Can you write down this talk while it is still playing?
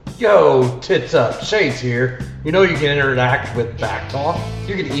Yo, tits up, Shades here. You know you can interact with Backtalk.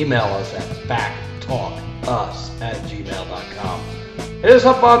 You can email us at backtalkus@gmail.com. Hit us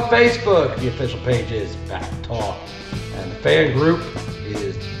up on Facebook. The official page is Backtalk. And the fan group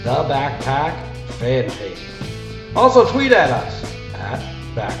is The Backpack Fan Page. Also tweet at us at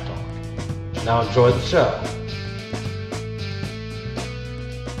Backtalk. Now enjoy the show.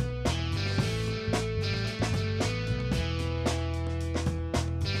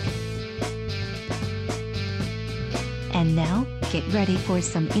 And now, get ready for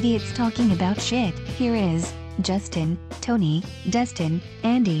some idiots talking about shit. Here is Justin, Tony, Dustin,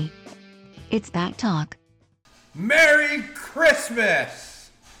 Andy. It's Back Talk. Merry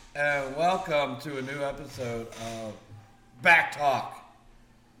Christmas! And welcome to a new episode of Back Talk.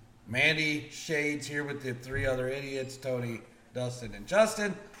 Mandy, Shades here with the three other idiots, Tony, Dustin, and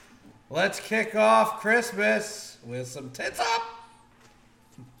Justin. Let's kick off Christmas with some tits up.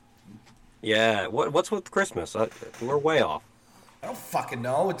 Yeah, what's with Christmas? We're way off. I don't fucking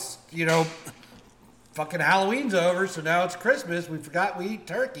know. It's, fucking Halloween's over, so now it's Christmas. We forgot we eat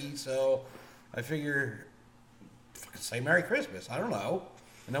turkey, so I figure, fucking say Merry Christmas. I don't know.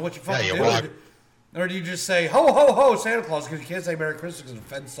 And then what you fucking do? Or do you just say, ho, ho, ho, Santa Claus, because you can't say Merry Christmas because it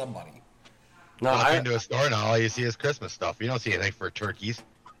offends somebody? No, I into a store now, all you see is Christmas stuff. You don't see anything for turkeys.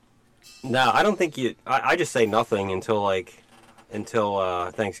 No, I don't think you... I just say nothing until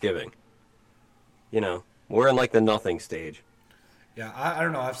Thanksgiving. You know, we're in like the nothing stage. Yeah, I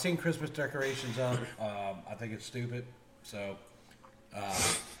don't know. I've seen Christmas decorations up. I think it's stupid. So,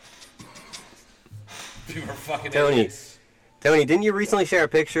 people are fucking idiots. Tony, didn't you recently share a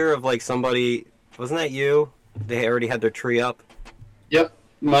picture of like somebody? Wasn't that you? They already had their tree up. Yep,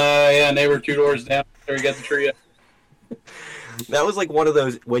 my neighbor 2 doors down. There, we got the tree up. That was like one of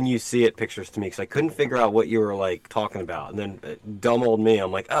those when you see it pictures to me because I couldn't figure out what you were like talking about, and then dumb old me,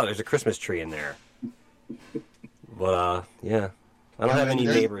 I'm like, oh, there's a Christmas tree in there. But yeah, I don't have any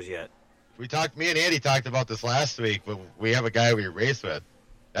neighbors yet. Me and Andy talked about this last week, but we have a guy we race with.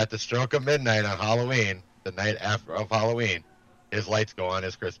 At the stroke of midnight on Halloween, the night after of Halloween, his lights go on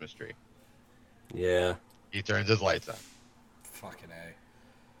his Christmas tree. Yeah. He turns his lights on. Fucking A.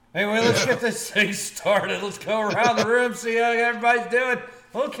 Anyway, let's get this thing started. Let's go around the room, see how everybody's doing.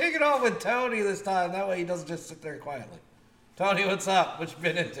 We'll kick it off with Tony this time. That way he doesn't just sit there quietly. Tony, what's up? What you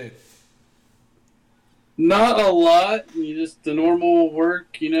been into? Not a lot. Just the normal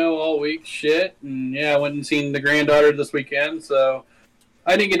work, all week shit. And yeah, I went and seen the granddaughter this weekend, so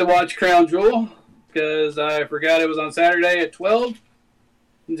I didn't get to watch Crown Jewel because I forgot it was on Saturday at 12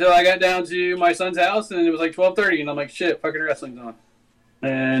 until I got down to my son's house and it was like 12:30 and I'm like, shit, fucking wrestling's on.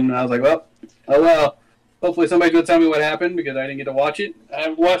 And I was like, well, oh well. Hopefully somebody's going to tell me what happened because I didn't get to watch it. I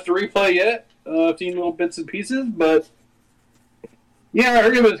haven't watched the replay yet. I've seen little bits and pieces, but yeah, I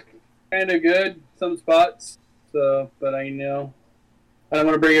heard it was kind of good, some spots. So, but I don't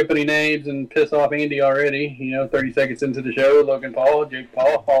want to bring up any names and piss off Andy already. 30 seconds into the show, Logan Paul, Jake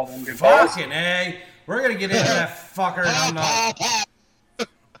Paul, all them good balls. Fucking A. We're going to get into that fucker. I'm not.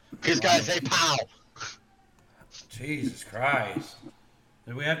 These guys say pow. Jesus Christ.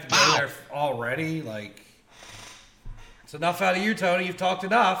 Do we have to go there already? Like, it's enough out of you, Tony. You've talked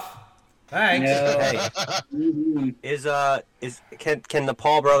enough. Thanks. Yeah. Can the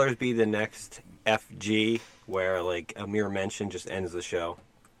Paul brothers be the next FG where like a mere mention just ends the show?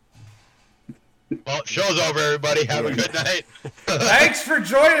 Well, show's over, everybody. Have a good night. Thanks for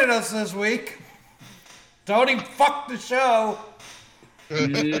joining us this week. Tony, fuck the show.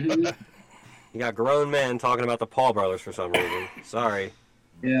 You got grown men talking about the Paul brothers for some reason. Sorry.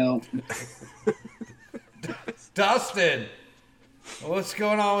 Yeah. Dustin, what's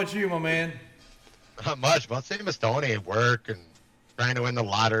going on with you, my man? Not much, but same as Tony at work and trying to win the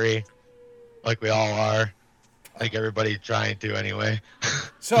lottery, like we all are. Like everybody trying to anyway.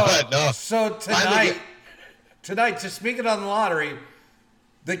 So tonight, just speaking on the lottery,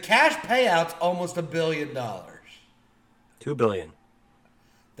 the cash payout's almost $1 billion. $2 billion.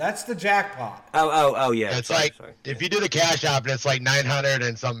 That's the jackpot. Oh yeah. It's sorry. If you do the cash app, it's like $900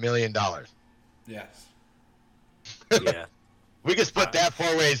 and some million. Yes. Yeah. We can split that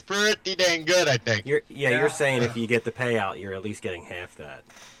 4 ways pretty dang good, I think. You're saying if you get the payout, you're at least getting half that,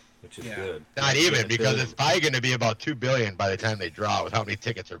 which is good. Not even, because it's probably going to be about $2 billion by the time they draw with how many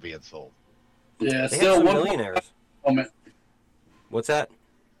tickets are being sold. Yeah, they still have some 1 millionaires. moment. What's that?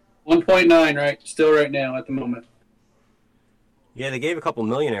 1.9, right? Still right now at the moment. Yeah, they gave a couple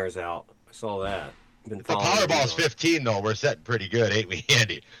millionaires out. I saw that. The Powerball's 15, though. We're setting pretty good, ain't we,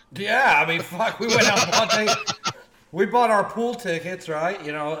 Andy? Yeah, I mean, fuck. We went out and we bought our pool tickets, right?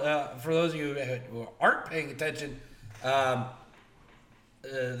 For those of you who aren't paying attention,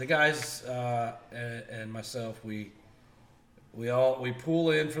 the guys and myself, we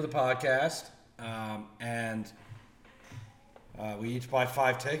pool in for the podcast, and we each buy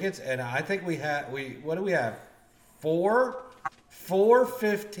 5 tickets, and I think what do we have? Four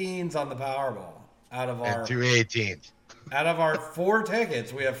 15s on the Powerball out of our And 2 18s. Out of our 4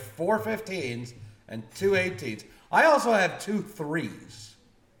 tickets, we have 4 15s and 2 18s. I also have 2 3s.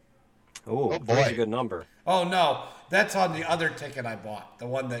 Oh, Oh, three's a boy. good number. Oh no, that's on the other ticket I bought, the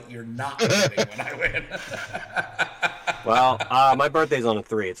one that you're not getting when I win. Well, my birthday's on a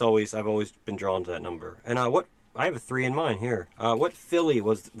 3. I've always been drawn to that number. And what? I have a 3 in mine here. What Philly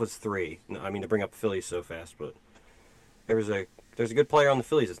was 3? No, I mean to bring up Philly so fast, but there's a good player on the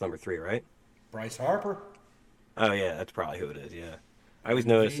Phillies that's number 3, right? Bryce Harper. Oh yeah, that's probably who it is. Yeah, I always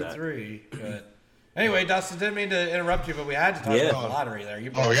noticed that. 3. But anyway, Dustin, didn't mean to interrupt you, but we had to talk about the lottery there.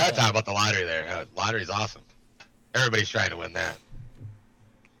 Oh, we got to talk about the lottery there. Lottery's awesome. Everybody's trying to win that.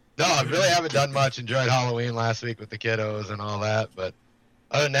 No, I really haven't done much. Enjoyed Halloween last week with the kiddos and all that. But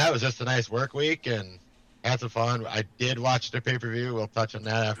other than that, it was just a nice work week and had some fun. I did watch the pay-per-view. We'll touch on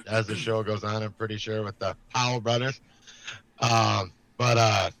that as the show goes on, I'm pretty sure, with the Powell brothers. But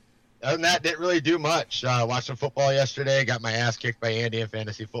other than that, didn't really do much. Watched some football yesterday. Got my ass kicked by Andy in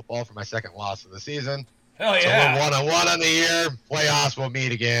fantasy football for my second loss of the season. Hell So yeah. we're 1-1 on the year. Playoffs, we'll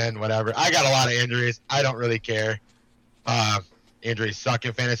meet again, whatever. I got a lot of injuries. I don't really care. Injuries suck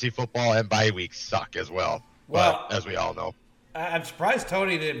in fantasy football, and bye weeks suck as well. Well- But as we all know. I'm surprised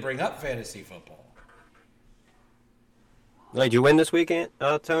Tony didn't bring up fantasy football. Did you win this weekend,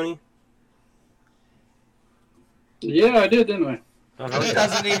 Tony? Yeah, I did, didn't I? He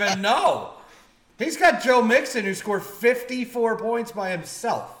doesn't even know. He's got Joe Mixon, who scored 54 points by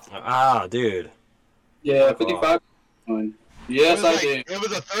himself. Dude. Yeah, 55. Fine. Yes, I did. It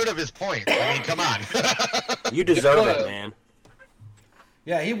was a third of his points. I mean, come on. You deserve it, man.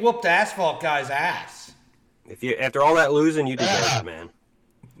 Yeah, he whooped Asphalt Guy's ass. After all that losing, you deserve Yeah. it, man.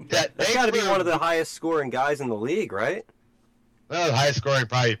 That, That's got to be one of the highest scoring guys in the league, right? Well, the highest scoring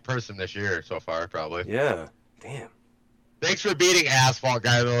probably person this year so far, probably. Yeah. Damn. Thanks for beating Asphalt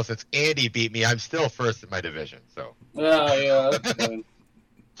Guy, though. Since Andy beat me, I'm still first in my division. So Oh, yeah, that's fine.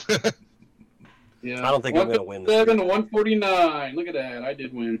 Yeah. I don't think I'm gonna win this 157 to 149. Look at that. I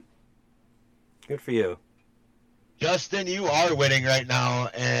did win. Good for you. Justin, you are winning right now,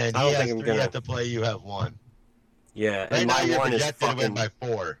 and I he don't has think I'm 3 gonna- yet to play. You have 1. Yeah, Right and now, my you're one is projected to win fucking. by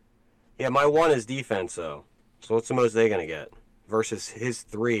 4. Yeah, my 1 is defense, though. So what's the most they gonna get versus his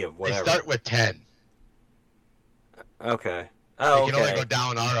 3 of They whatever? start with 10. Okay. They Oh, can only okay. go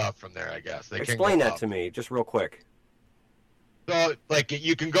down or up from there, I guess. They Explain can go that up. to me, just real quick. So, like,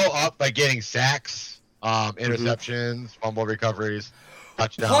 you can go up by getting sacks, interceptions, fumble recoveries,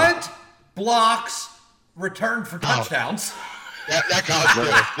 touchdowns. Punt, blocks, return for touchdowns. That counts too.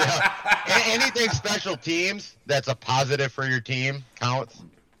 Yeah. Anything special teams that's a positive for your team counts.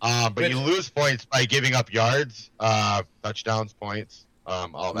 But you lose points by giving up yards, touchdowns, points,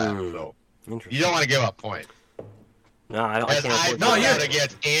 all that. So Interesting. you don't want to give up points. No, I don't. I As can't I afford know to do that that.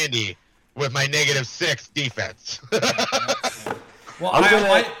 against Andy with my -6 defense. Well,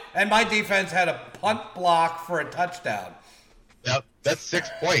 my defense had a punt block for a touchdown. Yep, that's 6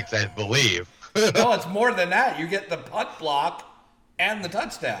 points, I believe. No, it's more than that. You get the punt block and the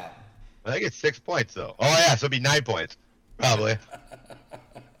touchdown. I think it's 6 points though. Oh yeah, so it'd be 9 points, probably.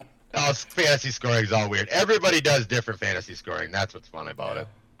 Oh, fantasy scoring is all weird. Everybody does different fantasy scoring. That's what's fun about it.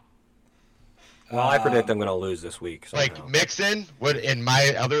 Well, I predict I'm gonna lose this week. Like somehow. Mixon would in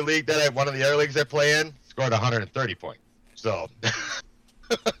my other league one of the other leagues I play in scored 130 points. So,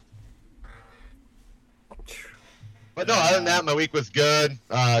 but no, other than that, my week was good.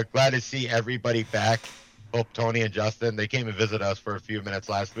 Glad to see everybody back. Hope Tony and Justin they came and visited us for a few minutes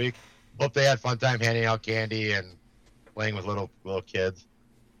last week. Hope they had fun time handing out candy and playing with little kids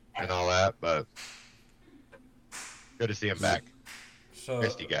and all that. But good to see them back. So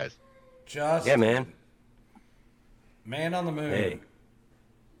Missed you guys. just Yeah, man. man on the moon. Hey.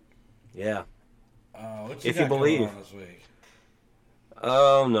 Yeah. What If got you going believe. on this week?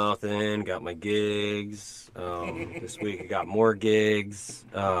 Oh, nothing. Got my gigs. This week I got more gigs.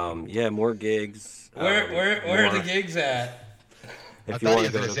 Yeah, more gigs. Where are the gigs at? I If you thought want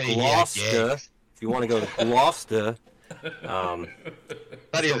he to was go gonna to say he had Gloucester, gigs. if you want to go to Gloucester, I thought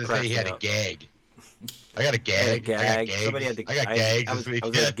he was Still gonna say he had a cracking gag. I got a gag. I got gags. Somebody had to. I got gags this week. I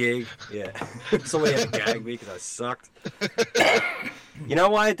was at a gig. Yeah. Somebody had to gag me because I sucked. You know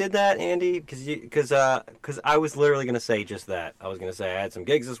why I did that, Andy? Because I was literally gonna say just that. I was gonna say I had some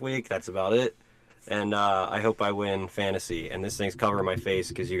gigs this week. That's about it. And I hope I win fantasy. And this thing's covering my face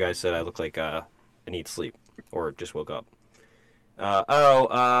because you guys said I look like I need sleep or just woke up.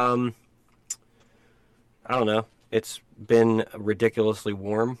 I don't know. It's been ridiculously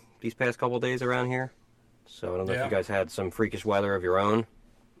warm these past couple of days around here. So I don't know if you guys had some freakish weather of your own.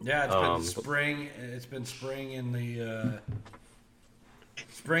 Yeah, it's been spring. It's been spring in the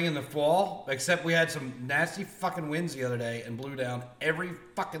fall. Except we had some nasty fucking winds the other day and blew down every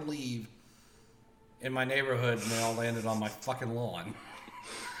fucking leaf in my neighborhood, and they all landed on my fucking lawn.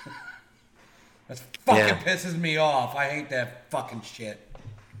 That fucking pisses me off. I hate that fucking shit.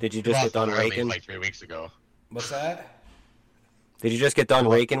 Did you just get done raking? Like 3 weeks ago. What's that? Did you just get done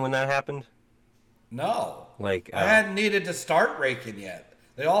raking when that happened? No. I hadn't needed to start raking yet.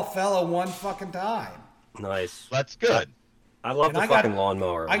 They all fell at one fucking time. Nice. That's good. I love the fucking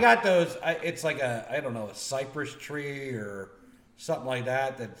lawnmower. I got those. It's like a cypress tree or something like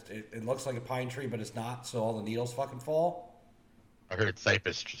that. It looks like a pine tree, but it's not. So all the needles fucking fall. I heard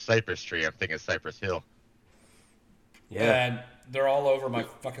cypress tree. I'm thinking Cypress Hill. Yeah. And they're all over my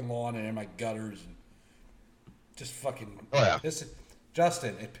fucking lawn and in my gutters. And just fucking. Oh yeah.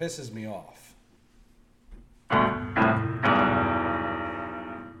 Justin, it pisses me off. I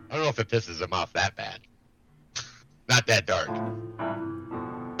don't know if it pisses him off that bad. Not that dark.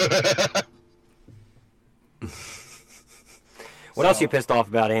 What else you pissed off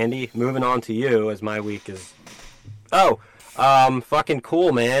about, Andy? Moving on to you, as my week is. Fucking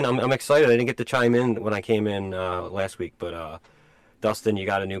cool, man. I'm excited. I didn't get to chime in when I came in last week, but Dustin, you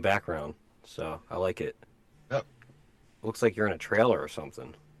got a new background, so I like it. Yep. Looks like you're in a trailer or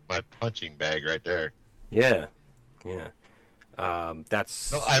something. My punching bag right there. Yeah.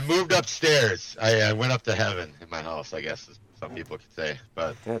 That's. No, I moved upstairs. I went up to heaven in my house, I guess some people could say.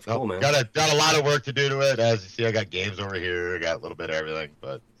 But that's cool, man. Got a lot of work to do to it. As you see, I got games over here. I got a little bit of everything,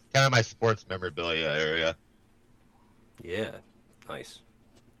 but kind of my sports memorabilia area. Yeah, nice.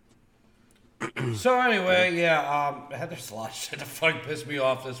 So anyway, there's a lot of shit that fucking pissed me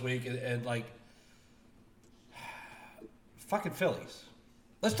off this week, and like, fucking Phillies.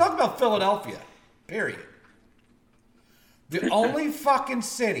 Let's talk about Philadelphia. Period. The only fucking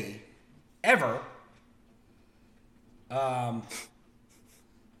city ever to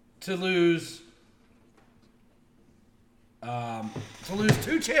lose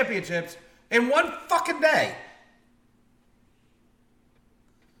 2 championships in one fucking day.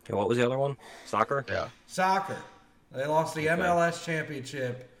 Okay, what was the other one? Soccer? Yeah. Soccer. They lost the MLS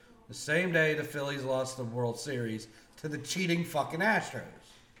championship the same day the Phillies lost the World Series to the cheating fucking Astros.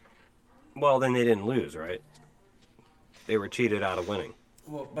 Well, then they didn't lose, right? They were cheated out of winning.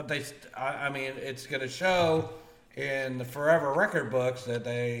 Well, but I mean, it's going to show in the forever record books that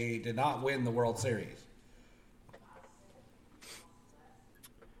they did not win the World Series.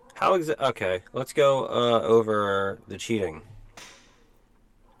 Okay, let's go over the cheating.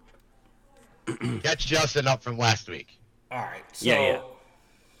 That's Justin up from last week. All right. So, yeah.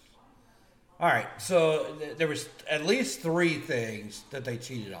 All right. So there was at least 3 things that they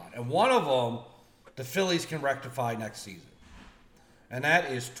cheated on, and one of them the Phillies can rectify next season. And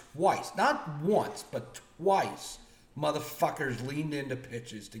that is twice, not once, but twice, motherfuckers leaned into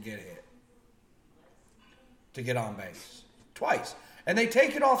pitches to get hit. To get on base. Twice. And they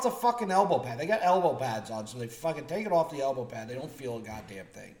take it off the fucking elbow pad. They got elbow pads on, so they fucking take it off the elbow pad. They don't feel a goddamn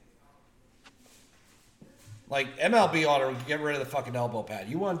thing. Like, MLB ought to get rid of the fucking elbow pad.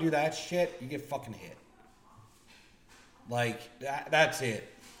 You want to do that shit, you get fucking hit. Like, that's it.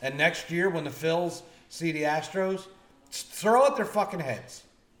 And next year, when the Phils see the Astros, throw at their fucking heads.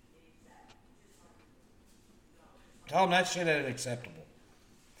 Tell them that shit ain't acceptable.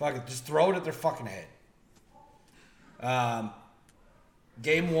 Fucking just throw it at their fucking head.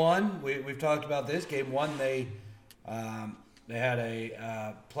 Game 1, we've talked about this. Game 1, they had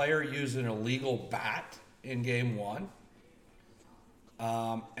a player use an illegal bat in Game 1.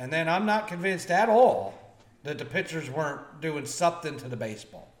 And then I'm not convinced at all that the pitchers weren't doing something to the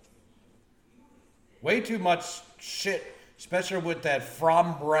baseball. Way too much shit, especially with that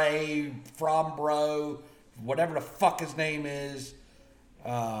Frombro, whatever the fuck his name is.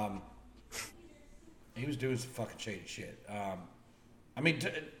 He was doing some fucking shady shit. I mean,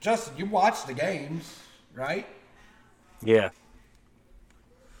 Justin, you watched the games, right? Yeah.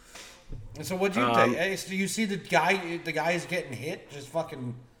 And so what'd you think? Hey, do you see the guys getting hit, just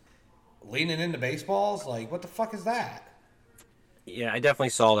fucking leaning into baseballs? Like, what the fuck is that? Yeah, I definitely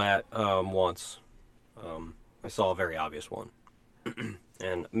saw that once. I saw a very obvious one.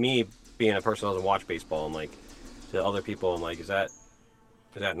 And me being a person who doesn't watch baseball, I'm like, to other people, I'm like, is that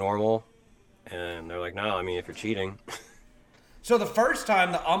normal? And they're like, no, I mean, if you're cheating. So the first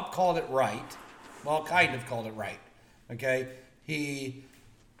time the ump called it right, well, kind of called it right, okay? He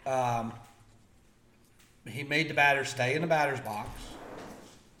he made the batter stay in the batter's box.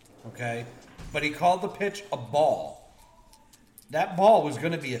 Okay, but he called the pitch a ball. That ball was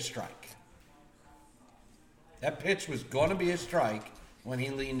going to be a strike. That pitch was going to be a strike when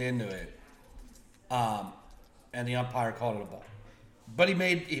he leaned into it, and the umpire called it a ball. But he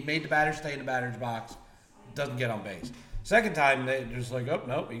made the batter stay in the batter's box. Doesn't get on base. Second time, they're just like, oh,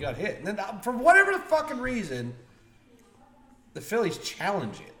 nope, he got hit. And then, for whatever the fucking reason, the Phillies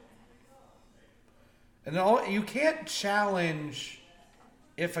challenge it. And you can't challenge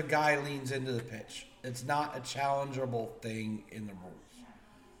if a guy leans into the pitch. It's not a challengeable thing in the rules.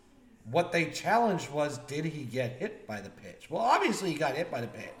 What they challenged was, did he get hit by the pitch? Well, obviously he got hit by the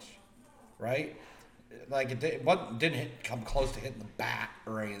pitch, right? Like, didn't come close to hitting the bat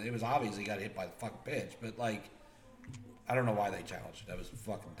or anything. It was obvious he got hit by the fucking pitch. But, like, I don't know why they challenged it. That was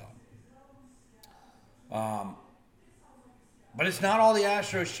fucking dumb. But it's not all the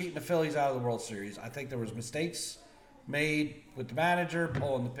Astros cheating the Phillies out of the World Series. I think there was mistakes made with the manager,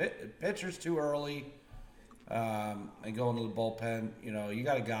 pulling the pitchers too early, and going to the bullpen. You know, you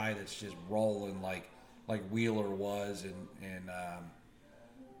got a guy that's just rolling like Wheeler was in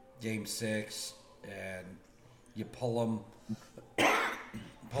Game 6, and you pull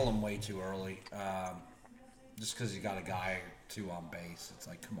him way too early, just because you got a guy or two on base. It's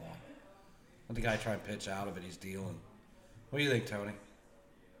like, come on. Let the guy try and pitch out of it. He's dealing. What do you think, Tony?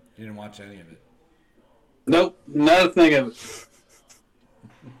 You didn't watch any of it. Nope, not a thing of it.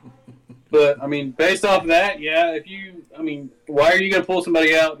 But, I mean, based off of that, yeah, why are you going to pull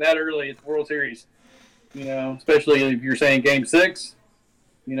somebody out that early at the World Series? You know, especially if you're saying Game 6.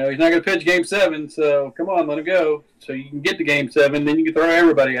 You know, he's not going to pitch Game 7, so come on, let him go. So you can get to Game 7, then you can throw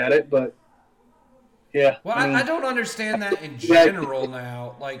everybody at it, but, yeah. Well, I don't understand that in general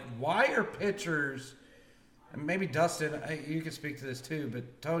now. Like, why are pitchers... And maybe Dustin, you can speak to this too,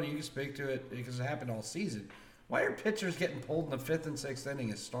 but Tony, you can speak to it because it happened all season. Why are pitchers getting pulled in the 5th and 6th inning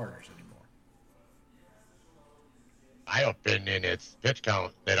as starters anymore? My opinion, it's pitch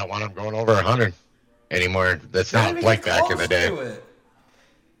count. They don't want them going over 100 anymore. That's not like back in the day.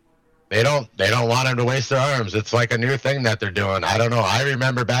 They don't want them to waste their arms. It's like a new thing that they're doing. I don't know. I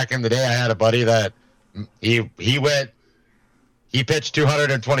remember back in the day, I had a buddy that he pitched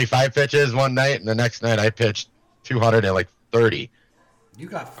 225 pitches one night, and the next night I pitched 230. You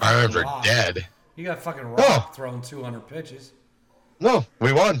got arms are dead. You got fucking rock throwing 200 pitches. No,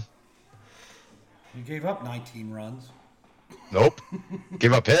 we won. You gave up 19 runs. Nope.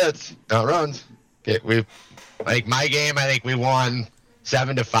 Give up hits, not runs. Okay, my game, I think we won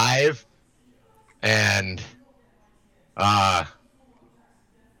 7-5, and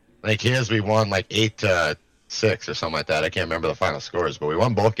like his, we won like 8-6 or something like that. I can't remember the final scores, but we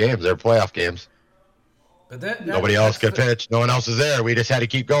won both games. They're playoff games. But nobody else could pitch. No one else was there. We just had to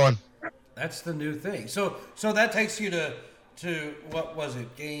keep going. That's the new thing. So that takes you to what was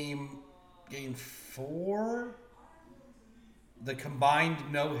it? Game 4? The combined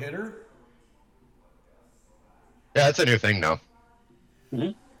no-hitter? Yeah, it's a new thing now.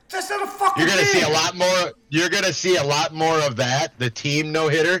 Mm-hmm. That's not a fucking You're gonna thing. see a lot more. You're gonna see a lot more of that, the team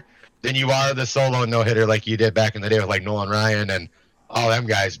no-hitter, than you are the solo no-hitter like you did back in the day with like Nolan Ryan and all them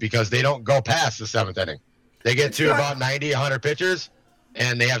guys, because they don't go past the 7th inning. They get to about 90, 100 pitchers,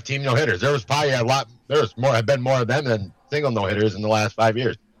 and they have team no-hitters. There was probably have been more of them than single no-hitters in the last 5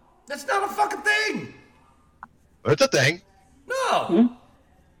 years. That's not a fucking thing. It's a thing. No. Mm-hmm.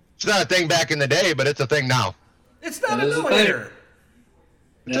 It's not a thing back in the day, but it's a thing now. It's not It a is a no-hitter.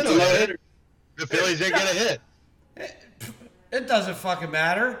 It's a no-hitter. The Phillies didn't get a hit. It doesn't fucking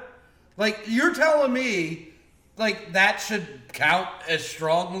matter. Like, you're telling me, like, that should count as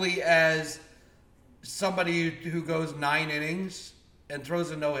strongly as somebody who goes 9 innings and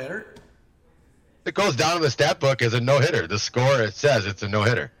throws a no-hitter? It goes down in the stat book as a no-hitter. The score, it says it's a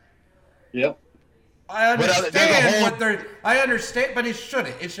no-hitter. Yep. I understand I understand, but it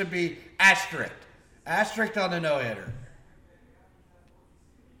shouldn't. It should be asterisk. Asterisk on the no-hitter.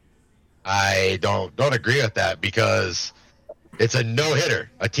 I don't agree with that, because it's a no-hitter.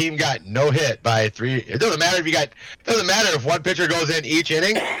 A team got no hit by 3. It doesn't matter if one pitcher goes in each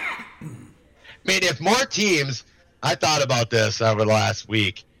inning. I mean, if more teams, I thought about this over the last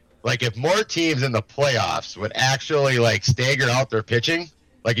week, like if more teams in the playoffs would actually like stagger out their pitching,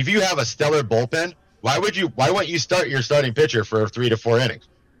 like if you have a stellar bullpen, why wouldn't you start your starting pitcher for 3 to 4 innings?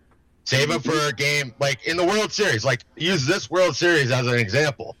 Save him for a game, like in the World Series, like use this World Series as an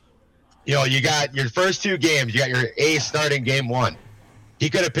example. You know, you got your first 2 games, you got your ace starting game 1.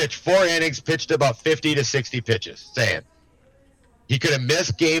 He could have pitched 4 innings, pitched about 50 to 60 pitches, saying. He could have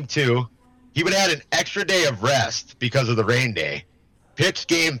missed game 2. He would have had an extra day of rest because of the rain day. Pitched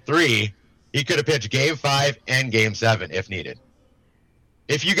game 3, He could have pitched Game 5 and Game 7 if needed.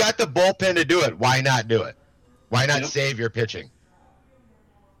 If you got the bullpen to do it, why not do it? Why not save your pitching?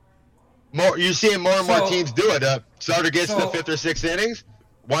 You're seeing more and more teams do it. Starter gets to the 5th or 6th innings,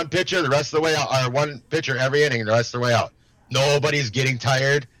 one pitcher the rest of the way out, or one pitcher every inning the rest of the way out. Nobody's getting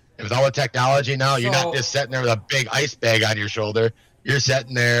tired. And with all the technology now, you're not just sitting there with a big ice bag on your shoulder. You're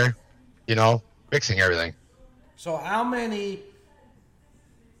sitting there, fixing everything. So how many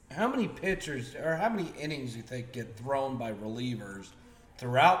pitchers or how many innings do you think get thrown by relievers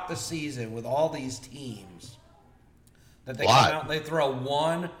throughout the season with all these teams that they come out and they throw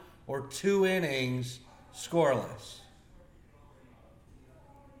 1 or 2 innings scoreless?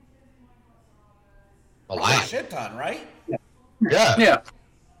 A lot. A shit ton, right? Yeah. Yeah.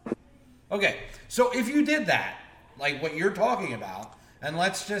 Okay, so if you did that, like what you're talking about, and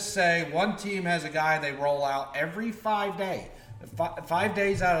let's just say one team has a guy they roll out every 5 days, 5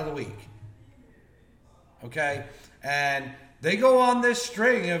 days out of the week, okay, and they go on this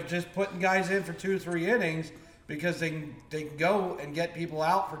string of just putting guys in for 2 or 3 innings because they can go and get people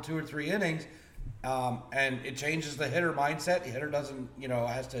out for 2 or 3 innings, and it changes the hitter mindset. The hitter doesn't,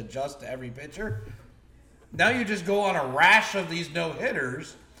 has to adjust to every pitcher. Now you just go on a rash of these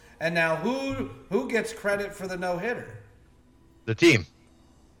no-hitters, and now who gets credit for the no-hitter? The team.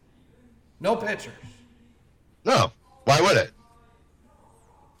 No pitchers. No. Why would it?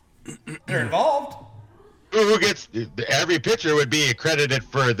 They're involved. Who gets every pitcher would be accredited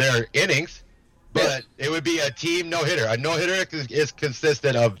for their innings, but it would be a team no-hitter. A no-hitter is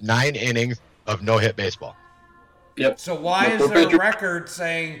consisted of 9 innings of no-hit baseball. Yep. So why is there a record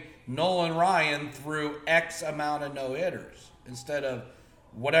saying Nolan Ryan threw X amount of no-hitters instead of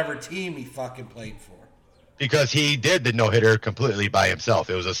whatever team he fucking played for? Because he did the no-hitter completely by himself.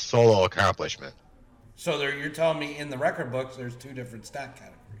 It was a solo accomplishment. So you're telling me in the record books there's 2 different stat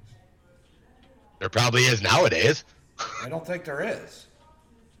categories? There probably is nowadays. I don't think there is.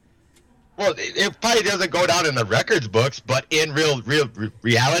 Well, it probably doesn't go down in the records books, but in real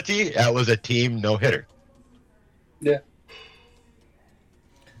reality, that was a team no-hitter. Yeah.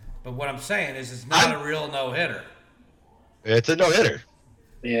 But what I'm saying is it's not a real no-hitter. It's a no-hitter.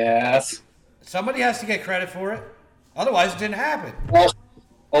 Yes. Somebody has to get credit for it. Otherwise, it didn't happen.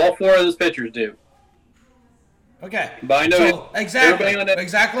 All 4 of those pitchers do. Okay. So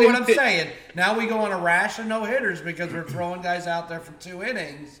exactly what I'm saying. Now we go on a rash of no-hitters because we're throwing guys out there for 2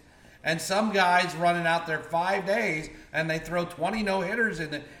 innings, and some guys running out there 5 days, and they throw 20 no-hitters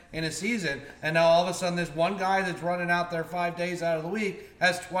in a season, and now all of a sudden this one guy that's running out there 5 days out of the week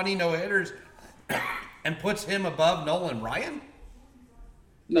has 20 no-hitters and puts him above Nolan Ryan?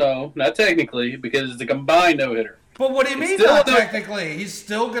 No, not technically, because it's a combined no-hitter. But what do you mean not technically? He's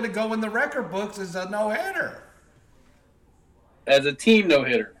still going to go in the record books as a no-hitter. As a team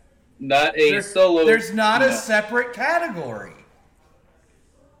no-hitter, not a solo. There's not a separate category.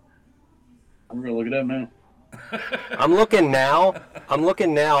 I'm going to look it up now. I'm looking now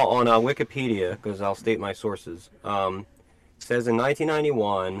on Wikipedia, because I'll state my sources. It says in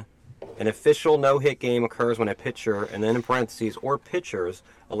 1991, an official no-hit game occurs when a pitcher, and then in parentheses, or pitchers,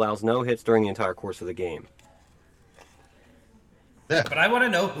 allows no hits during the entire course of the game. Yeah. But I want to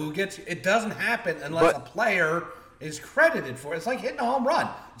know who gets. It doesn't happen unless a player is credited for it. It's like hitting a home run.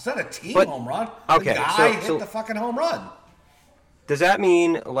 It's not a team home run. Okay, the guy hit the fucking home run. Does that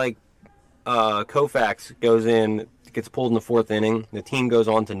mean like Koufax goes in, gets pulled in the 4th inning, the team goes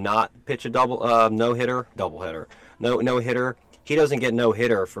on to not pitch a no-hitter? He doesn't get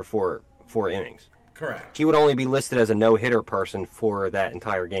no-hitter for four innings. Correct. He would only be listed as a no-hitter person for that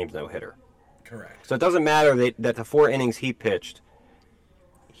entire game's no-hitter. Correct. So it doesn't matter that the 4 innings he pitched,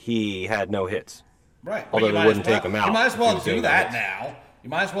 he had no hits. Right. Although they wouldn't take him out. You might as well if he was do doing that no now. You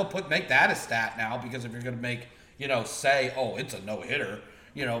might as well make that a stat now, because if you're going to make, say, oh, it's a no-hitter,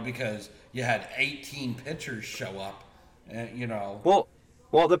 because you had 18 pitchers show up,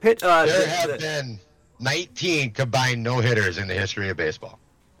 Well, the pitch. There have been 19 combined no-hitters in the history of baseball.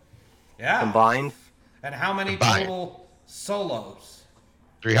 Yeah. Combined? And how many total solos?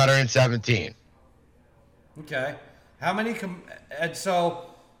 317. Okay. How many? And so,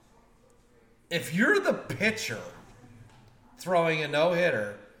 if you're the pitcher throwing a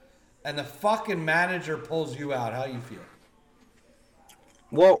no-hitter and the fucking manager pulls you out, how you feel?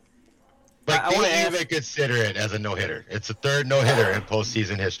 Well, But I can wanna you ask- even consider it as a no-hitter? It's the 3rd no-hitter in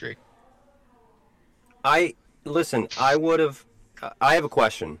postseason history. I have a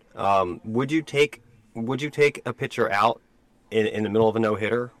question. Would you take a pitcher out in the middle of a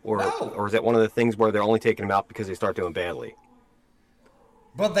no-hitter, or is that one of the things where they're only taking him out because they start doing badly?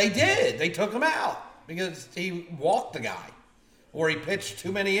 But they did. They took him out because he walked the guy. or he pitched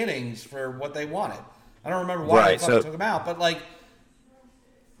too many innings for what they wanted. I don't remember why they took him out, but like,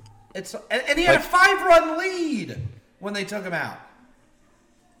 and he had a 5-run lead when they took him out.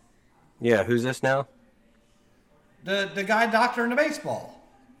 Yeah, who's this now? The guy doctor in the baseball.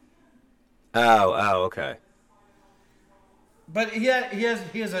 Oh, okay. But he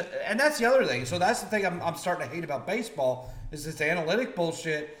has a, and that's the other thing. So that's the thing I'm starting to hate about baseball is this analytic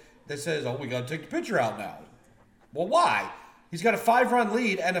bullshit that says, oh, we got to take the pitcher out now. Well, why? He's got a 5-run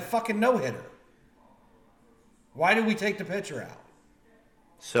lead and a fucking no-hitter. Why do we take the pitcher out?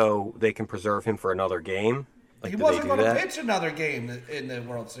 So they can preserve him for another game? He wasn't going to pitch another game in the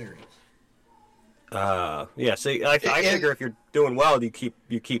World Series. Yeah. So I figure if you're doing well, you keep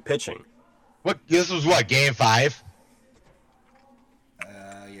pitching. What? This was what, game 5?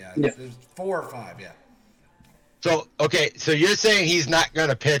 Yeah. There's 4 or 5. Yeah. So okay, so you're saying he's not going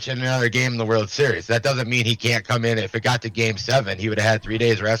to pitch in another game in the World Series? That doesn't mean he can't come in. If it got to game 7, he would have had 3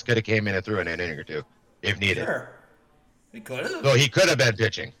 days rest. Could have came in and threw an inning or 2 if needed. Sure. He could have. So he could have been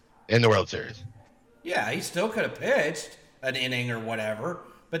pitching in the World Series. Yeah, he still could have pitched an inning or whatever,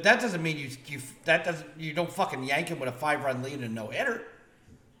 but that doesn't mean you don't fucking yank him with a 5-run lead and a no-hitter.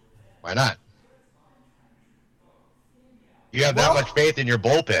 Why not? You have that much faith in your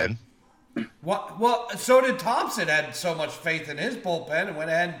bullpen. Well, so did Thompson. Had so much faith in his bullpen and went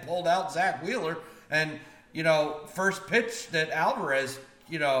ahead and pulled out Zach Wheeler. And first pitch that Alvarez,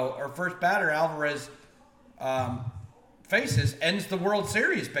 or first batter Alvarez faces ends the World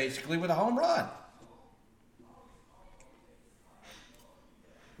Series basically with a home run.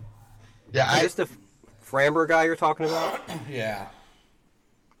 Yeah, Is this the Framber guy you're talking about? Yeah.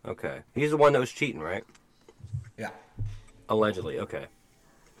 Okay, he's the one that was cheating, right? Yeah. Allegedly, okay.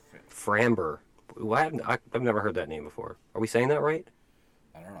 Framber. I've never heard that name before. Are we saying that right?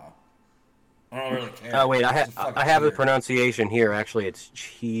 I don't know. I don't really care. Oh wait, I have the pronunciation here. Actually, it's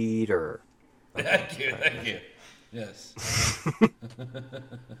cheater. Thank you. Yes.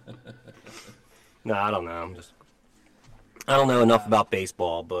 No, I don't know. I don't know enough about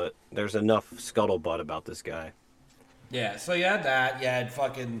baseball, but there's enough scuttlebutt about this guy. Yeah, so you had that. You had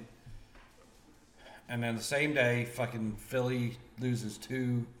fucking... And then the same day, fucking Philly loses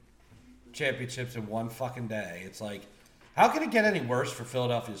 2 championships in one fucking day. It's like, how can it get any worse for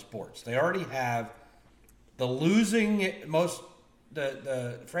Philadelphia sports? They already have the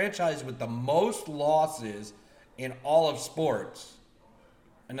franchise with the most losses in all of sports,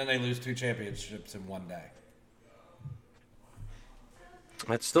 and then they lose 2 championships in one day.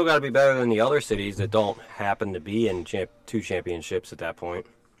 It's still got to be better than the other cities that don't happen to be in 2 championships at that point.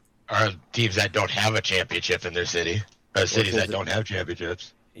 Or teams that don't have a championship in their city. Or cities that don't have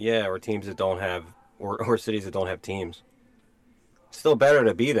championships. Yeah, or teams that don't have, or cities that don't have teams. Still better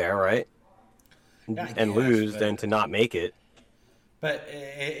to be there, right? And lose than to not make it. But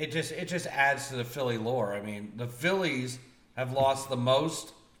it just adds to the Philly lore. I mean, the Phillies have lost the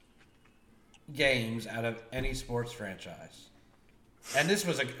most games out of any sports franchise. And this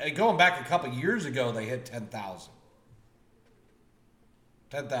was going back a couple years ago, they hit 10,000.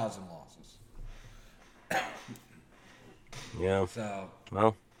 10,000 losses. Yeah. So,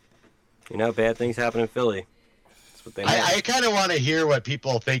 well, bad things happen in Philly. That's what they I kind of want to hear what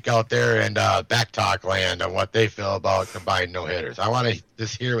people think out there in back talk land on what they feel about combined no-hitters. I want to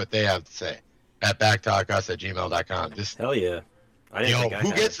just hear what they have to say at backtalkus@gmail.com. Just hell yeah.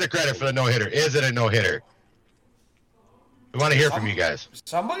 Who gets the credit for the no-hitter? Is it a no-hitter? We want to hear from you guys.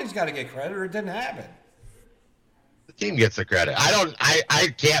 Somebody's got to get credit or it didn't happen. The team gets the credit.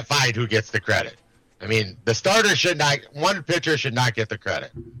 I can't find who gets the credit. I mean, the starter should not, one pitcher should not get the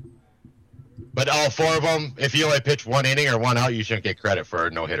credit. But all 4 of them, if you only pitch 1 inning or 1 out, you shouldn't get credit for a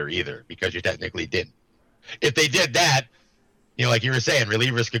no-hitter either because you technically didn't. If they did that, like you were saying,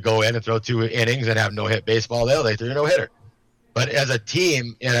 relievers could go in and throw 2 innings and have no-hit baseball. They threw a no-hitter. But as a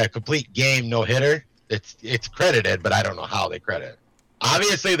team in a complete game no-hitter, it's credited, but I don't know how they credit it.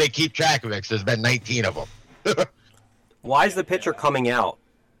 Obviously, they keep track of it because there's been 19 of them. Why is the pitcher coming out?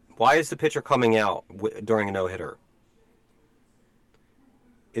 Why is the pitcher coming out during a no-hitter?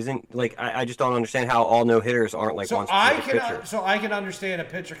 I just don't understand how all no-hitters aren't like one specific pitcher. So I can understand a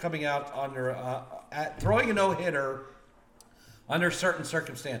pitcher coming out under throwing a no-hitter under certain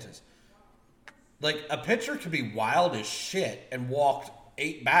circumstances. Like a pitcher could be wild as shit and walked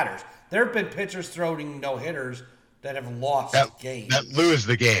 8 batters. There have been pitchers throwing no-hitters that have lost games. That lose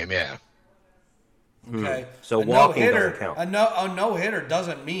the game, yeah. Okay. So walking doesn't count. A no-hitter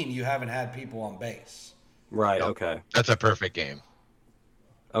doesn't mean you haven't had people on base. Right, okay. That's a perfect game.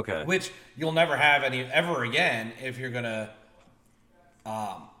 Okay. Which you'll never have ever again if you're going to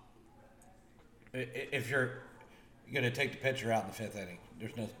you're going to take the pitcher out in the 5th inning.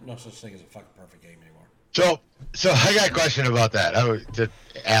 There's no such thing as a fucking perfect game anymore. So I got a question about that. I would to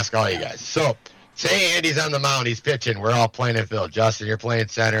ask all you guys. So say Andy's on the mound, he's pitching. We're all playing in field. Justin, you're playing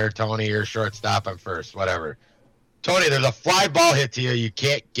center. Tony, you're shortstop. I'm first. Whatever. Tony, there's a fly ball hit to you. You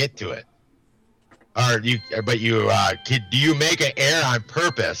can't get to it. Do you make an error on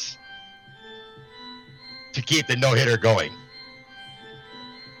purpose to keep the no hitter going?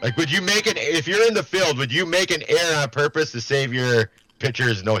 Like, would you make if you're in the field, would you make an error on purpose to save your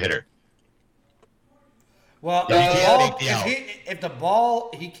pitcher's no hitter? Well, if the ball,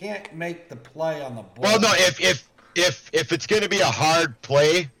 he can't make the play on the ball. Well, no, if it's going to be a hard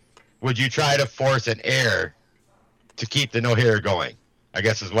play, would you try to force an error to keep the no hitter going? I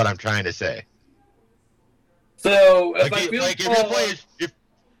guess is what I'm trying to say. So if you're playing,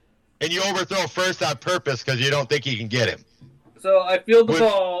 and you overthrow first on purpose because you don't think you can get him. So I field the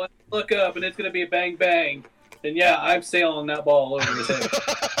ball, look up, and it's going to be a bang bang. And yeah, I'm sailing that ball over his head.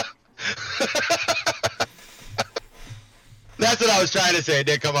 That's what I was trying to say. It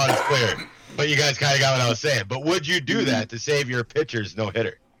didn't come out as clear, but you guys kind of got what I was saying. But would you do that to save your pitcher's no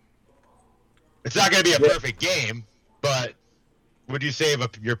hitter? It's not going to be a perfect game, but would you save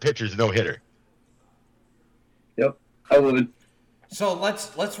your pitcher's no hitter? Yep, I would. So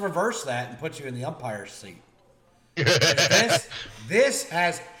let's reverse that and put you in the umpire's seat. This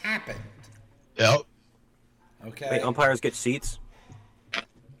has happened. Yep. Okay. Wait, umpires get seats?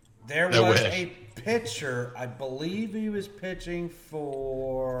 There was a pitcher, I believe he was pitching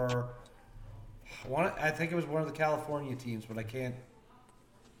for I think it was one of the California teams, but I can't,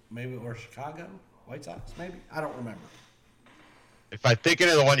 maybe, or Chicago White Sox, maybe? I don't remember. If I'm thinking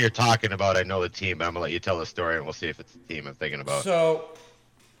of the one you're talking about, I know the team, but I'm going to let you tell the story, and we'll see if it's the team I'm thinking about. So,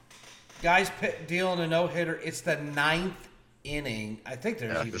 guys dealing a no-hitter. It's the 9th inning. I think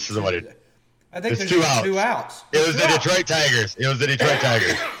there's even this is what I think there's two outs. It was the Detroit Tigers. It was the Detroit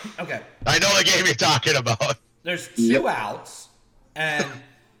Tigers. Okay. I know the game you're talking about. There's 2 outs, and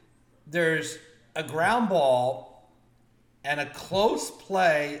there's a ground ball and a close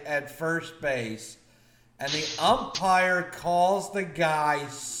play at first base, and the umpire calls the guy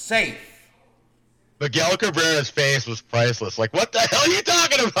safe. Miguel Cabrera's face was priceless. Like, what the hell are you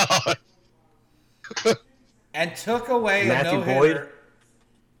talking about? And took away Matthew a no-hitter. Boyd?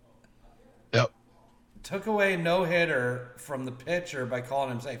 Yep. Took away a no-hitter from the pitcher by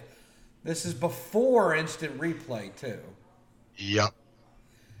calling him safe. This is before instant replay, too. Yep.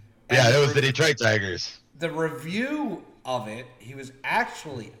 Yeah, it was the Detroit Tigers. The review of it, he was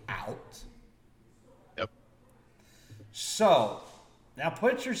actually out. Yep. So, now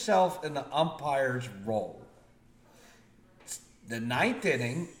put yourself in the umpire's role. It's the 9th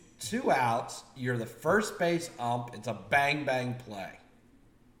inning, 2 outs, you're the first base ump, it's a bang-bang play.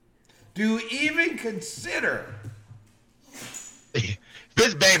 Do you even consider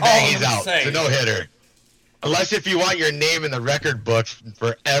This bang, he's out. Safe. It's a no-hitter. Unless if you want your name in the record books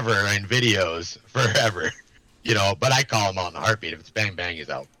forever and videos forever. But I call him out in a heartbeat. If it's bang, he's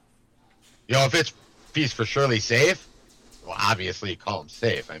out. If he's for surely safe, well, obviously you call him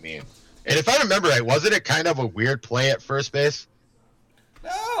safe. I mean, and if I remember right, wasn't it kind of a weird play at first base?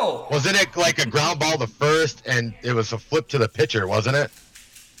 no? Wasn't it like a ground ball to first and it was a flip to the pitcher, wasn't it?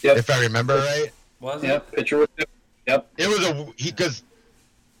 Yep. If I remember right. Was it? Yep, pitcher was. Yep. It was because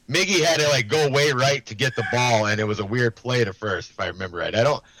Miggy had to go way right to get the ball, and it was a weird play to first, if I remember right.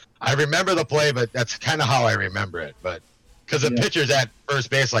 I remember the play, but that's kind of how I remember it. But because the pitcher's at first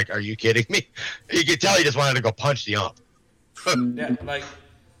base, like, are you kidding me? You could tell he just wanted to go punch the ump. Yeah,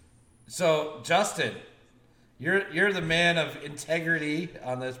 so Justin, you're the man of integrity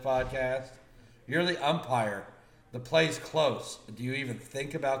on this podcast. You're the umpire. The play's close. Do you even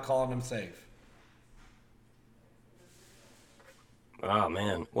think about calling him safe? Oh,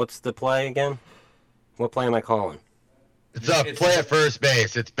 man. What's the play again? What play am I calling? It's a play at first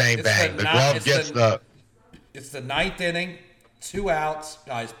base. It's bang. The glove gets the... It's the 9th inning, 2 outs.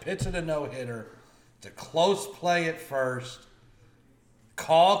 Guys pitching a no-hitter. It's a close play at first.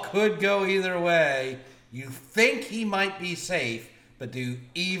 Call could go either way. You think he might be safe, but do you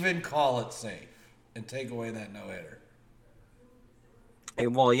even call it safe and take away that no-hitter? Hey,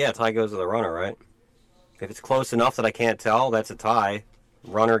 well, yeah, tie goes to the runner, right? If it's close enough that I can't tell, that's a tie.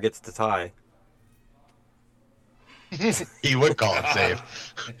 Runner gets the tie. He would call it safe.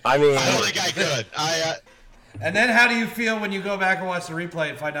 I mean, I don't think I could. And then how do you feel when you go back and watch the replay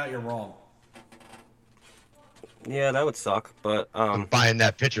and find out you're wrong? yeah, that would suck, but I'm buying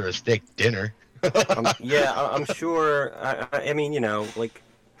that pitcher a steak dinner. I'm sure. I mean,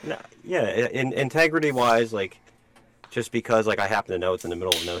 integrity-wise, just because I happen to know it's in the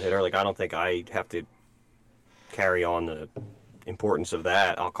middle of a no-hitter, I don't think I have to carry on the importance of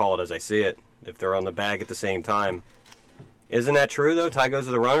that. I'll call it as I see it. If they're on the bag at the same time, isn't that true though? Tie goes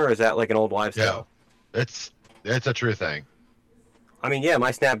to the runner, or is that like an old wives' tale? Yeah, it's a true thing. I mean, yeah,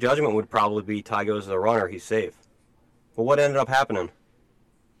 my snap judgment would probably be tie goes to the runner. He's safe. But what ended up happening?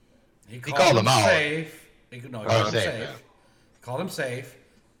 He called him out. Safe. He called him safe. Yeah. Called him safe.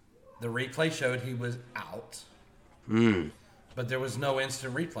 The replay showed he was out. But there was no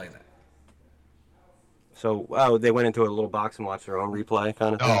instant replay then. So, they went into a little box and watched their own replay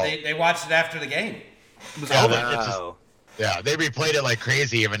kind of thing? No. They watched it after the game. It was Yeah, over. they replayed it like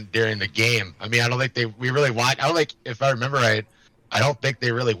crazy even during the game. I mean, I don't think we really watched. I don't think, if I remember right, I don't think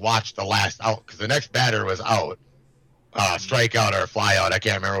they really watched the last out because the next batter was out, strikeout or fly out. I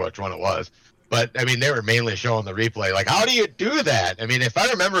can't remember which one it was. But I mean, they were mainly showing the replay. Like, how do you do that? I mean, if I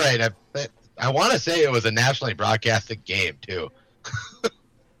remember right, I want to say it was a nationally broadcasted game too.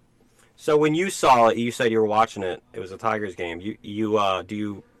 So when you saw it, you said you were watching it. It was a Tigers game. Do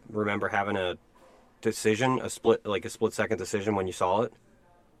you remember having a decision, a split second decision when you saw it?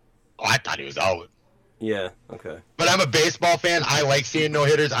 Oh, I thought he was out. Yeah. Okay. But I'm a baseball fan. I like seeing no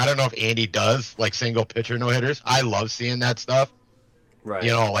hitters. I don't know if Andy does like single pitcher no hitters. I love seeing that stuff. Right.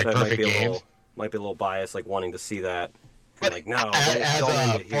 You know, like So it perfect games. Might be a little biased, like wanting to see that. But like, no.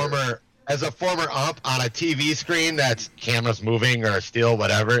 As a former ump on a TV screen that's cameras moving or still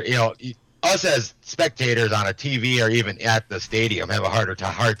whatever, you know, us as spectators on a TV or even at the stadium have a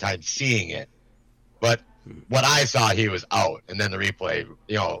hard time seeing it. But what I saw, he was out, and then the replay,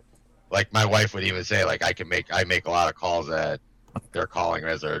 you know, like my wife would even say, like I make a lot of calls that they're calling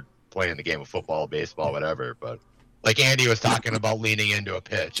as they're playing the game of football, baseball, whatever. But like Andy was talking about leaning into a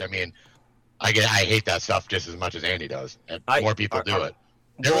pitch. I mean, I hate that stuff just as much as Andy does, and more people do it.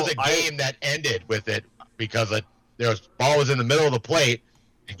 There was a game that ended with it because ball was in the middle of the plate.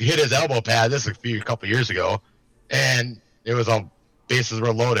 He hit his elbow pad. This is a couple years ago, and it was bases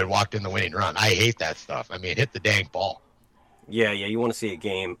were loaded. Walked in the winning run. I hate that stuff. I mean, hit the dang ball. Yeah. You want to see a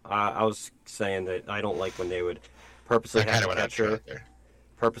game. I was saying that I don't like when they would purposely have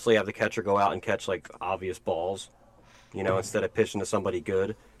the catcher go out and catch like obvious balls, you know, instead of pitching to somebody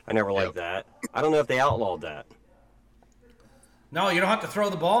good. I never liked that. I don't know if they outlawed that. No, you don't have to throw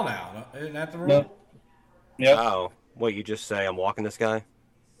the ball now. Isn't that the rule? No. Yep. Oh, what, you just say I'm walking this guy?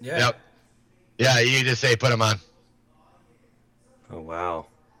 Yeah. Yep. Yeah, you just say put him on. Oh wow.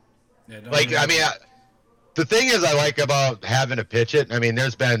 Yeah, the thing is I like about having to pitch it. I mean,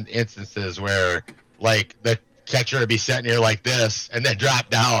 there's been instances where like the catcher would be sitting here like this and then drop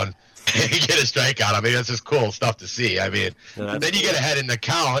down and get a strikeout. I mean, that's just cool stuff to see. I mean, then you get ahead in the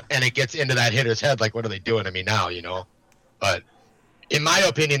count and it gets into that hitter's head. Like, what are they doing to me now? You know, but in my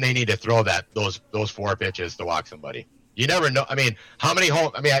opinion, they need to throw those 4 pitches to walk somebody. You never know. I mean, how many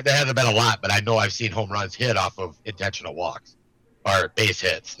there hasn't been a lot, but I know I've seen home runs hit off of intentional walks or base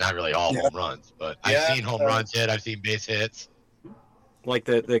hits. Not really all home runs, but I've seen home runs hit. I've seen base hits. Like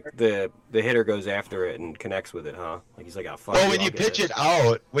the hitter goes after it and connects with it, huh? Like he's like, "Oh fuck." Well, when you pitch it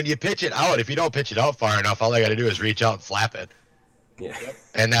out, if you don't pitch it out far enough, all I got to do is reach out and slap it. Yeah.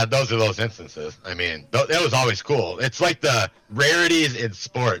 And those are those instances. I mean, that was always cool. It's like the rarities in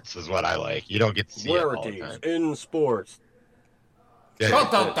sports is what I like. You don't get to see rarities it all the time. in sports. Yeah.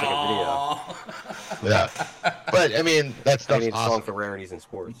 Yeah. But I mean, that I stuff's need a song awesome. for rarities in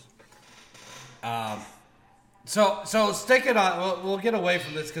sports. So sticking on, we'll get away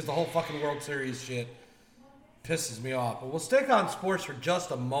from this because the whole fucking World Series shit pisses me off. But we'll stick on sports for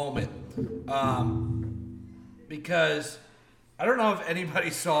just a moment, because I don't know if anybody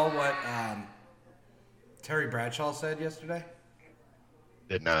saw what Terry Bradshaw said yesterday.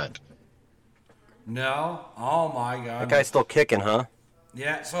 Did not. No? Oh my god. That guy's still kicking, huh?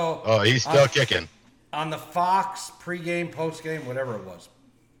 Yeah. So. Oh, he's still kicking. On the Fox pregame, postgame, whatever it was,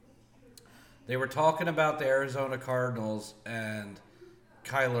 they were talking about the Arizona Cardinals and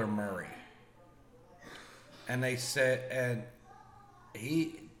Kyler Murray, and they said, and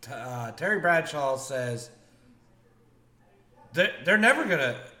Terry Bradshaw says they're never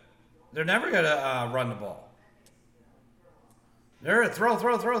gonna run the ball. They're a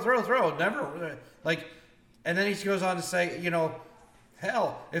throw, never like, and then he goes on to say, you know,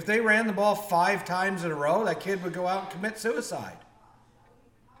 hell, if they ran the ball 5 times in a row, that kid would go out and commit suicide.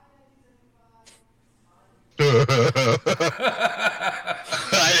 I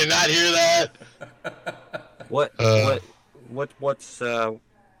did not hear that.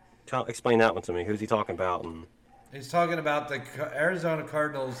 Explain that one to me. Who's he talking about? And he's talking about the Arizona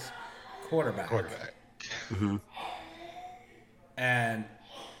Cardinals quarterback. mm-hmm. And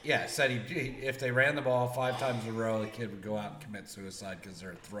yeah, said if they ran the ball 5 times in a row, the kid would go out and commit suicide because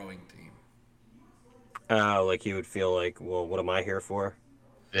they're a throwing team. Like he would feel like, well, what am I here for?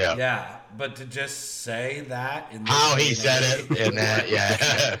 Yeah. Yeah, but to just say that in this How day he and said age- it in that, yeah.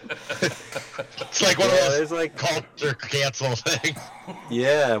 It's like one of Yeah, those there's like, culture cancel things.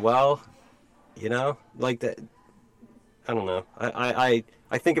 yeah, well, like that. I don't know. I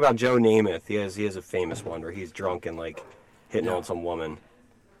think about Joe Namath. He has a famous one where he's drunk and like hitting Yeah. on some woman.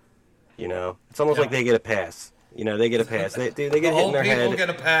 It's almost Yeah. like they get a pass. They get a pass. They get the hit in old their people head. get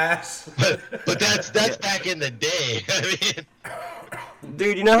a pass. But that's back in the day. I mean,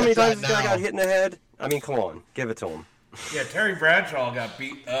 Dude, you know how many That's times this not guy got now. hit in the head? I mean, come on, give it to him. Yeah, Terry Bradshaw got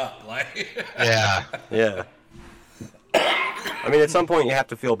beat up. Like, yeah. Yeah. I mean, at some point you have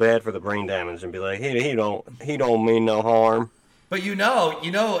to feel bad for the brain damage and be like, he don't mean no harm. but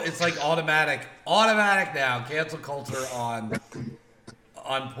it's like automatic now. Cancel culture on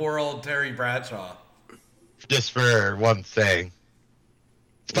poor old Terry Bradshaw. Just for one thing.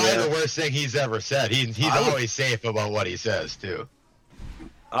 It's probably Yeah. the worst thing he's ever said. He's always safe about what he says, too.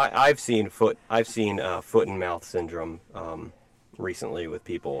 I've seen foot and mouth syndrome recently with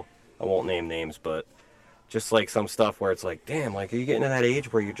people. I won't name names, but just like some stuff where it's like, damn, like are you getting to that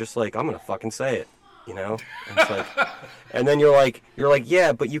age where you're just like, I'm gonna fucking say it, And it's like, and then you're like,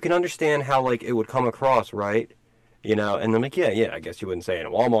 yeah, but you can understand how like it would come across, right? And I'm like, yeah, I guess you wouldn't say it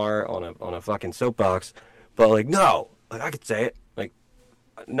in Walmart on a fucking soapbox, but like, no, like I could say it, like,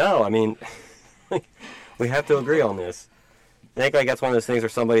 no, I mean, like, we have to agree on this. I think like that's one of those things where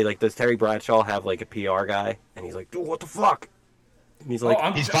somebody like, does Terry Bradshaw have like a PR guy? And he's like, dude, what the fuck? And he's like,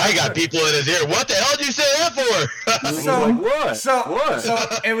 He's probably got people in his ear. What the hell did you say that for? he's like, what? So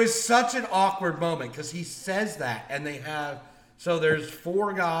it was such an awkward moment because he says that, and there's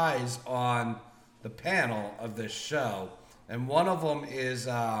 4 guys on the panel of this show, and one of them is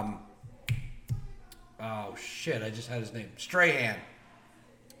oh shit, I just had his name, Strahan.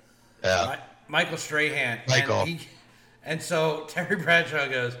 Yeah. Right? Michael Strahan. Michael. And so Terry Bradshaw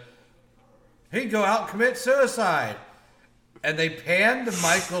goes, he'd go out and commit suicide. And they pan to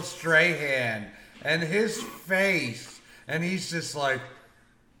Michael Strahan and his face, and he's just like,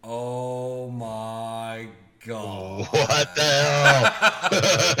 oh my God. What the hell?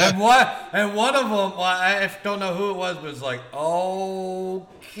 and one of them, well, I don't know who it was, but was like,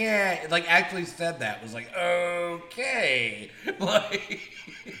 okay. Like, actually said that. Was like, okay. Like,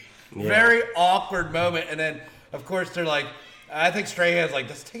 very awkward moment. And then, of course, they're like, I think Strahan's like,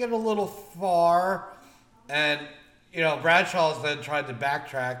 let's take it a little far. And, Bradshaw's then tried to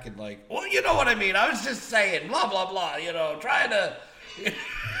backtrack and like, well, you know what I mean. I was just saying, blah, blah, blah, trying to...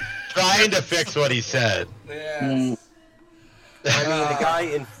 Trying to fix what he said. Yeah. I mean, the guy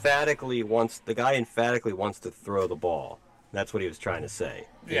emphatically wants to throw the ball. That's what he was trying to say.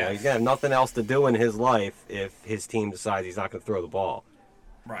 Yeah. He's gonna have nothing else to do in his life if his team decides he's not gonna throw the ball.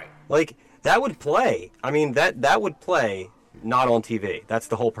 Right. Like that would play. I mean, that would play not on TV. That's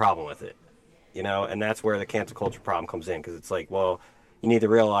the whole problem with it. And that's where the cancel culture problem comes in, because it's like, well, you need to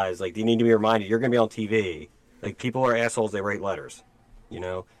realize, like, you need to be reminded you're gonna be on TV. Like, people are assholes. They write letters.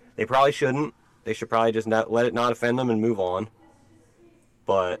 They probably shouldn't. They should probably just not let it not offend them and move on.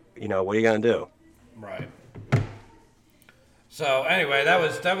 But what are you gonna do? Right. So anyway,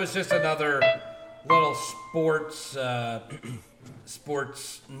 that was just another little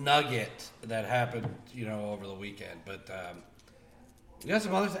sports nugget that happened, over the weekend. But you got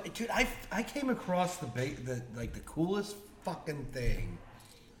some others, dude. I came across the coolest fucking thing.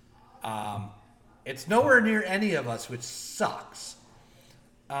 It's nowhere near any of us, which sucks.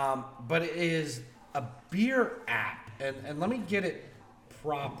 But it is a beer app, and let me get it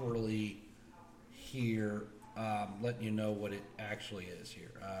properly here. Letting you know what it actually is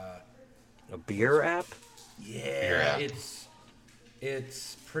here. A beer app? Yeah,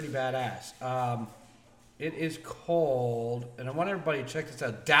 it's pretty badass. It is called, and I want everybody to check this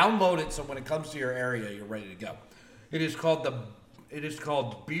out. Download it so when it comes to your area, you're ready to go. It is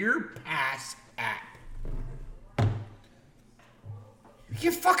called Beer Pass app. You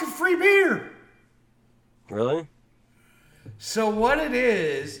get fucking free beer. Really? So what it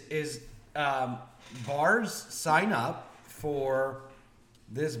is bars sign up for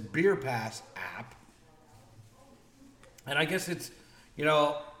this Beer Pass app, and I guess it's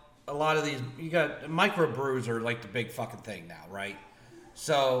a lot of these, you got microbrews are like the big fucking thing now, right?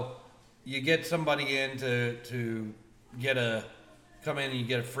 So you get somebody in to come in and you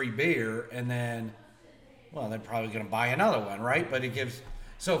get a free beer, and then, well, they're probably going to buy another one, right? But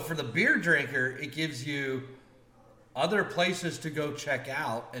so for the beer drinker, it gives you other places to go check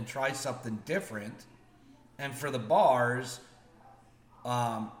out and try something different. And for the bars,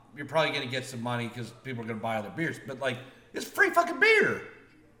 you're probably going to get some money because people are going to buy other beers. But, like, it's free fucking beer.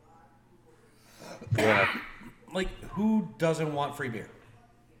 Yeah. Like, who doesn't want free beer?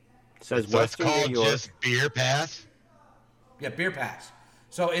 It says So it's Western New called York. just Beer Pass. Yeah, beer pass.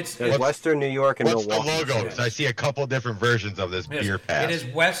 So it's There's Western New York and What's Milwaukee. the logo? 'Cause I see a couple different versions of this Beer Pass. It is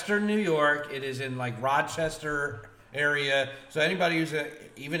Western New York. It is in like Rochester area. So anybody who's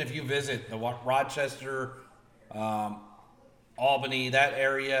even if you visit the Rochester, Albany, that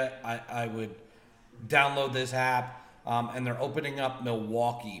area, I would download this app. And they're opening up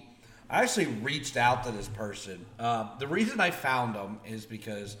Milwaukee. I actually reached out to this person. The reason I found them is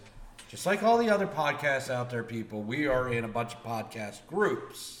because, just like all the other podcasts out there, people, we are in a bunch of podcast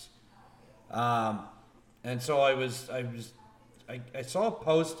groups. And so I saw a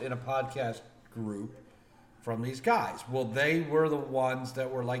post in a podcast group from these guys. Well, they were the ones that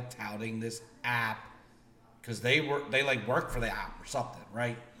were like touting this app because they like work for the app or something,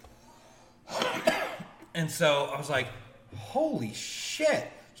 right? And so I was like, holy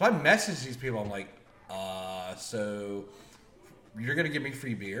shit. So I messaged these people. I'm like, so you're going to give me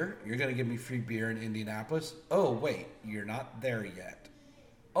free beer? You're going to give me free beer in Indianapolis? Oh, wait, you're not there yet.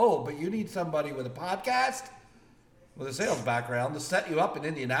 Oh, but you need somebody with a podcast? With a sales background to set you up in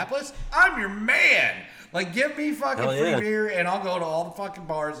Indianapolis? I'm your man. Like, give me fucking Hell yeah. free beer and I'll go to all the fucking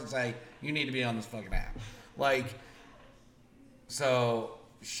bars and say, you need to be on this fucking app. Like, so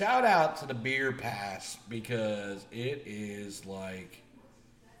shout out to the Beer Pass because it is like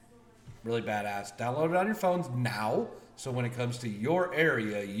really badass. Download it on your phones now. So when it comes to your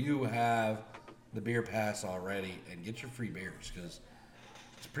area, you have the Beer Pass already and get your free beers because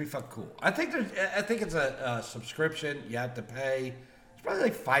it's pretty fucking cool. I think it's a subscription. You have to pay. It's probably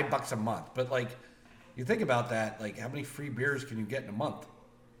like $5 a month. But like, you think about that. Like, how many free beers can you get in a month?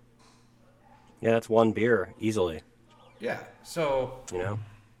 Yeah, that's one beer easily. Yeah. So You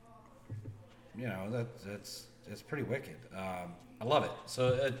know. that's pretty wicked. I love it.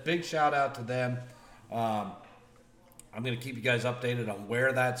 So a big shout out to them. I'm gonna keep you guys updated on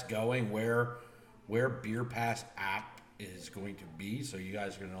where that's going, where Beer Pass app is going to be, so you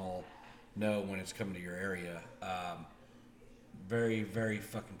guys are gonna all know when it's coming to your area. Very, very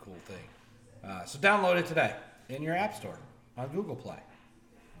fucking cool thing. So download it today in your app store on Google Play,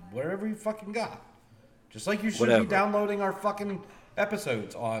 wherever you fucking got. Just like you should Whatever. be downloading our fucking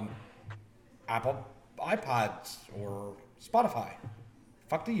episodes on Apple iPods or Spotify.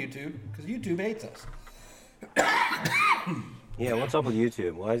 Fuck the YouTube, because YouTube hates us. Yeah, what's up with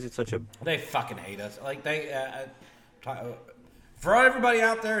YouTube? Why is it such a... They fucking hate us. Like for everybody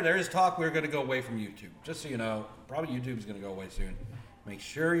out there, there is talk we're going to go away from YouTube. Just so you know, probably YouTube's going to go away soon. Make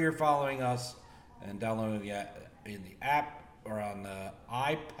sure you're following us and downloading in the app or on the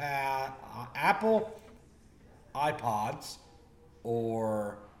iPad, Apple iPods,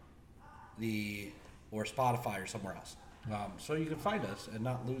 or Spotify or somewhere else. So you can find us and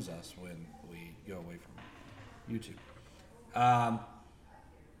not lose us when we go away from YouTube.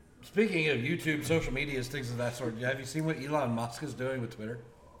 Speaking of YouTube, social medias, things of that sort, have you seen what Elon Musk is doing with Twitter?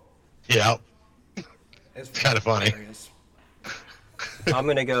 Yeah. It's Kinda funny. hilarious. I'm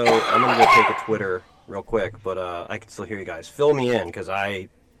gonna go take a Twitter real quick, but I can still hear you guys. Fill me in, because I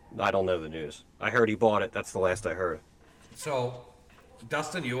don't know the news. I heard he bought it. That's the last I heard. So,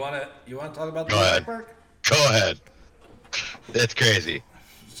 Dustin, you wanna talk about the Go ahead. Park? Go ahead. That's crazy.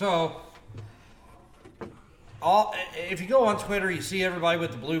 So, if you go on Twitter, you see everybody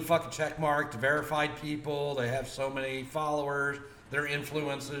with the blue fucking check mark, the verified people. They have so many followers. They're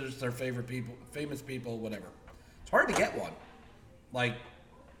influencers. They're favorite people, famous people, whatever. It's hard to get one. Like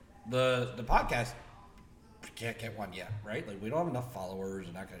the podcast, we can't get one yet, right? Like we don't have enough followers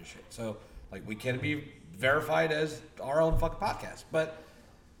and that kind of shit. So like we can't be verified as our own fucking podcast. But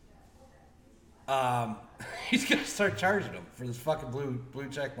he's gonna start charging them for this fucking blue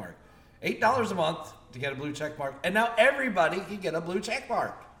check mark. $8 a month to get a blue check mark, and now everybody can get a blue check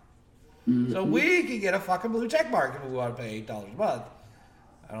mark. Mm-hmm. So we can get a fucking blue check mark if we want to pay $8 a month.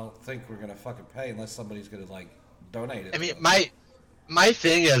 I don't think we're gonna fucking pay unless somebody's gonna like donate it. I mean, my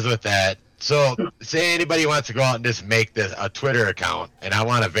thing is with that. So, say anybody wants to go out and just make this a Twitter account, and I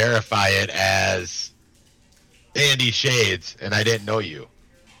want to verify it as Andy Shades, and I didn't know you.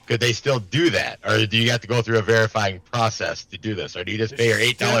 Could they still do that, or do you have to go through a verifying process to do this, or do you just pay your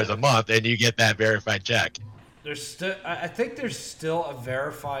 $8 a month and you get that verified check? I think there's still a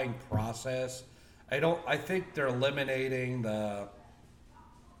verifying process. I think they're eliminating the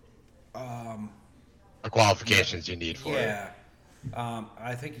qualifications you need for it. Yeah.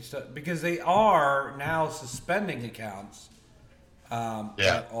 I think it's because they are now suspending accounts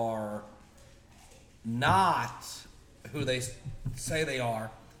that are not who they say they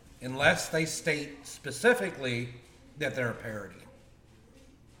are, unless they state specifically that they're a parody.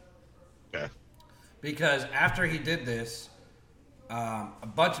 Okay. because after he did this, a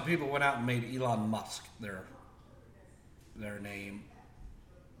bunch of people went out and made Elon Musk their name.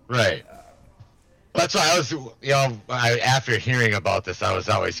 Right. That's why I was, after hearing about this, I was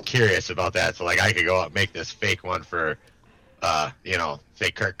always curious about that. So, like, I could go out and make this fake one for,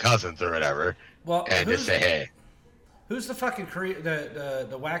 say Kirk Cousins or whatever, and just say, hey. Who's the fucking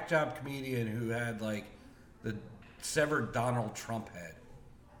the whack job comedian who had, like, the severed Donald Trump head?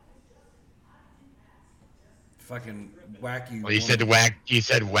 Fucking wacky. Well, you said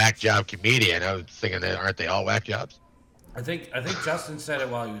whack job comedian. I was thinking that aren't they all whack jobs? I think Justin said it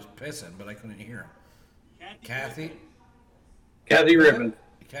while he was pissing, but I couldn't hear him. Kathy Griffin.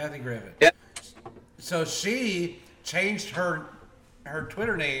 Kathy Griffin. Yeah. So she changed her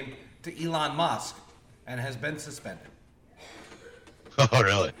Twitter name to Elon Musk and has been suspended. Oh,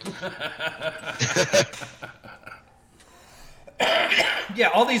 really? Yeah,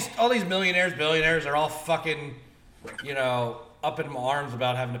 all these billionaires are all fucking, up in arms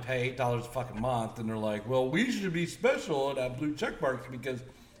about having to pay $8 a fucking month, and they're like, well, we should be special and have blue check marks because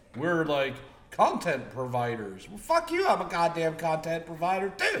we're like content providers. Well, fuck you, I'm a goddamn content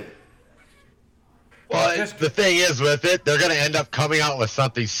provider too. Well, the thing is with it, they're going to end up coming out with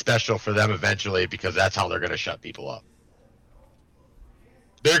something special for them eventually because that's how they're going to shut people up.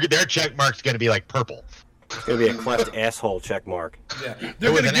 Their check mark's going to be like purple. It's going to be a cleft asshole check mark. Yeah,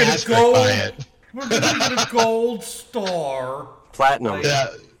 they're going to get a gold. We're going to get a gold star. Platinum. Yeah.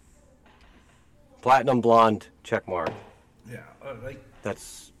 Platinum blonde check mark. Yeah,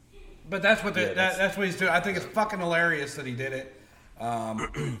 That's. But that's what that's what he's doing. I think it's fucking hilarious that he did it,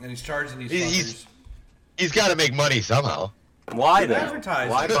 and he's charging these fuckers. He's got to make money somehow. Why then? Advertising.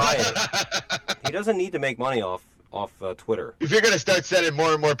 Why buy it? He doesn't need to make money off Twitter. If you're going to start sending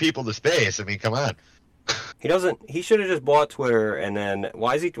more and more people to space, I mean, come on. He doesn't. He should have just bought Twitter, and then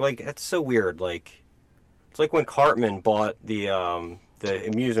why is he like? That's so weird. Like, it's like when Cartman bought the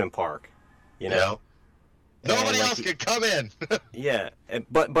amusement park. Nobody else could come in. Yeah,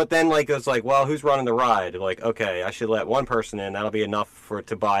 but then like it's like, well, who's running the ride? Like, okay, I should let one person in. That'll be enough for it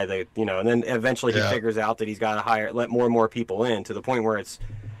to buy the And then eventually he figures out that he's got to let more and more people in to the point where it's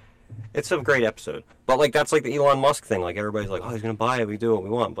a great episode. But like that's like the Elon Musk thing. Like everybody's like, oh, he's gonna buy it. We do what we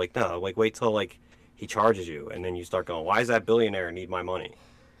want. Like no, like wait till like he charges you, and then you start going, why does that billionaire need my money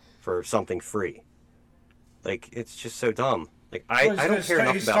for something free? Like it's just so dumb. Like I don't care enough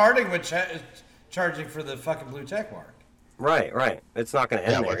about. He's starting with charging for the fucking blue check mark. Right. It's not going to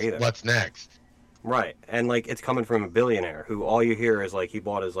end there either. What's next? Right, and like it's coming from a billionaire who all you hear is like he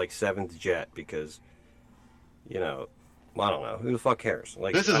bought his like 7th jet because, I don't know, who the fuck cares?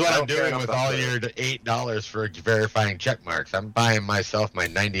 Like this is what I'm doing with all your $8 for verifying check marks. I'm buying myself my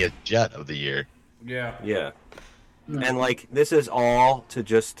 90th jet of the year. Yeah. And like this is all to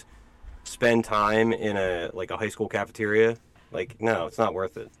just spend time in a high school cafeteria. Like no, it's not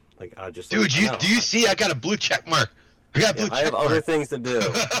worth it. Like I just dude, do you see? I got a blue check mark. I have other things to do.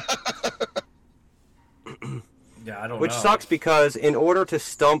 Yeah, I don't know. Which sucks because in order to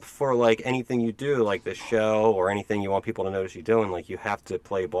stump for like anything you do, like the show or anything you want people to notice you doing, like you have to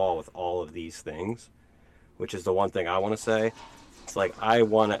play ball with all of these things. Which is the one thing I want to say. It's like I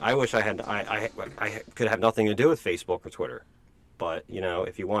wish I could have nothing to do with Facebook or Twitter, but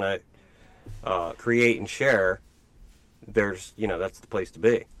if you want to create and share, there's that's the place to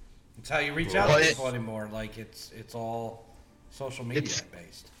be. It's how you reach out to people anymore. Like it's all social media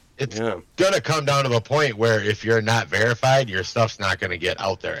based. It's gonna come down to the point where if you're not verified, your stuff's not gonna get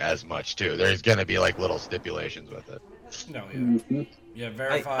out there as much too. There's gonna be like little stipulations with it. No, yeah,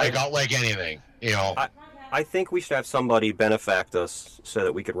 verified. Like anything, I think we should have somebody benefact us so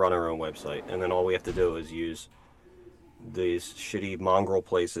that we could run our own website, and then all we have to do is use these shitty mongrel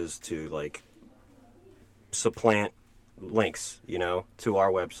places to like supplant links, to our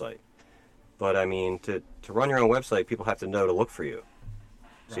website. But I mean, to run your own website, people have to know to look for you.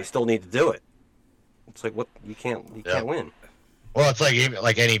 So you still need to do it. It's like what you can't win. Well, it's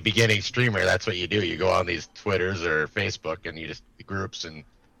like any beginning streamer. That's what you do. You go on these Twitters or Facebook, and you just groups and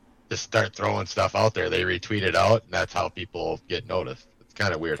just start throwing stuff out there. They retweet it out, and that's how people get noticed. It's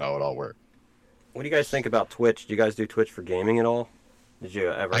kind of weird how it all works. What do you guys think about Twitch? Do you guys do Twitch for gaming at all? Did you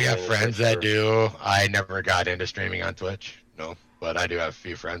ever? I got friends that do. I never got into streaming on Twitch, no, but I do have a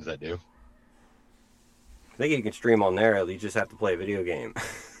few friends that do. I think you can stream on there. You just have to play a video game.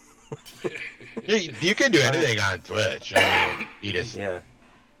 You can do anything on Twitch. I mean, you just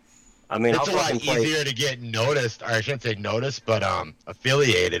I mean, it's a lot easier to get noticed, or I shouldn't say noticed, but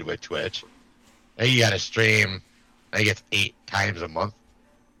affiliated with Twitch. I think you got to stream. I think it's 8 times a month.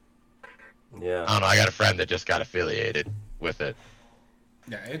 Yeah. I don't know. I got a friend that just got affiliated with it.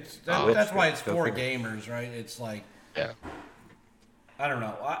 Yeah, Which that's why it's go for figure. gamers, right? It's like, Yeah. I don't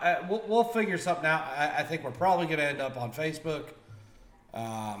know. We'll figure something out. I think we're probably going to end up on Facebook.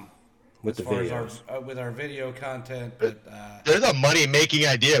 With as the far videos. as with our video content, but There's a money-making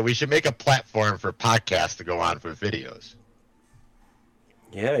idea. We should make a platform for podcasts to go on for videos.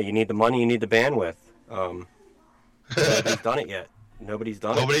 Yeah, you need the money, you need the bandwidth. Nobody's done it yet. Nobody's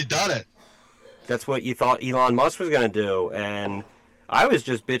done it. Nobody's done it. That's what you thought Elon Musk was going to do. And I was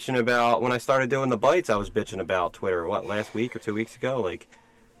just bitching about, when I started doing the bites, I was bitching about Twitter, last week or 2 weeks ago? Like,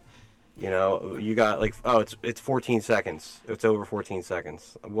 you know, you got like, oh, it's 14 seconds. It's over 14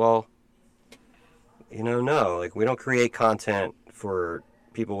 seconds. Well, you know, no. Like, we don't create content for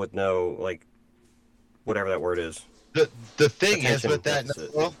people with no, like, whatever that word is. The thing is Attention with that,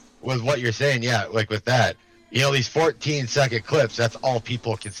 deficit. Nicole, with what you're saying, yeah, like with that, you know, these 14-second clips, that's all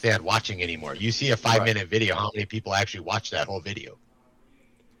people can stand watching anymore. You see a 5-minute video, how many people actually watch that whole video?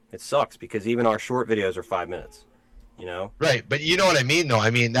 It sucks because even our short videos are 5 minutes, you know? Right, but you know what I mean, though. I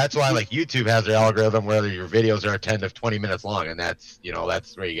mean, that's why, like, YouTube has their algorithm where your videos are 10 to 20 minutes long, and that's, you know,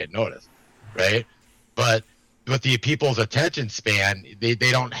 that's where you get noticed, right? But with the people's attention span, they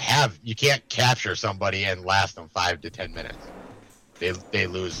don't have, you can't capture somebody and last them 5 to 10 minutes. They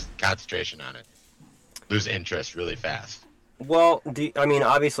lose concentration on it, lose interest really fast. Well, I mean,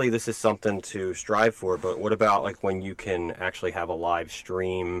 obviously this is something to strive for, but what about like when you can actually have a live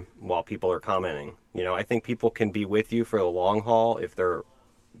stream while people are commenting? You know, I think people can be with you for the long haul if they're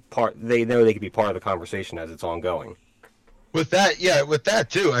they know they can be part of the conversation as it's ongoing. With that, yeah, with that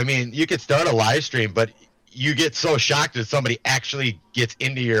too. I mean, you could start a live stream, but you get so shocked that somebody actually gets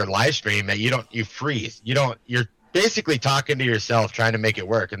into your live stream that you freeze. You're basically talking to yourself trying to make it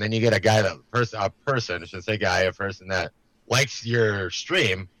work, and then you get a person, a person that likes your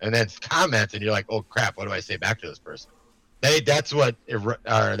stream and then comments, and you're like, oh crap, what do I say back to this person? That's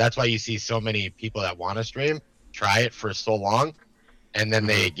why you see so many people that want to stream try it for so long, and then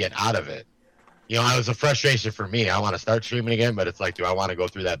they get out of it. You know, it was a frustration for me. I want to start streaming again, but it's like, do I want to go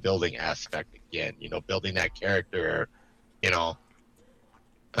through that building aspect again? You know, building that character, you know,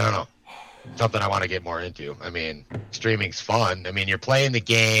 I don't know. Something I want to get more into. I mean, streaming's fun. I mean, you're playing the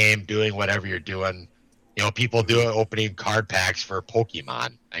game, doing whatever you're doing. You know, people do opening card packs for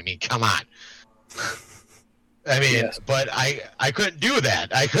Pokemon. I mean, come on. I mean, Yes. but I couldn't do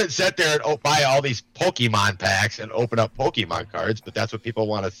that. I couldn't sit there and buy all these Pokemon packs and open up Pokemon cards, but that's what people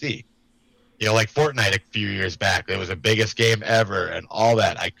want to see. You know, like Fortnite a few years back, it was the biggest game ever and all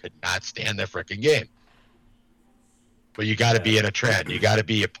that. I could not stand the freaking game. But you got to be in a trend. You got to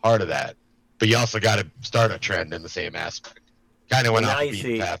be a part of that. But you also got to start a trend in the same aspect. Kind of went Well, off now the you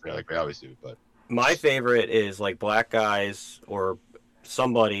beaten see- path like we always do. But My favorite is like black guys or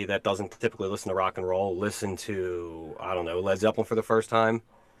somebody that doesn't typically listen to rock and roll listen to, I don't know, Led Zeppelin for the first time.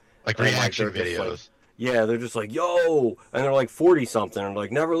 like And, like, reaction they're just, videos. like, yeah, they're just like, yo, and they're like 40 something and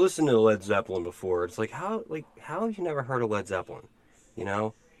like never listened to Led Zeppelin before. It's like how have you never heard of Led Zeppelin? You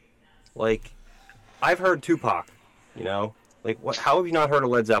know? Like I've heard Tupac, you know? Like how have you not heard of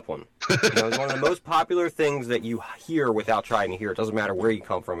Led Zeppelin? You know, it's one of the most popular things that you hear without trying to hear. It doesn't matter where you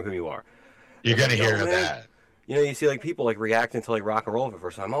come from or who you are. You're It's going to like, hear yo, man, that. you know, you see like people like reacting to like rock and roll for the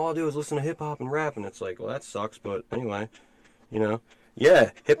first time. All I'll do is listen to hip hop and rap, and it's like, well, that sucks. But anyway, you know,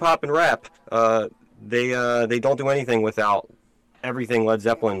 yeah, hip hop and rap. They don't do anything without everything Led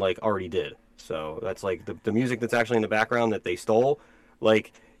Zeppelin like already did. So that's like the music that's actually in the background that they stole.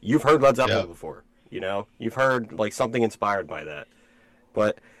 Like you've heard Led Zeppelin Yeah. before. You know, you've heard like something inspired by that.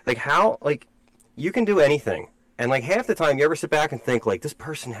 But like how like you can do anything. And like half the time you ever sit back and think like this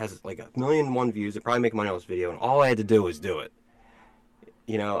person has like 1,000,001 views, they probably make money on this video, and all I had to do was do it.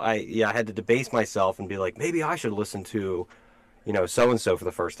 You know, I had to debase myself and be like, maybe I should listen to, you know, so and so for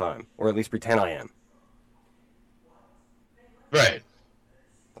the first time. Or at least pretend I am. Right.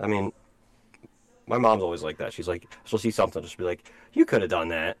 I mean, my mom's always like that. She's like, she'll see something, she'll be like, you could have done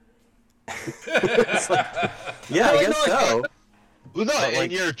that. It's like, yeah, I guess so. Well, no, But, like-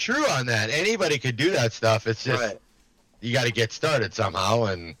 and you're true on that. Anybody could do that stuff. It's just Right. you got to get started somehow,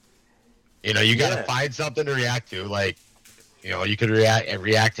 and you know you got to Yeah. find something to react to. Like, you know, you could react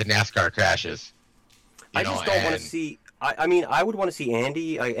to NASCAR crashes. I just don't want to see. I mean, I would want to see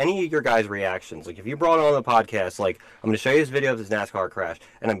Andy, any of your guys' reactions. Like, if you brought on the podcast, like, I'm going to show you this video of this NASCAR crash,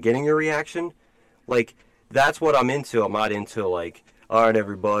 and I'm getting your reaction, like, that's what I'm into. I'm not into, like, all right,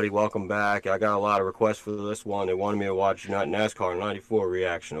 everybody, welcome back. I got a lot of requests for this one. They wanted me to watch NASCAR 94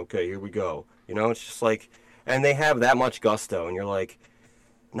 reaction. Okay, here we go. You know, it's just like, and they have that much gusto, and you're like,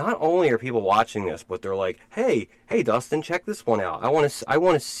 not only are people watching this, but they're like, hey, Dustin, check this one out. I want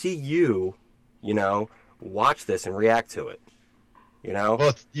to see you, you know, watch this and react to it. You know?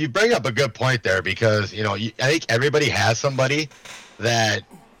 Well, you bring up a good point there because, I think everybody has somebody that,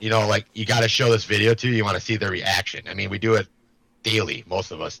 like you got to show this video to. You want to see their reaction. I mean, we do it daily.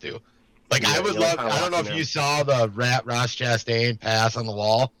 Most of us do. Like, Yeah, I would love, I don't know if you saw the Ross Chastain pass on the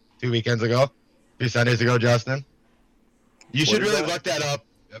wall 2 weekends ago, 2 Sundays ago, Justin. You should really look that up.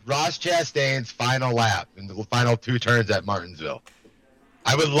 Ross Chastain's final lap in the final 2 turns at Martinsville.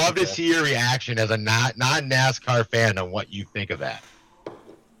 I would love to see your reaction as a non-NASCAR fan on what you think of that.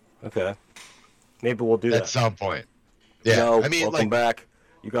 Okay. Maybe we'll do that. At some point. Yeah. I mean, welcome back.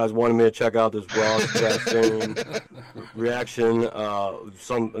 You guys wanted me to check out this Ross Chastain reaction.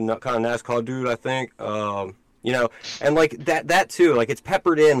 Some kind of NASCAR dude, I think. And like that too. Like it's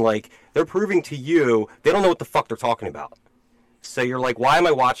peppered in. Like they're proving to you they don't know what the fuck they're talking about. So you're like, why am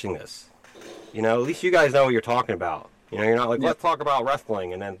I watching this? At least you guys know what you're talking about. You're not like, let's talk about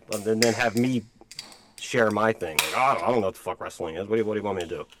wrestling, and then have me share my thing. Like, I don't know what the fuck wrestling is. What do you want me to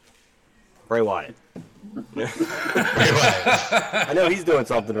do? Bray Wyatt. I know he's doing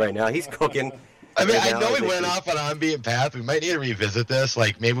something right now. He's cooking. I mean, I know we went off on an unbeaten path. We might need to revisit this.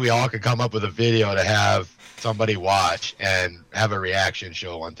 Like, maybe we all could come up with a video to have somebody watch and have a reaction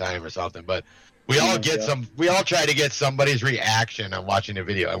show one time or something. But we all we all try to get somebody's reaction on watching the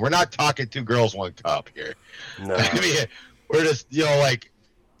video. And we're not talking 2 girls, 1 cup here. No. I mean, we're just,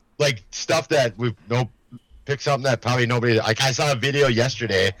 like stuff that we pick something that probably nobody, like I saw a video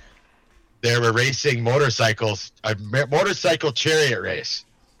yesterday. They were racing motorcycles, a motorcycle chariot race.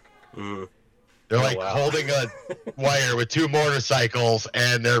 Mm. They're holding a wire with 2 motorcycles,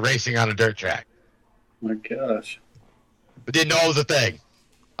 and they're racing on a dirt track. My gosh. But didn't know it was a thing.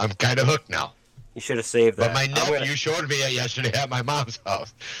 I'm kind of hooked now. You should have saved that. But my nephew showed me it yesterday at my mom's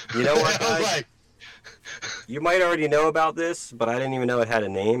house. You know what, guys? You might already know about this, but I didn't even know it had a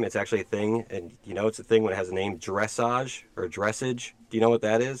name. It's actually a thing, and it's a thing when it has a name, dressage or dressage. Do you know what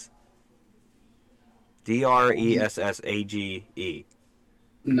that is? DRESSAGE.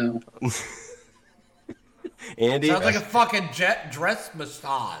 No. Andy? Sounds like a fucking dress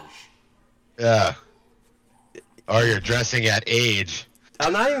massage. Yeah. Or you're dressing at age.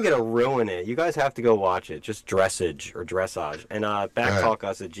 I'm not even going to ruin it. You guys have to go watch it. Just dressage or dressage. And backtalk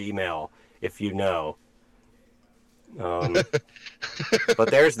us at Gmail if you know. But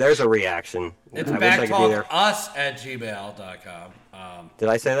there's a reaction. It's backtalkus@gmail.com. Did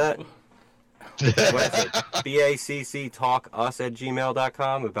I say that? What is it? BACC talk us at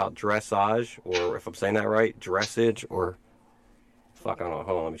gmail.com about dressage, or if I'm saying that right, dressage, or fuck, I don't know.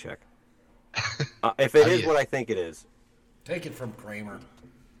 Hold on, let me check. If it is what I think it is. Take it from Kramer.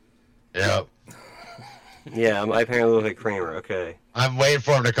 Yep. Yeah, I apparently look like Kramer. Okay. I'm waiting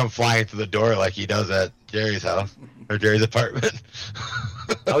for him to come flying through the door like he does at Jerry's house or Jerry's apartment.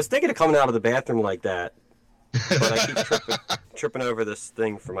 I was thinking of coming out of the bathroom like that, but I keep tripping over this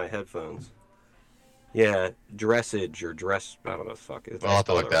thing for my headphones. Yeah, dressage or dress. I don't know. Fuck. I'll have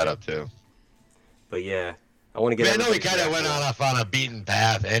to look that up too. But yeah, I want to get. I know we kind of went off on a beaten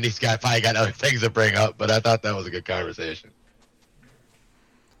path, and he's probably got other things to bring up. But I thought that was a good conversation.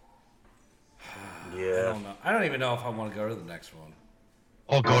 Yeah. I don't even know if I want to go to the next one.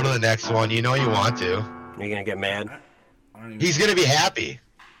 Oh, go to the next one. You know you want to. Are you gonna get mad? He's gonna be happy.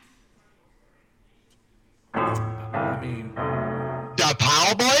 I mean, the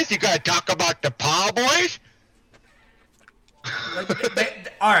Power Boys. You gotta talk about the Power Boys.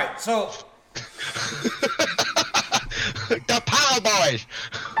 All right, so the Power Boys.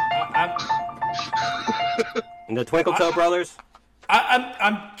 And the Twinkle Toe Brothers.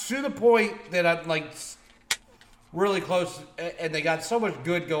 I'm to the point that I'm like really close, and they got so much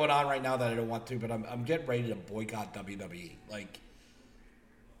good going on right now that I don't want to, but I'm getting ready to boycott WWE. Like,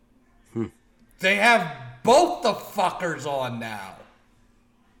 they have both the fuckers on now.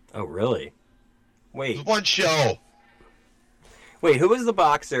 Oh, really? Wait. It's one show. Wait, who was the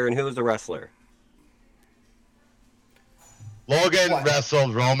boxer and who was the wrestler? Logan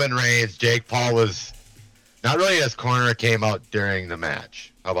wrestled Roman Reigns. Jake Paul was not really in his corner. Came out during the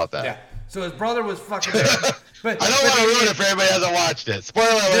match. How about that? Yeah. So his brother was fucking there. But I don't want to ruin it for anybody who hasn't watched it.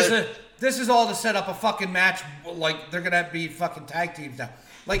 Spoiler alert. This is all to set up a fucking match. Like, they're going to be fucking tag teams now.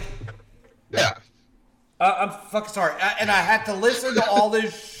 Like, yeah. I'm fucking sorry. And I had to listen to all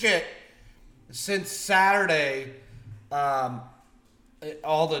this shit since Saturday.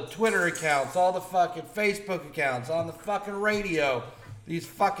 All the Twitter accounts, all the fucking Facebook accounts, on the fucking radio. These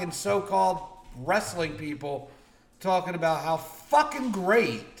fucking so-called wrestling people talking about how fucking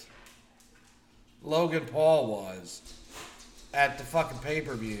great Logan Paul was at the fucking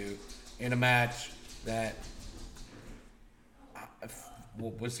pay-per-view in a match that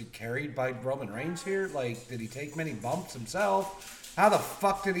Was he carried by Roman Reigns here? Like, did he take many bumps himself? How the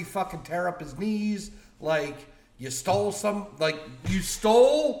fuck did he fucking tear up his knees? Like, you stole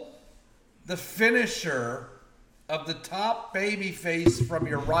the finisher of the top babyface from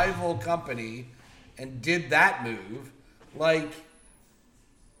your rival company and did that move. Like,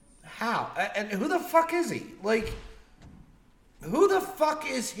 how? And who the fuck is he? Like, who the fuck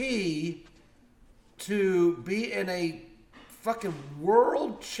is he to be in a fucking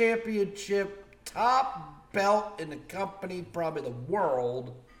world championship top belt in the company, probably the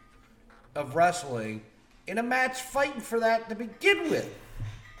world of wrestling, in a match fighting for that to begin with?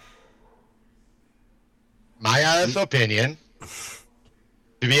 My honest opinion,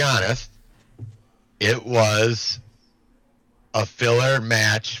 to be honest, it was a filler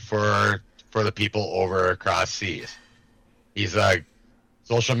match for the people over across seas. He's a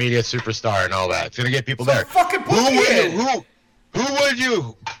social media superstar and all that. It's gonna get people there. Fucking put me in.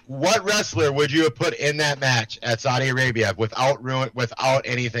 What wrestler would you have put in that match at Saudi Arabia without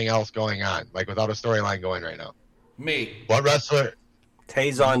anything else going on, like without a storyline going right now? Me. What wrestler?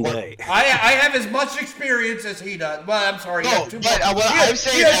 Tazon Day. I have as much experience as he does. Well, I'm sorry. I'm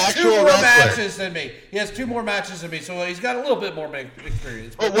saying he has actual two more wrestler. matches than me. He has 2 more matches than me, so he's got a little bit more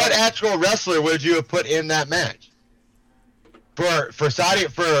experience. But what actual wrestler would you have put in that match? For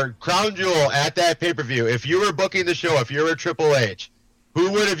Crown Jewel at that pay-per-view, if you were booking the show, if you were Triple H,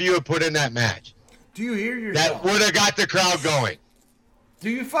 who would have you have put in that match? Do you hear yourself? That would have got the crowd going. Do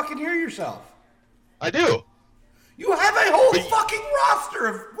you fucking hear yourself? I do. You have a whole fucking roster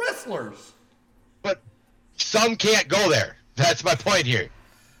of wrestlers. But some can't go there. That's my point here.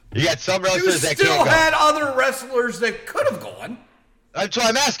 You got some wrestlers that can't go. You still had other wrestlers that could have gone. That's what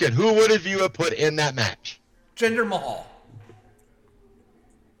I'm asking. Who would have you have put in that match? Jinder Mahal.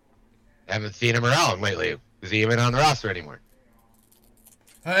 Haven't seen him around lately. Is he even on the roster anymore?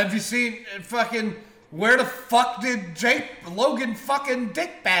 Have you seen fucking... Where the fuck did Logan fucking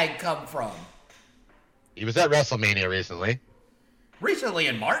dickbag come from? He was at WrestleMania recently. Recently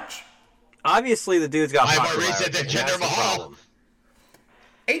in March? Obviously, the dude's got I'm more popularity, recent than and that's Jinder the Mahal. problem.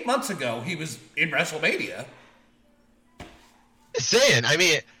 8 months ago, he was in WrestleMania. Just saying. I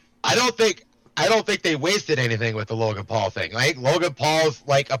mean, I don't think they wasted anything with the Logan Paul thing. Like, Logan Paul's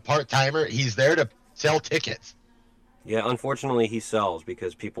like a part-timer. He's there to sell tickets. Yeah, unfortunately, he sells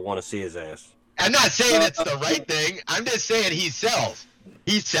because people want to see his ass. I'm not saying it's the right thing. I'm just saying he sells.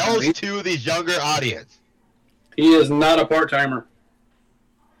 He sells to the younger audience. He is not a part-timer.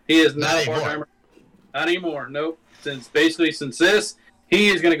 He is not a anymore. part-timer. Not anymore. Nope. Since this, he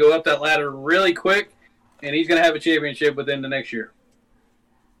is going to go up that ladder really quick, and he's going to have a championship within the next year.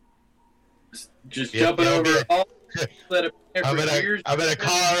 Just jumping over all that I'm gonna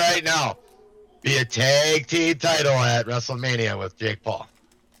call it right now. Be a tag team title at WrestleMania with Jake Paul.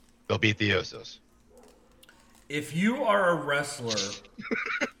 They'll beat the Usos. If you are a wrestler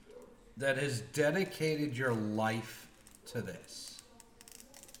that has dedicated your life to this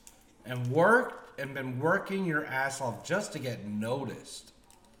and been working your ass off just to get noticed,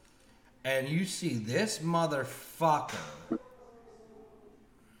 and you see this motherfucker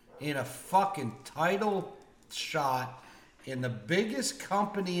in a fucking title shot in the biggest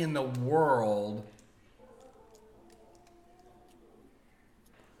company in the world.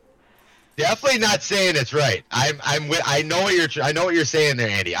 Definitely not saying it's right. I know what you're saying there,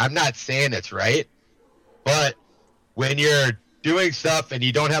 Andy. I'm not saying it's right, but when you're doing stuff and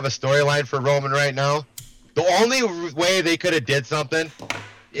you don't have a storyline for Roman right now, the only way they could have did something,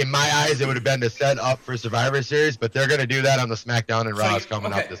 in my eyes, it would have been to set up for Survivor Series, but they're going to do that on the SmackDown and Raws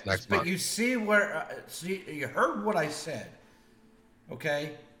coming up this next month. But you see where, you heard what I said,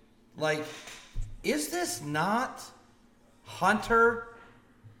 okay? Like, is this not Hunter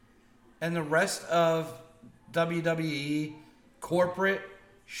and the rest of WWE corporate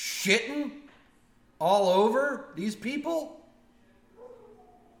shitting all over these people?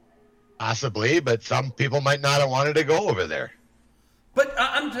 Possibly, but some people might not have wanted to go over there. But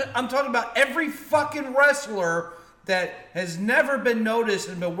I'm talking about every fucking wrestler that has never been noticed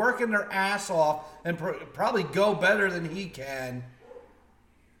and been working their ass off and probably go better than he can.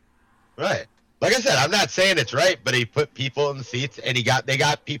 Right. Like I said, I'm not saying it's right, but he put people in the seats and they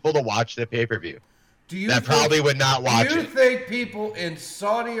got people to watch the pay-per-view. Probably would not watch it. Do you think people in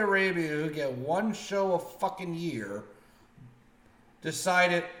Saudi Arabia who get one show a fucking year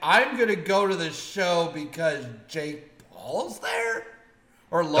decided, I'm going to go to this show because Jake Paul's there?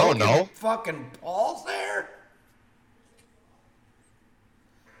 Or Logan fucking Paul's there?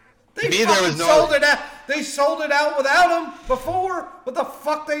 They They sold it out without him before. What the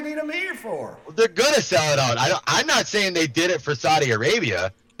fuck they need him here for? They're gonna sell it out. I'm not saying they did it for Saudi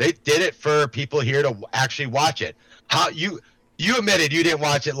Arabia. They did it for people here to actually watch it. How you admitted you didn't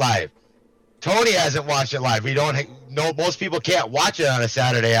watch it live. Tony hasn't watched it live. We don't know. Most people can't watch it on a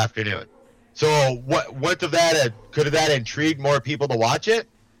Saturday afternoon. So what of that could have that intrigued more people to watch it?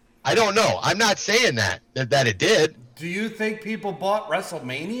 I don't know. I'm not saying that it did. Do you think people bought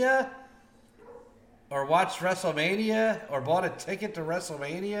WrestleMania? Or watched WrestleMania? Or bought a ticket to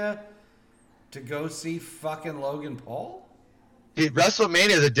WrestleMania to go see fucking Logan Paul? See, WrestleMania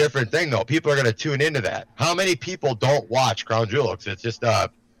is a different thing, though. People are going to tune into that. How many people don't watch Crown Jewel? It's just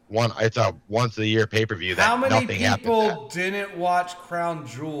it's a once a year pay-per-view that How many nothing happens people at. didn't watch Crown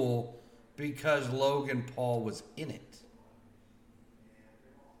Jewel because Logan Paul was in it?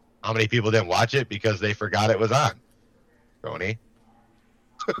 How many people didn't watch it because they forgot it was on? Tony?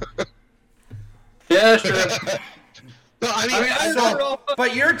 Yeah, sure. No, I mean,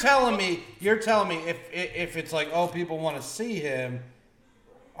 But you're telling me if it's like, oh, people want to see him,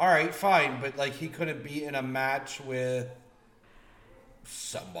 all right, fine, but like he couldn't be in a match with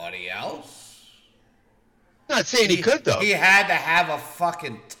somebody else. I'm not saying he could, though. He had to have a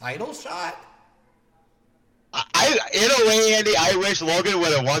fucking title shot. In a way, Andy, I wish Logan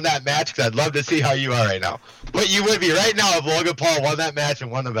would have won that match because I'd love to see how you are right now. But you would be right now if Logan Paul won that match and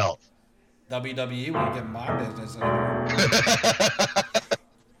won the belt. WWE wouldn't get my business anymore.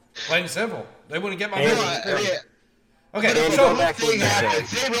 Plain and simple. They wouldn't get my business. Okay, so one thing happened.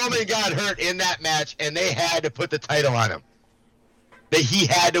 Say Roman got hurt in that match, and they had to put the title on him. He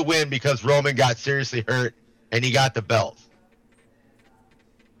had to win because Roman got seriously hurt, and he got the belt.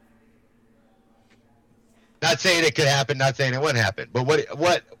 Not saying it could happen, not saying it wouldn't happen. But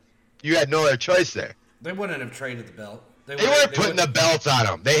what? You had no other choice there. They wouldn't have traded the belt. They weren't putting the belts on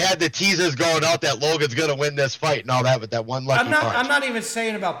him. They had the teasers going out that Logan's going to win this fight and all that with that one lucky punch. I'm not even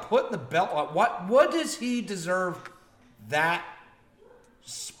saying about putting the belt on. What does he deserve that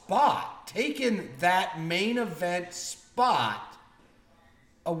spot? Taking that main event spot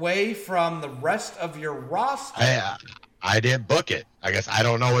away from the rest of your roster. I didn't book it. I guess I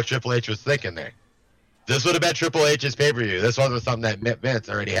don't know what Triple H was thinking there. This would have been Triple H's pay-per-view. This wasn't something that Vince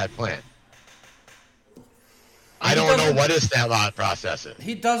already had planned. I don't know what his thought process is.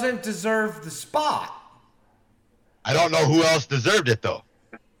 He doesn't deserve the spot. I don't know who else deserved it, though.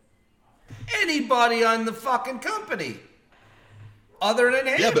 Anybody on the fucking company. Other than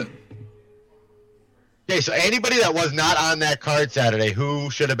him. Yeah, but... Okay, so anybody that was not on that card Saturday,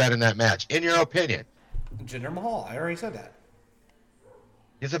 who should have been in that match, in your opinion? Jinder Mahal. I already said that.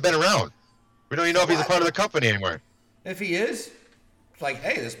 He hasn't been around. We don't even know if he's a part of the company anymore. If he is, it's like,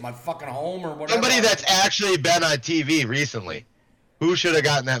 hey, this is my fucking home or whatever. Somebody that's actually been on TV recently. Who should have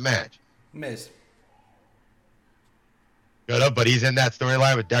gotten that match? Miz. Good up, but he's in that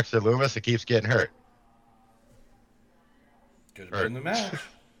storyline with Dexter Lumis that keeps getting hurt. Could have been the match.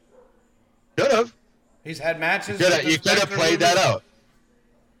 Could have. He's had matches. You could have played that out.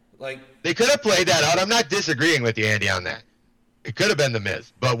 Like they could have played that out. I'm not disagreeing with you, Andy, on that. It could have been the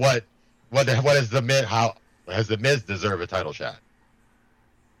Miz, but what is the Miz? How has the Miz deserve a title shot?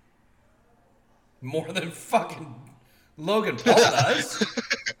 More than fucking Logan Paul does.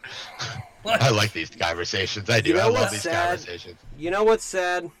 I like these conversations. I do. I love these conversations. You know what's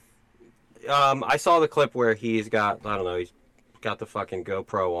sad? I saw the clip where he's got the fucking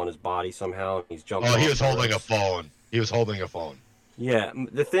GoPro on his body somehow. He's jumping. Oh, he was holding a phone. He was holding a phone. Yeah,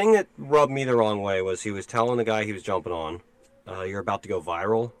 the thing that rubbed me the wrong way was he was telling the guy he was jumping on, you're about to go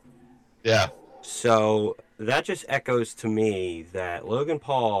viral. Yeah. So that just echoes to me that Logan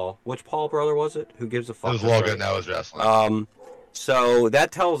Paul, which Paul brother was it? Who gives a fuck? It was Logan that was wrestling. So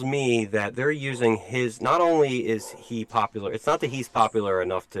that tells me that they're using his, not only is he popular, it's not that he's popular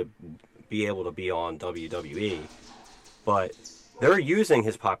enough to be able to be on WWE, but they're using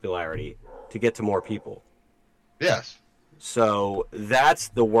his popularity to get to more people. Yes. So that's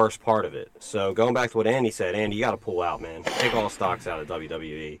the worst part of it. So going back to what Andy said, Andy, you got to pull out, man. Take all stocks out of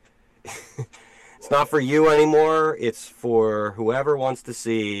WWE. It's not for you anymore. It's for whoever wants to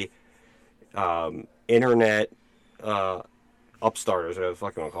see internet upstarters, whatever the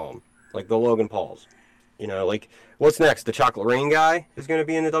fuck you want to call them. Like the Logan Pauls. You know, like, what's next? The Chocolate Rain guy is going to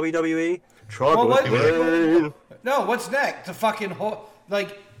be in the WWE? Chocolate Rain. No, what's next? The fucking whole...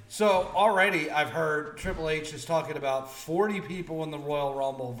 Like, so already I've heard Triple H is talking about 40 people in the Royal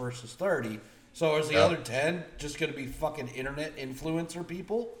Rumble versus 30. So is the other 10 just going to be fucking internet influencer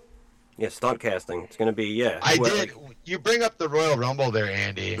people? Yeah, stunt casting. It's going to be, You bring up the Royal Rumble there,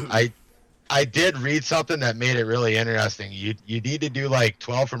 Andy. I did read something that made it really interesting. You need to do like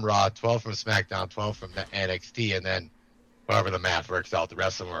 12 from Raw, 12 from SmackDown, 12 from the NXT, and then however the math works out, the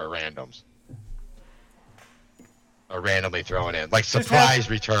rest of them are randoms. Or randomly thrown in. Like surprise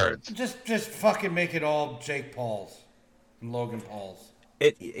returns. Just fucking make it all Jake Paul's and Logan Paul's.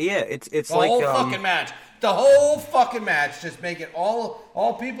 It's The like whole fucking match. The whole fucking match. Just make it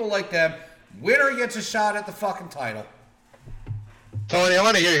all people like them. Winner gets a shot at the fucking title. Tony, I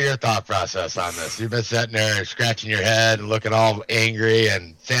want to hear your thought process on this. You've been sitting there scratching your head and looking all angry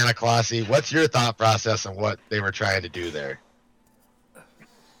and Santa Clausy. What's your thought process on what they were trying to do there?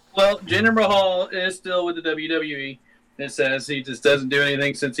 Well, Jinder Mahal is still with the WWE. It says he just doesn't do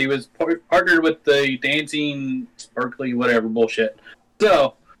anything since he was partnered with the dancing sparkly whatever bullshit.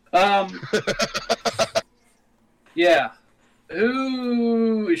 So, yeah.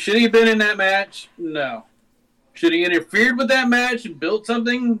 Who should he have been in that match? No. Should he interfered with that match and built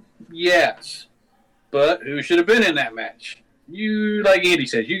something? Yes. But who should have been in that match? You, like Andy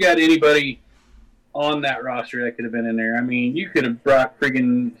says, you got anybody on that roster that could have been in there. I mean, you could have brought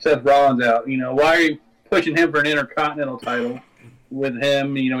freaking Seth Rollins out. You know, why are you pushing him for an Intercontinental title with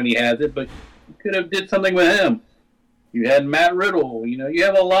him, you know, when he has it? But you could have did something with him. You had Matt Riddle. You know, you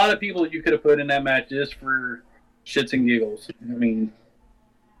have a lot of people that you could have put in that match just for shits and giggles. I mean,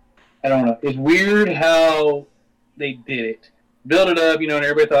 I don't know. It's weird how they did it. Build it up, you know, and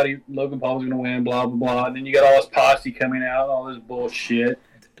everybody thought Logan Paul was going to win, blah, blah, blah. And then you got all this posse coming out, all this bullshit.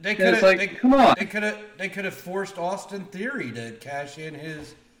 They could have, like, come on. They could have forced Austin Theory to cash in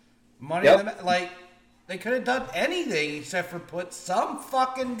his money. Yep. Like, they could have done anything except for put some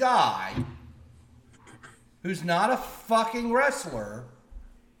fucking guy who's not a fucking wrestler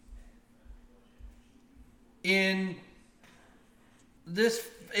in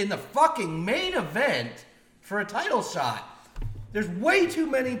the fucking main event for a title shot. There's way too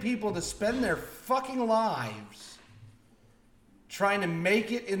many people to spend their fucking lives trying to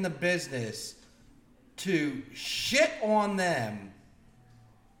make it in the business to shit on them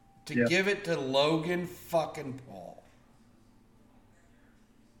to give it to Logan fucking Paul.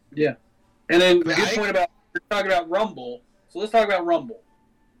 Yeah. And then good point about, we're talking about Rumble. So let's talk about Rumble.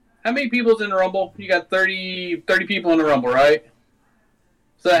 How many people's in the Rumble? You got 30 people in the Rumble, right?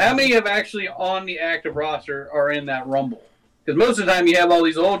 So how many of actually on the active roster are in that Rumble? Because most of the time you have all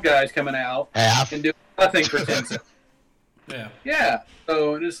these old guys coming out and doing nothing for 10 seconds. Yeah. Yeah.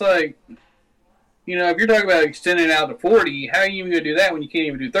 So it's like, you know, if you're talking about extending it out to 40, how are you even going to do that when you can't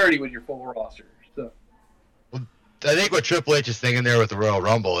even do 30 with your full roster? So. Well, I think what Triple H is thinking there with the Royal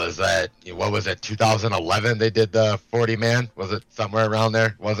Rumble is that, you know, what was it, 2011 they did the 40-man? Was it somewhere around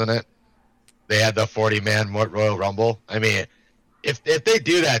there, wasn't it? They had the 40-man Royal Rumble. I mean, if they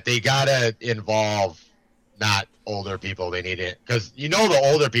do that, they got to involve not older people. They need it. Because you know the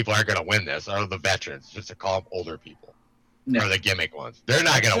older people aren't going to win this, or the veterans, just to call them older people. No. Or the gimmick ones. They're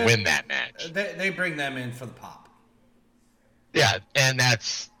not going to win that match. They bring them in for the pop. Yeah, and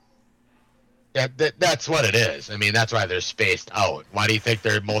that's what it is. I mean, that's why they're spaced out. Why do you think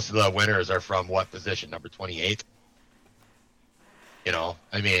most of the winners are from what position? Number 28? You know,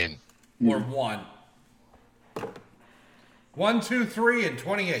 I mean... Or 1. 1, 2, 3, and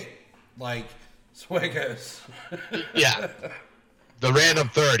 28. Like, that's the way it goes. Yeah. The random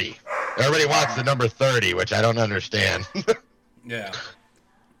 30. Everybody wants the number 30, which I don't understand. Yeah.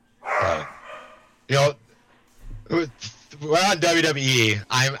 You know, we're on WWE.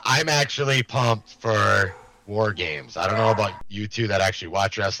 I'm actually pumped for War Games. I don't know about you two that actually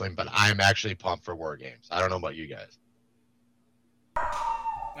watch wrestling, but I'm actually pumped for War Games. I don't know about you guys.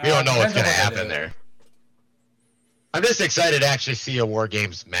 We don't know what's going to happen there. I'm just excited to actually see a War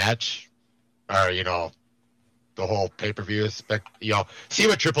Games match, or, you know, the whole pay-per-view. You know, see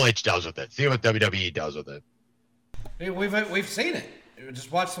what Triple H does with it. See what WWE does with it. We've seen it.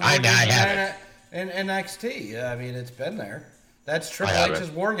 Just watch some I War Games have in NXT. I mean, it's been there. That's Triple H's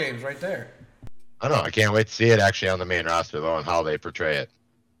War Games right there. I don't know. I can't wait to see it actually on the main roster, though, and how they portray it.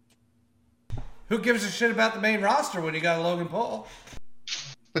 Who gives a shit about the main roster when you got Logan Paul?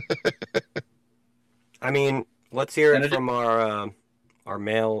 I mean, let's hear it from our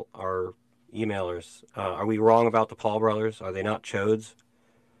emailers. Are we wrong about the Paul brothers? Are they not chodes?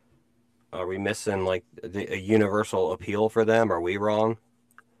 Are we missing like a universal appeal for them? Are we wrong?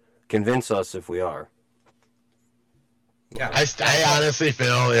 Convince us if we are. Yeah, I honestly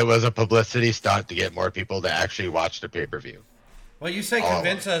feel it was a publicity stunt to get more people to actually watch the pay-per-view. Well, you say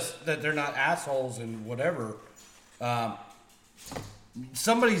convince us that they're not assholes and whatever.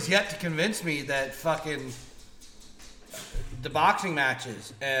 Somebody's yet to convince me that fucking the boxing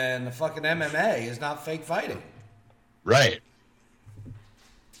matches and the fucking MMA is not fake fighting. Right.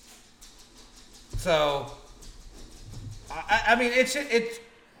 So, I mean, it's.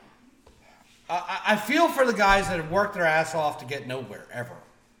 I feel for the guys that have worked their ass off to get nowhere ever.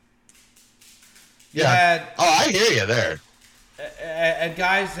 I hear you there. And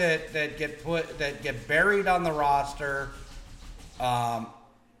guys that get buried on the roster,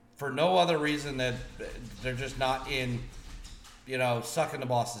 for no other reason that they're just not in, sucking the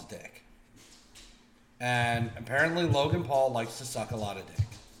boss's dick. And apparently Logan Paul likes to suck a lot of dick.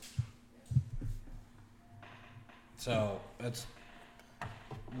 So that's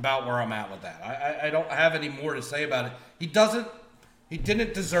about where I'm at with that. I don't have any more to say about it. He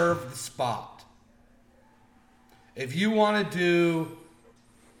didn't deserve the spot. If you want to do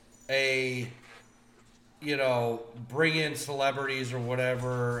bring in celebrities or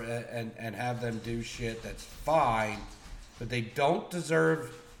whatever and have them do shit, that's fine. But they don't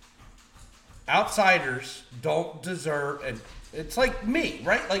deserve, outsiders don't deserve, and it's like me,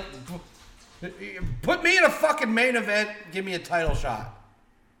 right? Like, put me in a fucking main event, give me a title shot.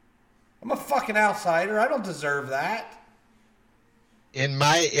 I'm a fucking outsider. I don't deserve that. In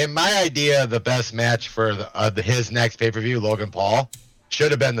my idea, the best match for his next pay-per-view, Logan Paul, should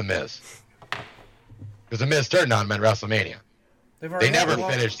have been The Miz. Because The Miz turned on him at WrestleMania. They never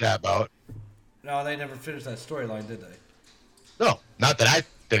finished that bout. No, they never finished that storyline, did they? No, not that I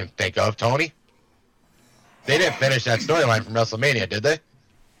didn't think of, Tony. They didn't finish that storyline from WrestleMania, did they?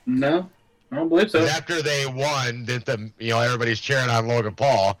 No, I don't believe so. After they won, everybody's cheering on Logan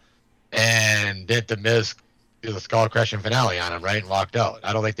Paul, and did The Miz do the skull crushing finale on him, right, and walked out.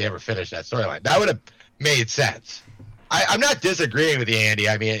 I don't think they ever finished that storyline. That would have made sense. I'm not disagreeing with you, Andy.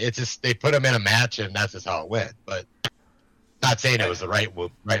 I mean, it's just they put him in a match, and that's just how it went. But not saying it was the right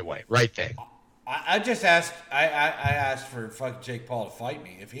thing. I just asked. I asked for fuck Jake Paul to fight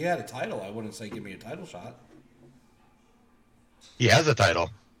me. If he had a title, I wouldn't say give me a title shot. He has a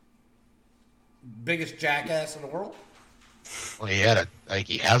title. Biggest jackass in the world. Well, he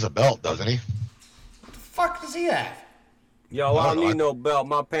has a belt, doesn't he? What the fuck does he have? Yo, I don't need no belt.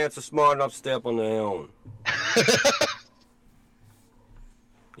 My pants are smart enough to step on their own.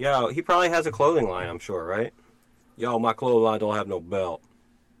 Yo, he probably has a clothing line, I'm sure, right? Yo, my clothing line don't have no belt.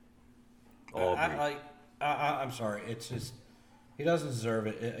 I'm sorry. It's just he doesn't deserve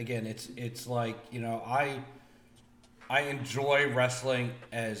it. Again, it's like I enjoy wrestling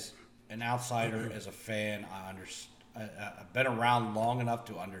as an outsider, as a fan. I've been around long enough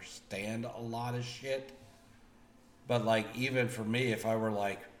to understand a lot of shit. But like, even for me, if I were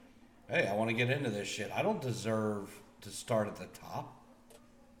like, hey, I want to get into this shit, I don't deserve to start at the top.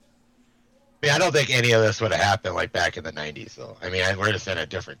 I mean, I don't think any of this would have happened like back in the 90s, though. I mean, we're just in a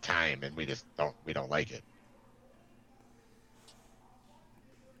different time, and we don't like it.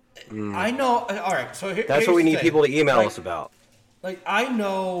 I know. All right, so that's what we need people to email us about. Like, I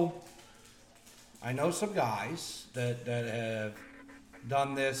know some guys that have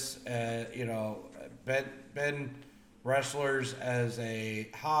done this. Been wrestlers as a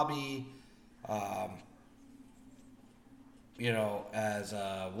hobby. As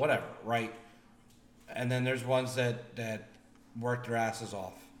whatever, right? And then there's ones that work their asses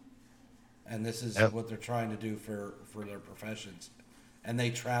off. And this is what they're trying to do for their professions. And they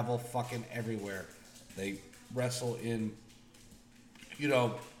travel fucking everywhere. They wrestle in,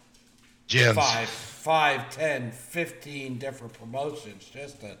 gyms. 5, 10, 15 different promotions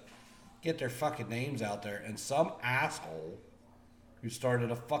just to get their fucking names out there. And some asshole who started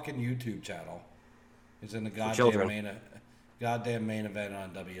a fucking YouTube channel is in the goddamn main event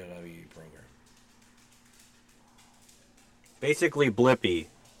on WWE program. Basically, Blippy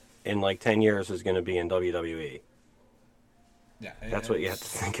in like 10 years is going to be in WWE. Yeah, that's what you have to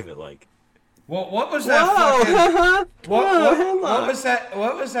think of it like. Well, what was that? What was that?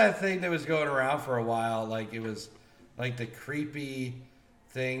 What was that thing that was going around for a while? Like, it was like the creepy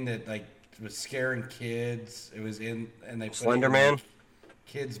thing that like was scaring kids. It was in, and they put Slender Man.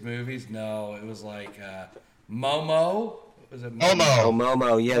 Kids movies. No, it was like Momo. Was it Momo? Oh,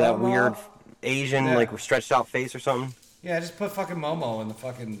 Momo. Yeah, that weird Asian like stretched out face or something. Yeah, just put fucking Momo in the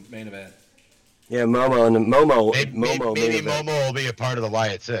fucking main event. Yeah, Momo and Momo. Maybe Momo will be a part of the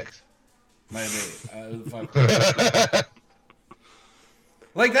Wyatt Six. Maybe.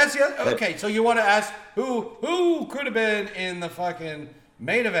 Like, that's the other, okay. So you want to ask who could have been in the fucking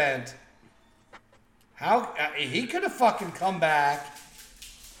main event? How he could have fucking come back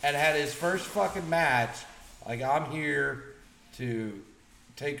and had his first fucking match. Like, I'm here to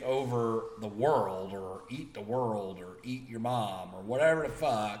take over the world, or eat the world, or eat your mom, or whatever the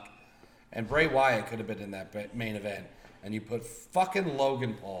fuck. And Bray Wyatt could have been in that main event, and you put fucking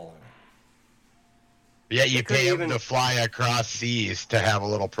Logan Paul in it. Yeah, you pay him to fly across seas to have a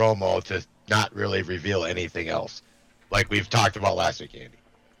little promo to, not really reveal anything else, like we've talked about last week, Andy.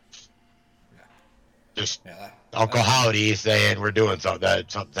 Just Uncle Howdy saying we're doing something,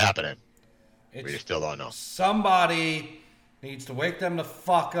 that something's happening. We still don't know. Somebody needs to wake them the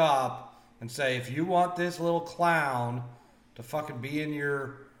fuck up and say, if you want this little clown to fucking be in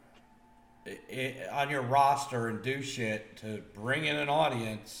on your roster and do shit to bring in an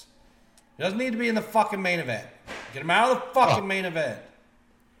audience, he doesn't need to be in the fucking main event. Get him out of the fucking main event.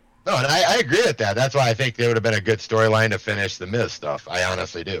 No, and I agree with that. That's why I think there would have been a good storyline to finish the Miz stuff. I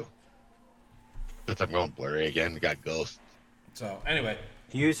honestly do. Since I'm going blurry again, we got ghosts. So, anyway.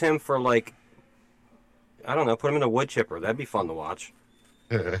 Use him for, like, I don't know, put him in a wood chipper. That'd be fun to watch.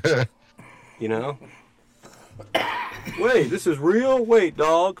 You know? Wait, this is real? Wait,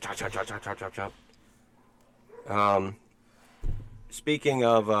 dog. Chop, chop, chop, chop, chop, chop, chop. Speaking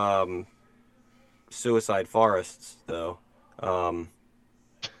of suicide forests, though, remember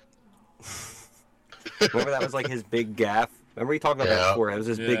that was like his big gaffe? Remember he talked about that before? It was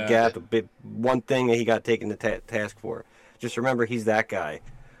his big gaffe, one thing that he got taken to task for. Just remember, he's that guy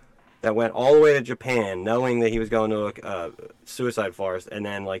that went all the way to Japan knowing that he was going to a suicide forest, and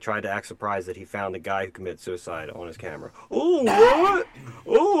then like tried to act surprised that he found a guy who committed suicide on his camera. Oh, what?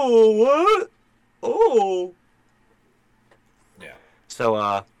 Oh, what? Oh. Yeah.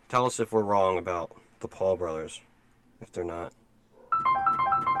 So, tell us if we're wrong about the Paul brothers. If they're not.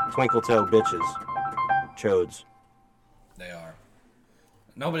 Twinkle toe bitches. Chodes. They are.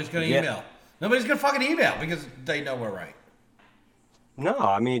 Nobody's going to email. Nobody's going to fucking email because they know we're right. No,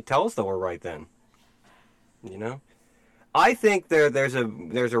 I mean, tell us that we're right then. You know? I think there's a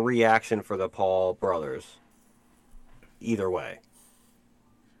reaction for the Paul brothers. Either way.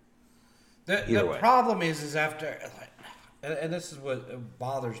 The problem is after, and this is what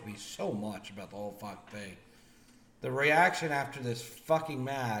bothers me so much about the whole fucking thing. The reaction after this fucking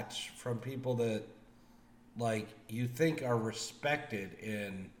match from people that, like, you think are respected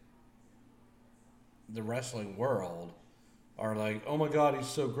in the wrestling world are like, oh my God, he's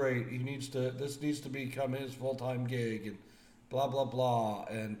so great. This needs to become his full-time gig and blah, blah, blah.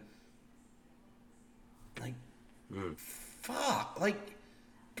 And like, fuck. Like,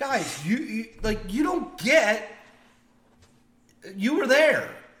 guys, you don't get, you were there.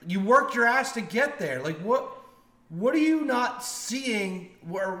 You worked your ass to get there. Like, what are you not seeing?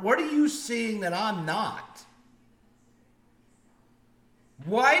 What are you seeing that I'm not?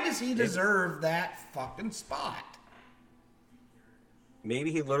 Why does he deserve that fucking spot?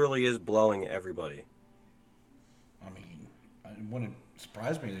 Maybe he literally is blowing everybody. I mean, it wouldn't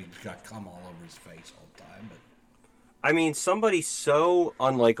surprise me that he's got cum all over his face all the time. But I mean, somebody so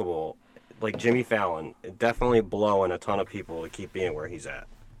unlikable, like Jimmy Fallon, definitely blowing a ton of people to keep being where he's at.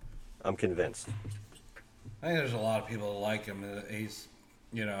 I'm convinced. I think there's a lot of people that like him. He's,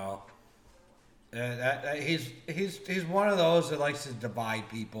 you know, he's one of those that likes to divide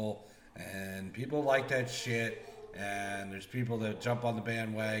people, and people like that shit. And there's people that jump on the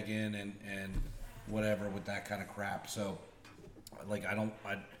bandwagon and whatever with that kind of crap. So, like, I don't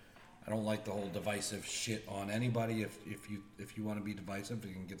like the whole divisive shit on anybody. If you want to be divisive,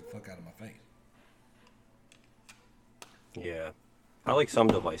 you can get the fuck out of my face. Yeah, I like some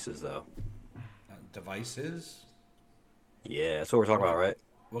devices though. Devices? Yeah, that's what we're talking about, right?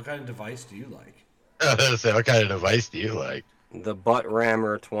 What kind of device do you like? I was gonna say, what kind of device do you like? The Butt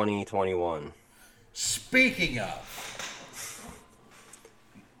Rammer 2021. Speaking of,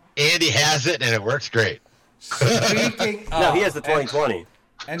 Andy has it and it works great. Speaking of, no, he has the 2020.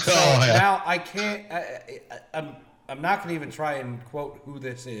 And so now I can't. I'm not going to even try and quote who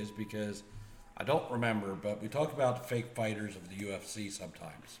this is because I don't remember. But we talk about the fake fighters of the UFC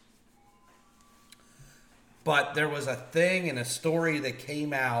sometimes. But there was a thing in a story that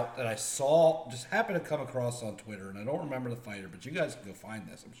came out that I saw, just happened to come across on Twitter, and I don't remember the fighter, but you guys can go find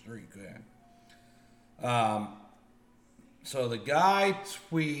this. I'm sure you can. So the guy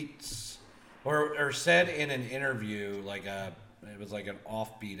tweets or said in an interview, it was like an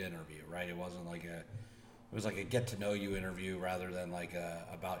offbeat interview, right? It wasn't like it was like a get to know you interview rather than like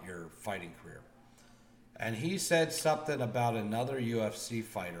about your fighting career. And he said something about another UFC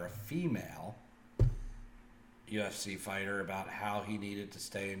fighter, a female UFC fighter, about how he needed to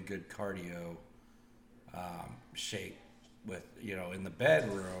stay in good cardio shape with, in the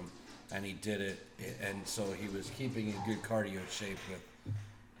bedroom. And he did it, and so he was keeping in good cardio shape with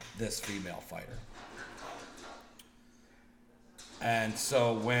this female fighter. And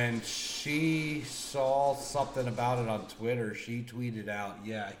so when she saw something about it on Twitter, she tweeted out,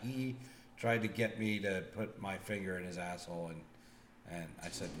 yeah, he tried to get me to put my finger in his asshole, and I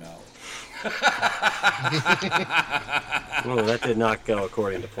said no. Well, that did not go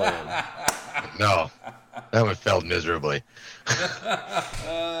according to plan. No, that one failed miserably.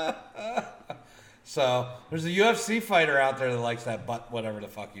 So there's a UFC fighter out there that likes that butt, whatever the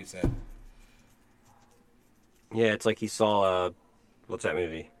fuck you said. Yeah, it's like he saw what's that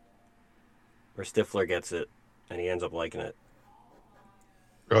movie? Where Stifler gets it, and he ends up liking it.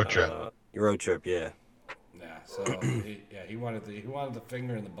 Road trip. Road trip, yeah. Yeah. So he wanted the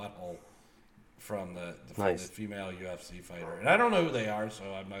finger in the butthole from the Nice. female UFC fighter, and I don't know who they are, so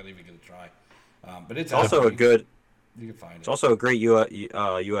I'm not even gonna try. But it's Also out. a good. You can find It's it. also a great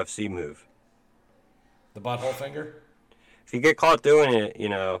UFC move. The butthole finger. If you get caught doing it, you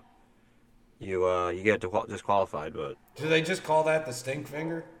get disqualified. But Do they just call that the stink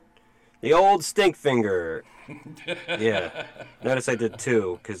finger? the old stink finger. Yeah. Notice I did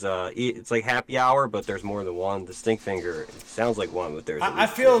two because it's like happy hour, but there's more than one. The stink finger. It sounds like one, but there's. I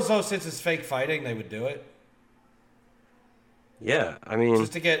feel as though since it's fake fighting, they would do it Yeah, I mean.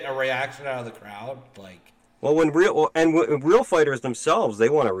 just to get a reaction out of the crowd. Like, Well, when real fighters themselves, they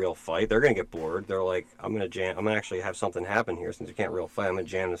want a real fight. They're gonna get bored. They're like, I'm gonna actually have something happen here since you can't real fight. I'm gonna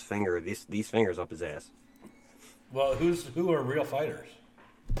jam these fingers up his ass. well, who are real fighters?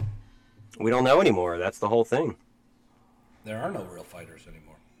 We don't know anymore. That's the whole thing. There are no real fighters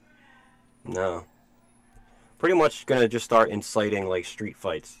anymore. No. Pretty much gonna just start inciting like street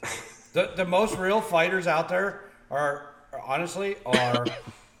fights. The most real fighters out there are honestly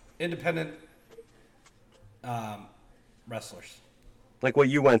independent wrestlers. Like what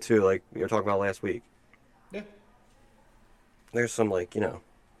you went to, like you were talking about last week. Yeah. There's some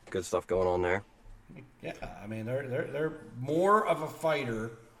good stuff going on there. Yeah, I mean they're more of a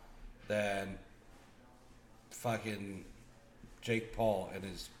fighter than fucking Jake Paul and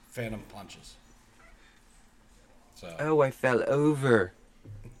his phantom punches. So Oh, I fell over.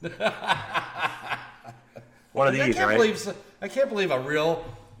 One of these, right? I can't believe a real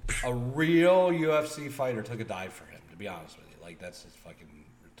UFC fighter took a dive for him. To be honest with you, like that's just fucking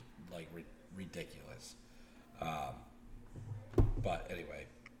ridiculous. But anyway.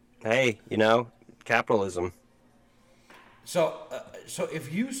 Hey, capitalism. So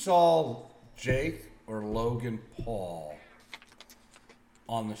if you saw Jake or Logan Paul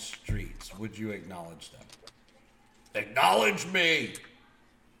on the streets, would you acknowledge them? Acknowledge me!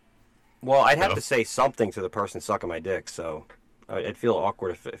 Well, I'd have to say something to the person sucking my dick, so I'd feel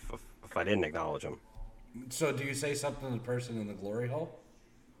awkward if I didn't acknowledge them. So do you say something to the person in the glory hole?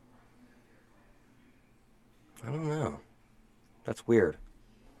 I don't know. That's weird.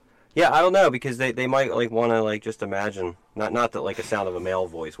 Yeah, I don't know, because they might want to just imagine not that a sound of a male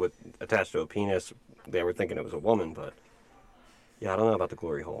voice with attached to a penis. They were thinking it was a woman, but yeah, I don't know about the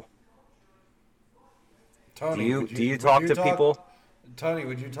glory hole. Tony, Do you talk to people? Tony,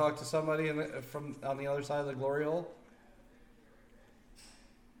 would you talk to somebody from on the other side of the glory hole?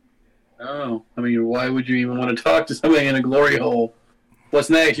 Oh, I mean, why would you even want to talk to somebody in a glory hole? What's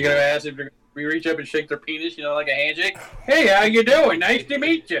next? You're gonna ask if we reach up and shake their penis, like a handshake? Hey, how you doing? Nice to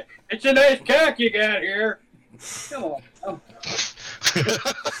meet you. It's a nice cock you got here. Come on.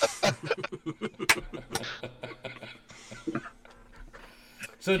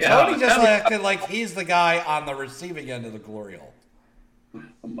 So Yeah, Tony just acted like he's the guy on the receiving end of the glory hole.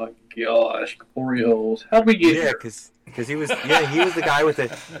 Oh my gosh, glory holes. How'd we get Yeah, here? because he was the guy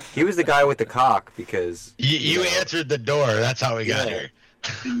with the cock because You answered the door. That's how we got here.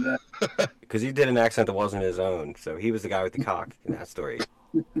 because he did an accent that wasn't his own, so he was the guy with the cock in that story.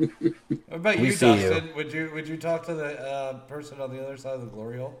 What about We you, see you. Dustin? Would you talk to the person on the other side of the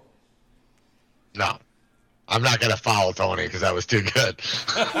glory hole? No. I'm not going to follow Tony because that was too good.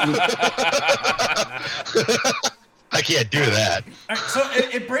 I can't do that. All right, so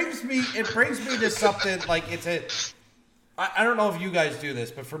it brings me to something like I don't know if you guys do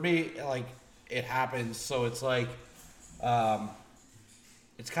this, but for me, it happens. So it's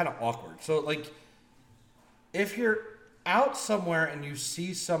it's kind of awkward. So if you're out somewhere and you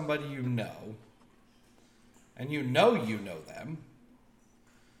see somebody and you know them,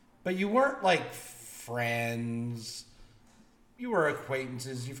 but you weren't friends, you were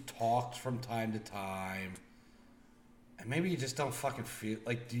acquaintances, you've talked from time to time, and maybe you just don't fucking feel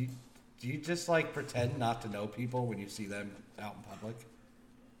do you just pretend not to know people when you see them out in public?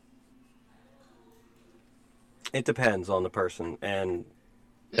 It depends on the person, and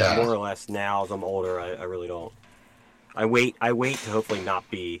Yeah. more or less now as I'm older, I really don't. I wait to hopefully not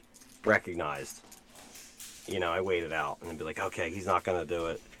be recognized. I wait it out and then be like, okay, he's not gonna do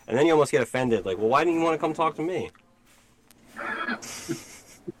it, and then you almost get offended, well, why didn't you want to come talk to me?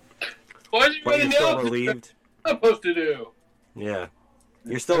 Why'd you But really you're still know relieved. what I'm supposed to do? Yeah,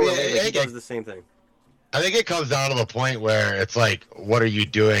 you're still I mean, relieved. He hey, does the same thing. I think it comes down to the point where it's like, what are you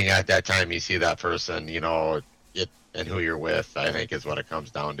doing at that time you see that person, and who you're with, I think is what it comes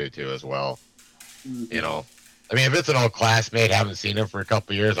down to too as well. Mm-hmm. I mean, if it's an old classmate, haven't seen him for a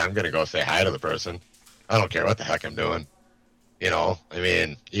couple of years, I'm going to go say hi to the person. I don't care what the heck I'm doing. I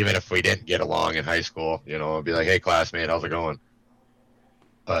mean, even if we didn't get along in high school, I'd be like, hey, classmate, how's it going?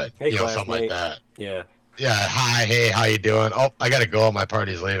 But, Hey, something like classmate. that. Yeah. Yeah, hi, hey, how you doing? Oh, I got to go. My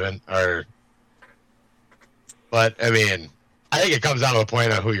party's leaving. But, I mean, I think it comes down to the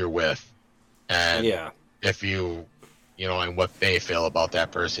point of who you're with. And if you, and what they feel about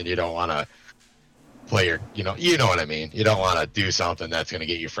that person, you don't want to play you know what I mean. You don't want to do something that's going to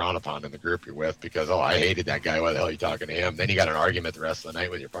get you frowned upon in the group you're with because, I hated that guy. Why the hell are you talking to him? Then you got an argument the rest of the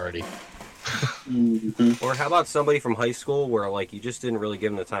night with your party. Mm-hmm. Or how about somebody from high school where, like, you just didn't really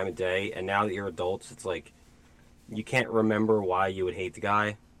give them the time of day, and now that you're adults, it's like you can't remember why you would hate the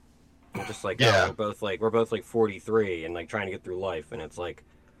guy. You're just like, we're both like 43 and like trying to get through life, and it's like,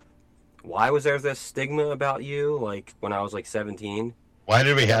 why was there this stigma about you? Like when I was like 17. Why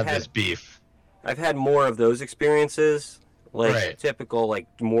did we have this beef? I've had more of those experiences. Like typical, like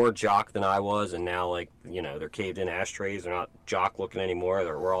more jock than I was, and now like they're caved in ashtrays. They're not jock looking anymore.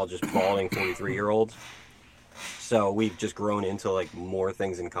 We're all just balding 43-year-olds. So we've just grown into like more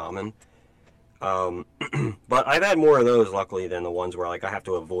things in common. But I've had more of those luckily than the ones where like I have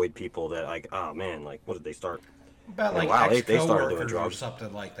to avoid people that like, oh man, like what did they start? About like wow, they started doing or drugs,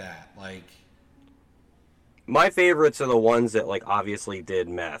 something like that. Like my favorites are the ones that like obviously did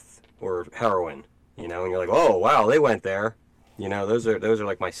meth or heroin. And you're like, oh wow, they went there. Those are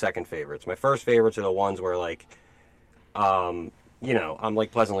like my second favorites. My first favorites are the ones where like, I'm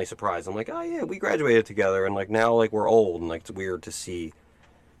like pleasantly surprised. I'm like, oh yeah, we graduated together, and like now like we're old, and like it's weird to see,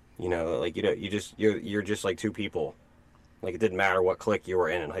 like you're just like two people. Like it didn't matter what clique you were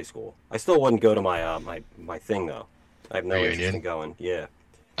in high school. I still wouldn't go to my my thing though. I have no interest in going. Yeah.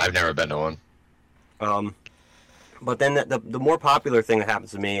 I've never been to one. But then the more popular thing that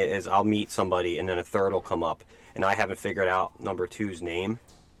happens to me is I'll meet somebody and then a third will come up and I haven't figured out number two's name.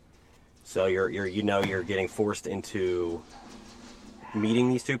 So you're getting forced into meeting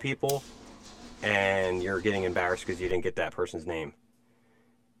these two people and you're getting embarrassed because you didn't get that person's name.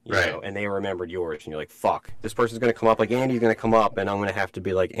 You know, and they remembered yours and you're like, fuck, this person's going to come up, like Andy's going to come up and I'm going to have to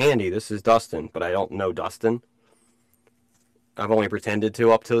be like, Andy, this is Dustin, but I don't know Dustin. I've only pretended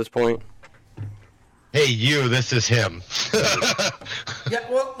to up to this point. Hey, you, this is him. Yeah,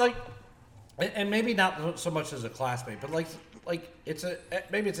 well, like, and maybe not so much as a classmate, but like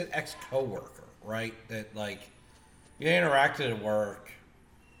maybe it's an ex-coworker, right? That like you interacted at work,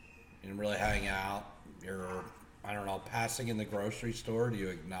 you didn't really hang out. You're, I don't know, passing in the grocery store. Do you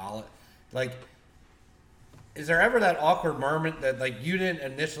acknowledge? Like, is there ever that awkward moment that like you didn't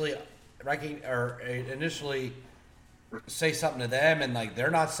initially say something to them and like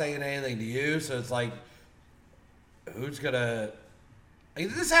they're not saying anything to you, so it's like who's gonna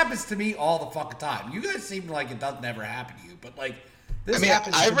this happens to me all the fucking time. You guys seem like it doesn't ever happen to you, but like this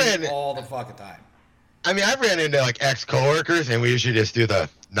happens to me all the fucking time. I mean, I ran into like ex-coworkers and we usually just do the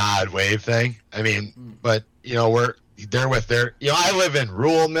nod wave thing. I mean, but they're with their, I live in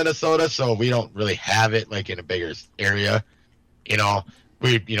rural Minnesota, so we don't really have it like in a bigger area.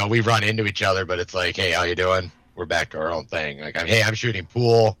 We run into each other, but it's like, hey, how you doing? We're back to our own thing. Like, I'm shooting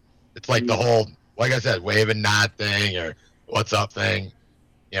pool. It's like the whole, like I said, wave and nod thing or what's up thing.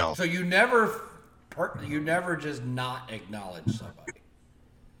 So you never just not acknowledge somebody.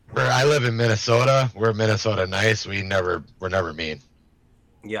 I live in Minnesota. We're Minnesota nice. We're never mean.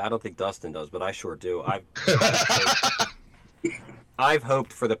 Yeah, I don't think Dustin does, but I sure do. I've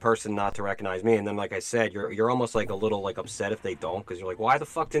hoped for the person not to recognize me, and then, like I said, you're almost like a little like upset if they don't, because you're like, why the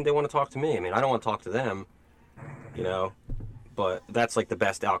fuck didn't they want to talk to me? I mean, I don't want to talk to them, but that's like the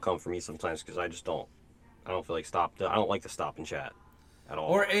best outcome for me sometimes because I don't feel like I don't like to stop and chat at all.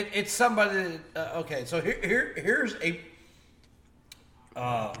 Or it's somebody. Okay, so here's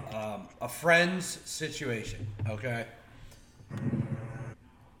a friend's situation. Okay,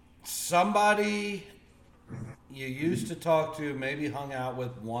 somebody you used to talk to, maybe hung out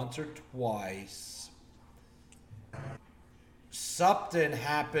with once or twice. Something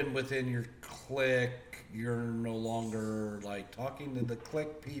happened within your clique. You're no longer like talking to the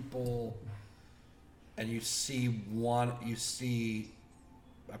clique people, and you see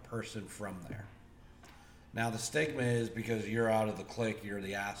a person from there. Now the stigma is because you're out of the clique, you're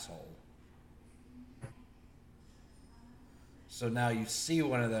the asshole. So now you see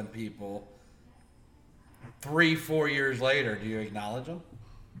one of them people 3-4 years later. Do you acknowledge them?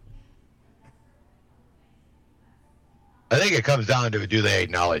 I think it comes down to, do they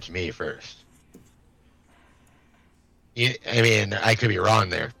acknowledge me first? I mean, I could be wrong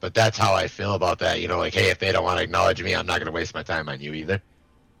there, but that's how I feel about that. You know, like, hey, if they don't want to acknowledge me, I'm not going to waste my time on you either.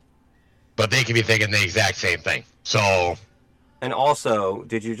 But they could be thinking the exact same thing. So. And also,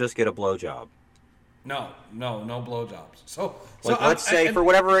 did you just get a blowjob? No blowjobs. So let's say for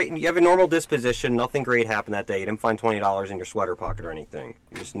whatever you have a normal disposition, nothing great happened that day. You didn't find $20 in your sweater pocket or anything.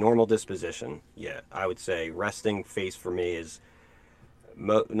 Just normal disposition. Yeah, I would say resting face for me is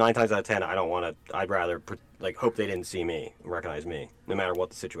 9 times out of 10. I don't want to. I'd rather hope they didn't see me, recognize me, no matter what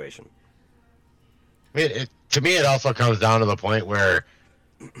the situation. I mean, to me, it also comes down to the point where,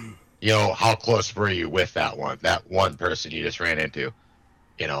 you know, how close were you with that one person you just ran into,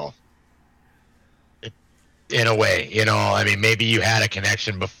 you know. In a way, you know, I mean, maybe you had a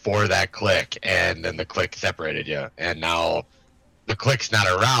connection before that click, and then the click separated you, and now the click's not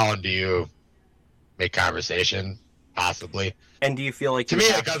around. Do you make conversation? Possibly. And do you feel like to me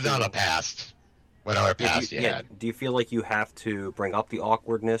it comes down to past, whatever past you had? Do you feel like you have to bring up the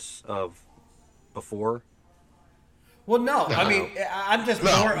awkwardness of before? Well, no. I mean, I'm just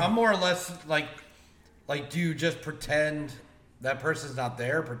I'm more or less like, do you just pretend that person's not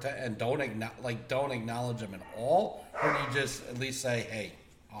there, and don't acknowledge them at all, or do you just at least say, "Hey,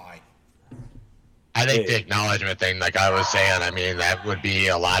 hi"? I think the acknowledgement thing, like I was saying, I mean, that would be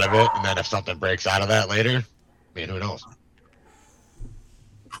a lot of it, and then if something breaks out of that later, I mean, who knows?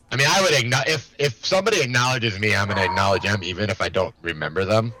 I mean, I would if somebody acknowledges me, I'm gonna acknowledge them, even if I don't remember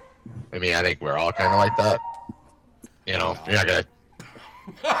them. I mean, I think we're all kind of like that. You know, you're not gonna.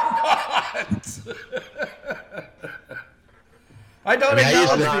 I don't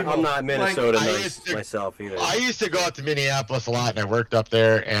acknowledge people. I'm not Minnesota myself either. I used to go out to Minneapolis a lot, and I worked up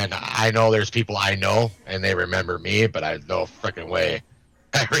there, and I know there's people I know, and they remember me, but I no freaking way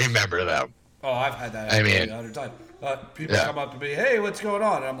I remember them. Oh, I've had that. I mean, 100 times. People come up to me, "Hey, what's going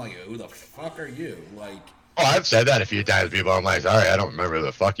on?" And I'm like, "Who the fuck are you?" Like. Oh, I've said that a few times. People, I'm like, "Sorry, I don't remember who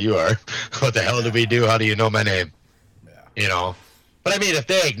the fuck you are. What the hell did we do? How do you know my name?" Yeah. You know. But I mean, if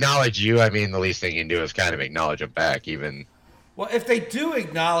they acknowledge you, I mean, the least thing you can do is kind of acknowledge them back, even. Well, if they do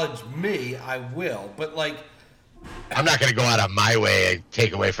acknowledge me, I will. But, like... I'm not going to go out of my way and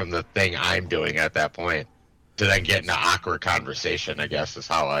take away from the thing I'm doing at that point to then get in an awkward conversation, I guess, is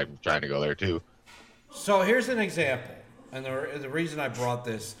how I'm trying to go there, too. So, here's an example. And the reason I brought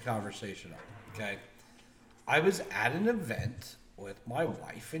this conversation up, okay? I was at an event with my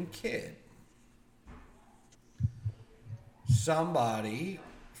wife and kid. Somebody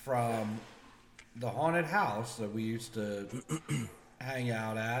from the haunted house that we used to hang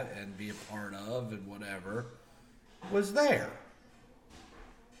out at and be a part of and whatever was there.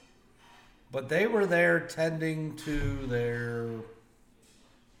 But they were there tending to their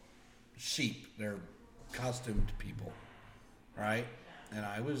sheep, their costumed people, right? And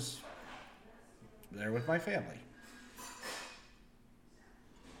I was there with my family.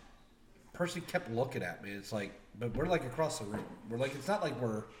 Person kept looking at me. It's like, but we're like across the room. We're like, it's not like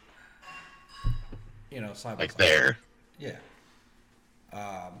we're, you know, side by like side. there. Yeah.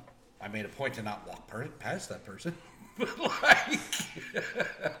 I made a point to not walk past that person. But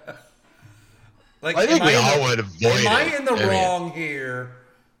like, I think we all would avoid it. Am I in the wrong here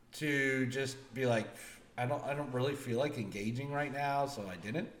to just be like, I don't really feel like engaging right now, so I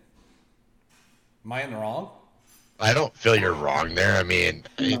didn't? Am I in the wrong? I don't feel you're wrong there. I mean,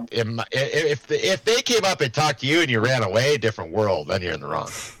 if they came up and talked to you and you ran away, different world, then you're in the wrong.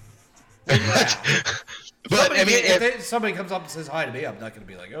 But I mean, if somebody comes up and says hi to me, I'm not going to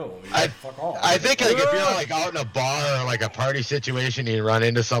be like, "Oh, fuck off." I think like if you're like out in a bar or like a party situation, and you run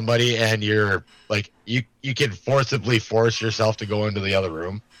into somebody and you're like, you can forcibly force yourself to go into the other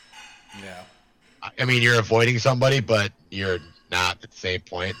room. Yeah. I mean, you're avoiding somebody, but you're not at the same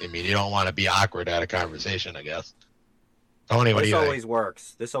point. I mean, you don't want to be awkward at a conversation, I guess. Tony, what do you think?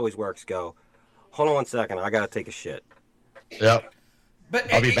 This always works. Go. Hold on 1 second. I gotta take a shit. Yep.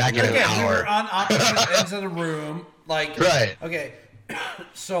 But I'll be back in an hour. We were on opposite ends of the room. Like, right. Okay.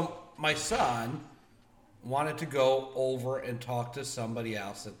 So my son wanted to go over and talk to somebody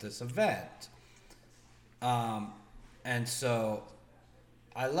else at this event. And so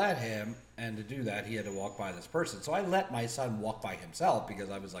I let him, and to do that, he had to walk by this person. So I let my son walk by himself because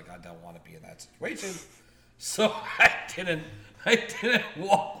I was like, I don't want to be in that situation. So I didn't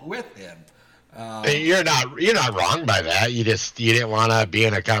walk with him. You're not wrong by that. You didn't want to be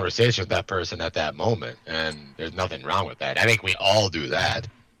in a conversation with that person at that moment, and there's nothing wrong with that. I think we all do that.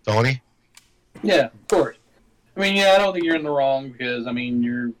 Tony? Yeah, of course. I mean, yeah, I don't think you're in the wrong because I mean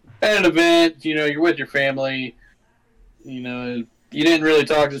you're at an event. You know, you're with your family. You know, you didn't really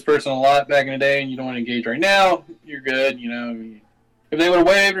talk to this person a lot back in the day, and you don't want to engage right now. You're good. You know, if they would have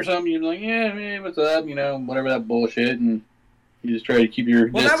waved or something, you'd be like, yeah, man, what's up? You know, whatever that bullshit, and you just try to keep your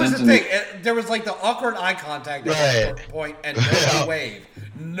distance. Well, that was the thing. There was like the awkward eye contact at a certain point, and nobody waved.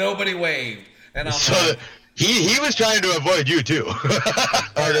 Nobody waved, and I'm like, he was trying to avoid you too,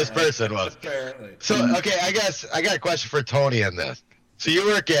 or this person was. Apparently. So okay, I guess I got a question for Tony on this. So you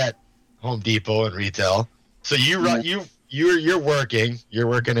work at Home Depot and retail. So you're working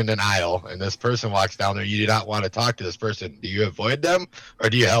in an aisle, and this person walks down there. You do not want to talk to this person. Do you avoid them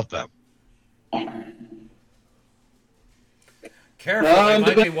or do you help them? Careful, they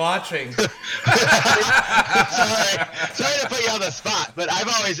might be watching. Sorry to put you on the spot, but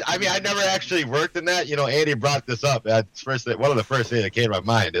I never actually worked in that. You know, Andy brought this up. That's one of the first things that came to my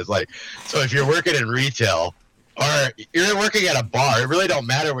mind is like, so if you're working in retail or you're working at a bar, it really don't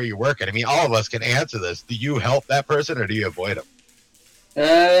matter where you're working. I mean, all of us can answer this. Do you help that person or do you avoid them?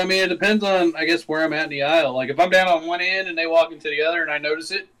 I mean, it depends on, I guess, where I'm at in the aisle. Like, if I'm down on one end and they walk into the other and I notice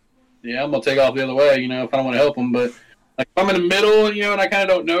it, yeah, I'm going to take off the other way, you know, if I don't want to help them. But like, if I'm in the middle, you know, and I kind of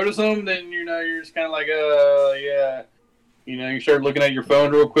don't notice them, then, you know, you're just kind of like, yeah. You know, you start looking at your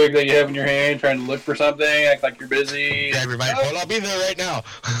phone real quick that you have in your hand, trying to look for something, act like you're busy. Grab your microphone. I'll be there right now.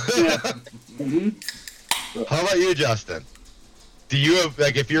 Yeah. Mm-hmm. How about you, Justin? Do you have,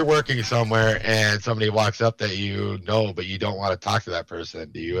 like, if you're working somewhere and somebody walks up that you know, but you don't want to talk to that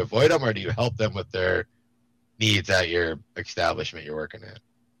person, do you avoid them or do you help them with their needs at your establishment you're working at?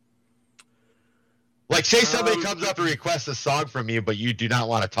 Like, say somebody comes up and requests a song from you, but you do not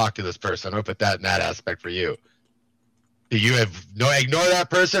want to talk to this person. I'll put that in that aspect for you. Do you ignore that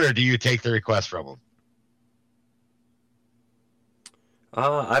person or do you take the request from them?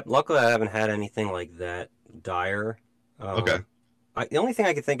 Luckily I haven't had anything like that dire. Okay. The only thing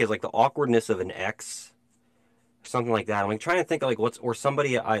I could think is like the awkwardness of an ex, something like that. I'm like trying to think of like or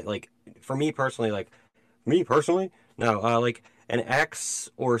somebody for me personally, no, like an ex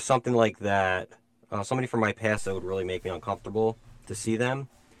or something like that. Somebody from my past that would really make me uncomfortable to see them.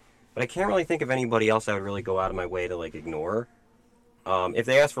 But I can't really think of anybody else I would really go out of my way to like ignore. If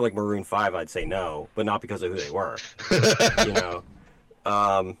they asked for like Maroon 5, I'd say no, but not because of who they were. You know.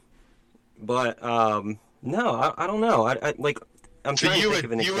 No, I don't know. I like. I'm so trying to think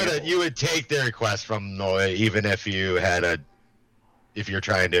of an example. You would take the request from Noah even if you had if you're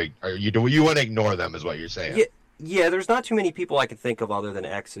trying to, or you want to ignore them is what you're saying. Yeah. There's not too many people I can think of other than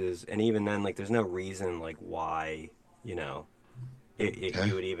exes, and even then, like, there's no reason like why you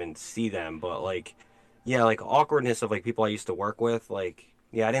would even see them. But like, yeah, like awkwardness of like people I used to work with. Like,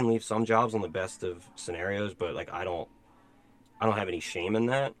 yeah, I didn't leave some jobs on the best of scenarios, but like I don't have any shame in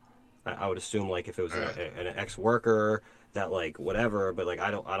that. I would assume like if it was an ex-worker that like whatever, but like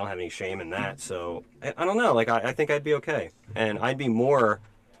I don't have any shame in that. So I don't know. Like I think I'd be okay, and I'd be more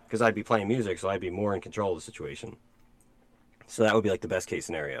because I'd be playing music, so I'd be more in control of the situation. So that would be like the best case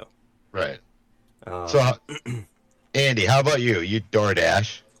scenario. Right. So Andy, how about you? You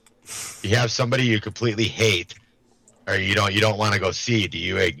DoorDash. You have somebody you completely hate, or you don't want to go see. Do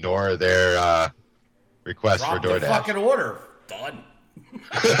you ignore their request for DoorDash? Drop the fucking order. Done.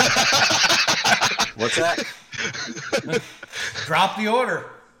 What's that? Drop the order.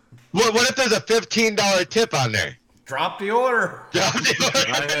 What if there's a $15 tip on there? Drop the order. Drop the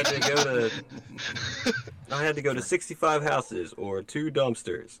order. I had to go to 65 houses or 2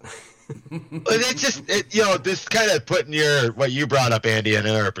 dumpsters. It's just this kind of putting what you brought up, Andy, in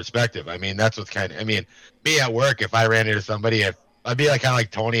another perspective. I mean, that's what's me at work. If I ran into somebody, I'd be like kind of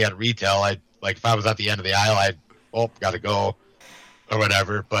like Tony at retail. If I was at the end of the aisle, got to go. Or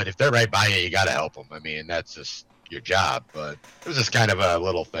whatever, but if they're right by you got to help them. I mean, that's just your job. But it was just kind of a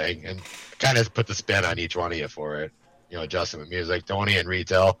little thing, and kind of put the spin on each one of you for it. Justin with music, Tony in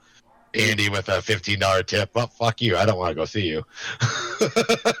retail, Andy with a $15 tip. Well, fuck you. I don't want to go see you.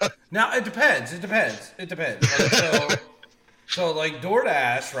 Now it depends. Like, so like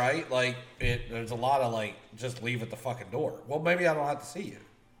DoorDash, right? Like there's a lot of like just leave at the fucking door. Well, maybe I don't have to see you.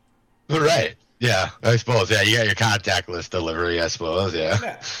 Right. Yeah, I suppose. Yeah, you got your contactless delivery, I suppose.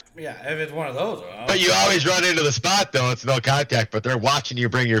 Yeah. Yeah. If it's one of those. But you always run into the spot though. It's no contact, but they're watching you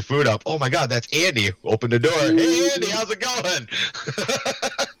bring your food up. Oh my God, that's Andy. Open the door. Hey, Andy, how's it going?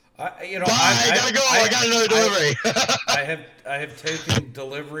 I gotta go. I got another delivery. I have taken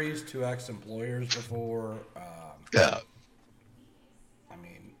deliveries to ex-employers before. Yeah.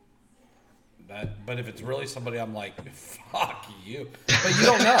 But if it's really somebody, I'm like, fuck you. But you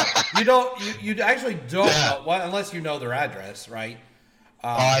don't know. You actually don't know unless you know their address, right?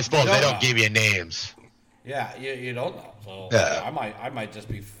 I suppose they don't give you names. Yeah, you don't know. So yeah. I might just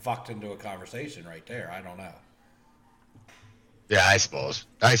be fucked into a conversation right there. I don't know. Yeah, I suppose.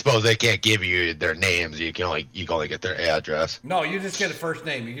 I suppose they can't give you their names. You can only get their address. No, you just get a first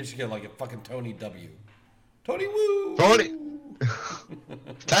name. You just get like a fucking Tony W. Tony Woo. Tony.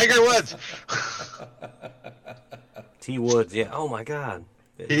 Tiger Woods. T Woods. Yeah. Oh my God.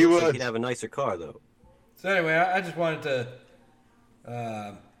 He Looks like would. he'd have a nicer car though. So anyway, I just wanted to.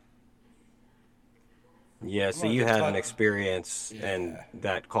 Yeah. So Well, you it's had fun. an experience, Yeah. and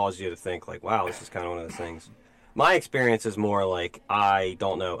that caused you to think like, "Wow, this is kind of one of those things." My experience is more like I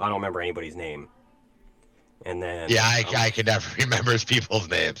don't know. I don't remember anybody's name. And then Yeah, I can never remember people's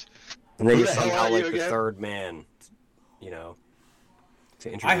names. and then Who you're the hell somehow are you like the again? third man. You know. To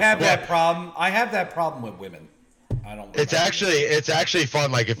I introduce have someone. that problem. I have that problem with women. I don't. It's actually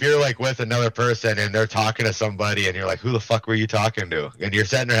fun. Like if you're like with another person and they're talking to somebody and you're like, "Who the fuck were you talking to?" And you're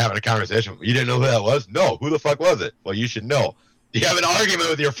sitting there having a conversation. You didn't know who that was? No. Who the fuck was it? Well, you should know. You have an argument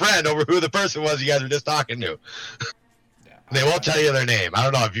with your friend over who the person was you guys were just talking to. Yeah, They won't tell you their name. I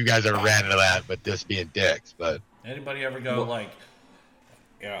don't know if you guys ever ran into that, but just being dicks. But Anybody ever go like,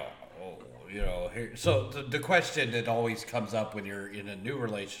 yeah, here. So the question that always comes up when you're in a new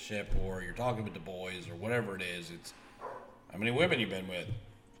relationship or you're talking with the boys or whatever it is, it's how many women you've been with,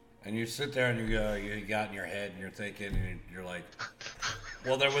 and you sit there and you got in your head and you're thinking and you're like,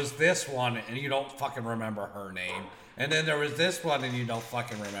 well, there was this one and you don't fucking remember her name, and then there was this one and you don't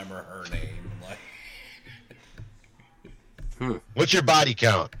fucking remember her name, like. what's your body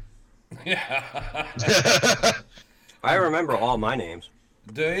count? I remember all my names.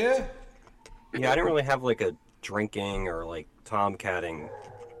 Do you? Yeah, I didn't really have like a drinking or like tomcatting.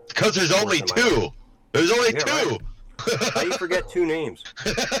 Because there's only Worse than two. There's only Yeah, two. right. How do you forget two names?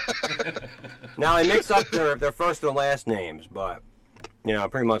 Now I mix up their first and last names, but you know,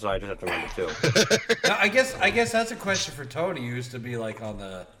 pretty much I just have to remember two. Now, I guess that's a question for Tony, who used to be like on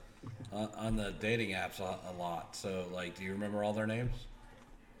the dating apps a lot. So like, do you remember all their names?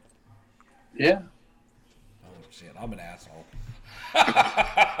 Yeah. Oh shit, I'm an asshole.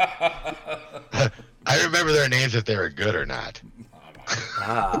 I remember their names if they were good or not.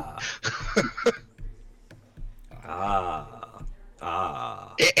 Ah.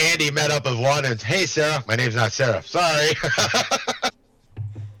 Andy met up with one and, hey, Sarah. My name's not Sarah. Sorry.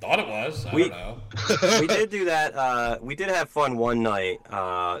 Thought it was. I We- don't know. We did do that. We did have fun one night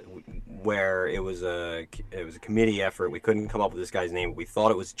where it was a committee effort. We couldn't come up with this guy's name. We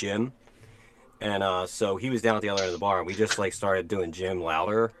thought it was Jim, and so he was down at the other end of the bar. And we just like started doing Jim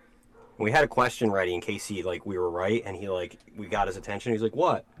louder. We had a question ready in case we were right, and we got his attention. He's like,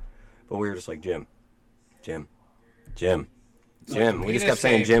 "What?" But we were just like, "Jim, Jim, Jim, Jim." We just kept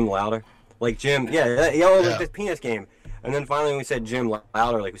saying Jim louder, like Jim. Yeah, like this penis game. And then finally we said Jim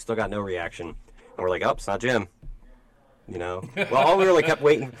louder, like we still got no reaction. And we're like, oh, it's not Jim. You know? Well, all we really kept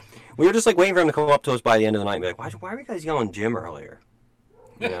waiting. We were just like waiting for him to come up to us by the end of the night and be like, why were you guys yelling Jim earlier?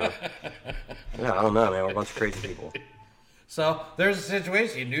 You know? Yeah, I don't know, man. We're a bunch of crazy people. So there's a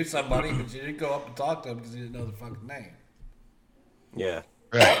situation. You knew somebody, but you didn't go up and talk to them because you didn't know the fucking name. Yeah.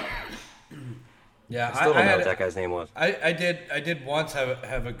 Right. Yeah, I still don't know what that guy's name was. I did once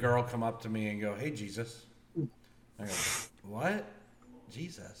have a girl come up to me and go, "Hey, Jesus." I go, "What?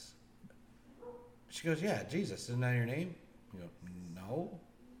 Jesus?" She goes, "Yeah, Jesus. Isn't that your name?" I go, "No."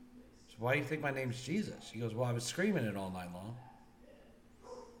 So why do you think my name's Jesus? She goes, "Well, I was screaming it all night long."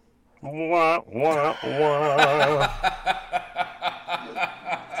 Wah, wah, wah.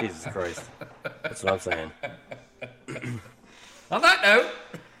 Jesus Christ. That's what I'm saying. On that note,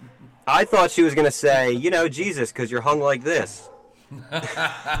 I thought she was going to say, you know, Jesus, because you're hung like this.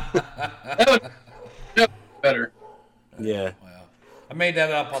 Better. Yeah. well, I made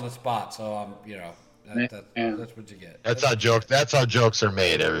that up on the spot, so I'm, that's what you get. That's how jokes are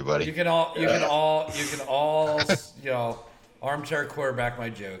made, everybody. You can all, armchair quarterback my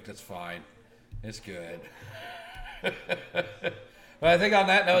joke. That's fine. It's good. But I think on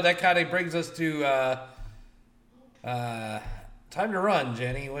that note, that kind of brings us to time to run,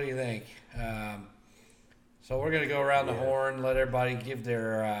 Jenny. What do you think? So we're gonna go around the horn, let everybody give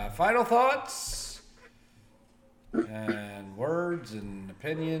their final thoughts and words and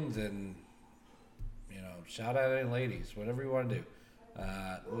opinions, and shout out any ladies, whatever you want to do.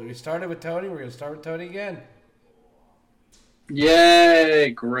 We started with Tony. We're gonna start with Tony again.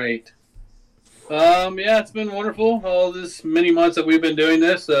 Yay, great. Yeah, it's been wonderful all this many months that we've been doing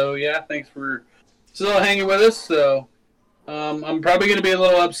this. So yeah, thanks for still hanging with us. So I'm probably going to be a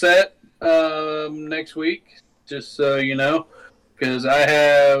little upset next week, just so you know, because I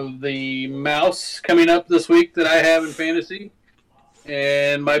have the Mouse coming up this week that I have in fantasy,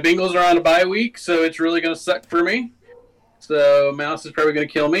 and my Bengals are on a bye week, so it's really going to suck for me. So Mouse is probably going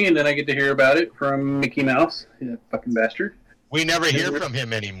to kill me, and then I get to hear about it from Mickey Mouse, that fucking bastard. we never hear from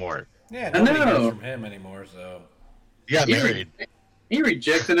him anymore. Yeah, I nobody know. hears from him anymore, so. He got He married. He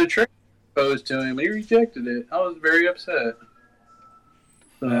rejected a trade proposed to him. He rejected it. I was very upset.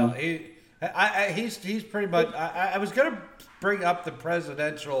 Well, he's pretty much. I was going to bring up the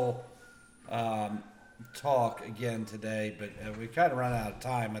presidential talk again today, but we kind of run out of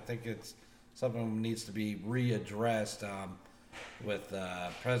time. I think it's something that needs to be readdressed with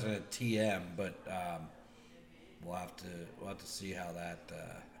President TM, but we'll have to see how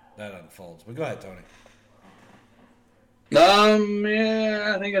that unfolds. But go ahead, Tony.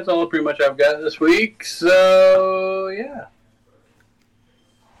 Yeah, I think that's all pretty much I've got this week. So, yeah.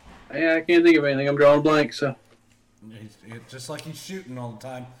 Yeah, I can't think of anything. I'm drawing a blank, so. He's just like he's shooting all the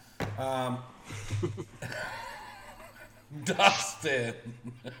time. Dustin.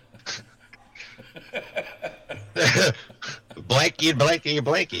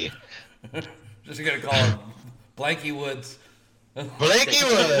 Blanky. Just gonna call him Blanky Woods. Blanky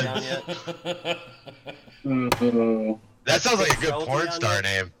Woods. That sounds like a good porn star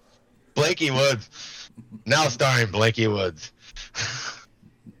name. Blanky Woods. Now starring Blanky Woods.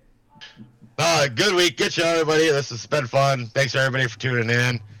 Good week. Good show, everybody. This has been fun. Thanks, everybody, for tuning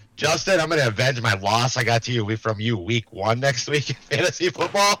in. Justin, I'm going to avenge my loss I got to you from you week 1 next week in fantasy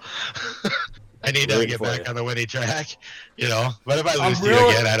football. I need to get back on the winning track, But if I lose to you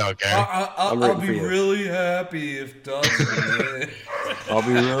again, I don't care. I'll be really happy if Dustin wins. I'll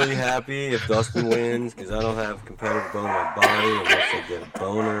be really happy if Dustin wins because I don't have competitive bone in my body unless I get a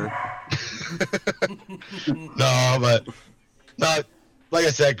boner. No, like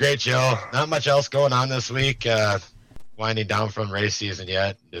I said, great show. Not much else going on this week. Winding down from race season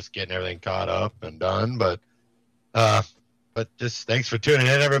yet. Just getting everything caught up and done. But just thanks for tuning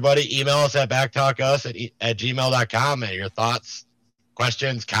in, everybody. Email us at backtalkus@gmail.com and your thoughts,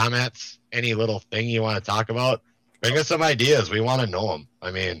 questions, comments, any little thing you want to talk about. Bring us some ideas. We want to know them.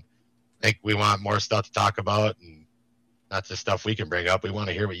 I think we want more stuff to talk about and not just stuff we can bring up. We want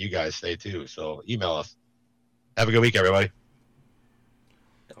to hear what you guys say too. So email us. Have a good week, everybody.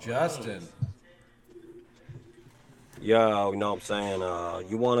 Justin. Yeah, you know what I'm saying?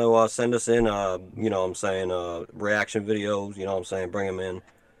 You want to send us in, reaction videos, bring them in.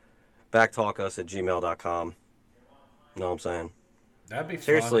 Backtalkus@gmail.com. You know what I'm saying? That'd be fun.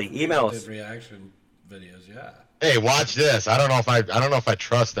 Seriously, email us. Reaction videos, yeah. Hey, watch this. I don't know if I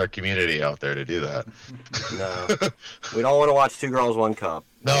trust our community out there to do that. No. We don't want to watch Two Girls, One Cup.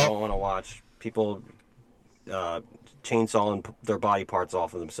 No. We don't want to watch people chainsawing their body parts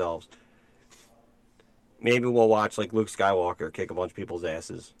off of themselves. Maybe we'll watch like Luke Skywalker kick a bunch of people's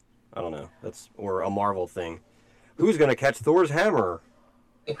asses. I don't know. Or a Marvel thing. Who's gonna catch Thor's hammer?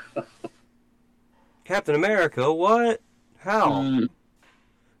 Captain America? What? How?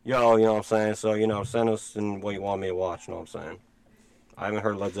 Yo, you know what I'm saying? So, send us in what you want me to watch, you know what I'm saying? I haven't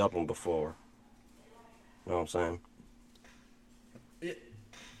heard Led Zeppelin before. You know what I'm saying?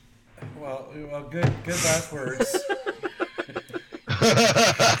 Well, good last words.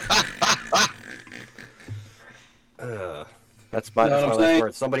 That's my last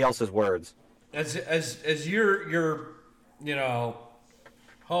words. Somebody else's words. As you're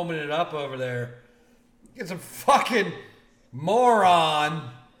homing it up over there, get some fucking moron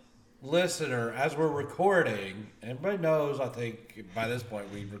listener as we're recording. Everybody knows, I think, by this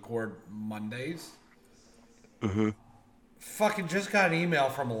point we record Mondays. Mm-hmm. Fucking just got an email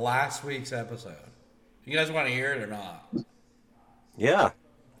from last week's episode. You guys want to hear it or not? Yeah.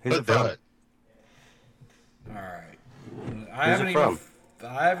 Who's it from? All right. I haven't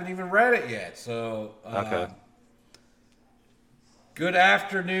even read it yet. So okay. Good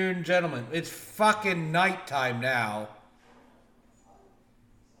afternoon, gentlemen. It's fucking nighttime now.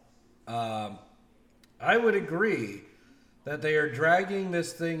 I would agree that they are dragging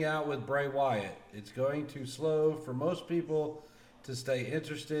this thing out with Bray Wyatt. It's going too slow for most people to stay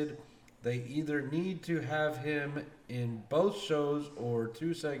interested. They either need to have him in both shows or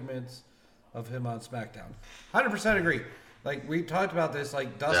 2 segments of him on SmackDown. 100% agree. Like, we talked about this,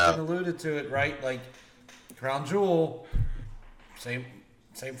 like, Dustin alluded to it, right? Like, Crown Jewel, same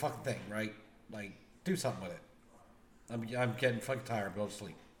fucking thing, right? Like, do something with it. I'm getting fucking tired. Go to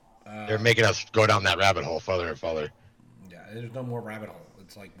sleep. They're making us go down that rabbit hole further and further. Yeah, there's no more rabbit hole.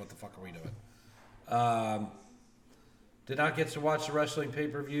 It's like, what the fuck are we doing? Did not get to watch the wrestling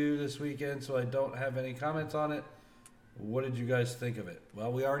pay-per-view this weekend, so I don't have any comments on it. What did you guys think of it?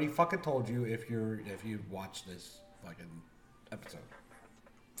 Well, we already fucking told you if you watched this fucking episode.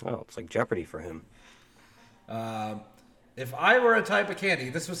 Oh, it's like Jeopardy for him. If I were a type of candy,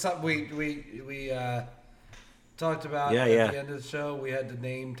 this was something we talked about at the end of the show. We had to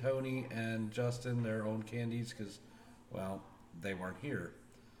name Tony and Justin their own candies because, well, they weren't here.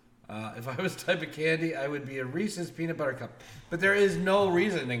 If I was type of candy, I would be a Reese's peanut butter cup. But there is no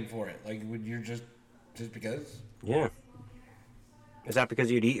reasoning for it. Like, would you just because? Yeah. Is that because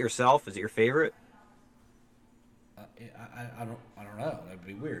you'd eat yourself? Is it your favorite? I don't know. That'd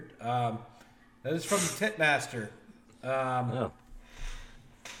be weird. That is from the Titmaster. Oh.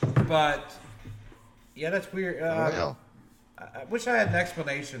 But yeah, that's weird. Well. I wish I had an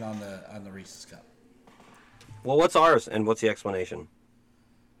explanation on the Reese's cup. Well, what's ours, and what's the explanation?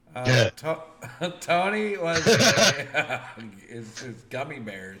 Tony was his gummy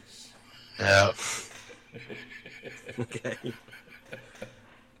bears. Yeah. Okay.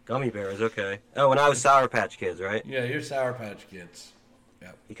 Gummy bears, okay. Oh, when I was Sour Patch Kids, right? Yeah, you're Sour Patch Kids.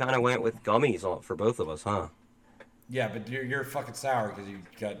 Yep. You kind of went with gummies for both of us, huh? Yeah, but you're fucking sour because you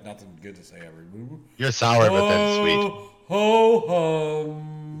got nothing good to say ever. You're sour, but then sweet. Ho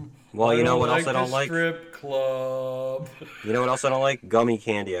hum. Well, you know what else I don't like? Strip club. You know what else I don't like? Gummy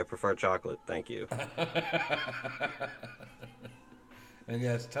candy. I prefer chocolate. Thank you. And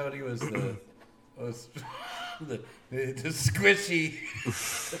yes, Tony was the squishy.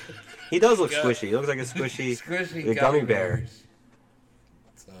 He does look squishy. He looks like a squishy gummy bear. bears.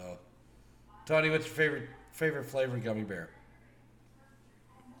 So, Tony, what's your favorite flavor of gummy bear?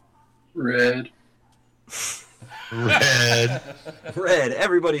 Red. Red.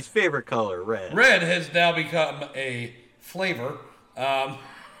 Everybody's favorite color. Red. Red has now become a flavor. I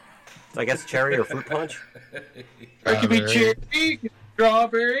guess cherry or fruit punch. Or it could be cherry,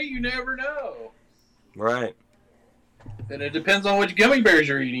 strawberry. You never know. Right. And it depends on which gummy bears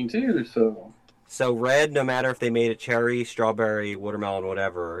you're eating too. So red, no matter if they made it cherry, strawberry, watermelon,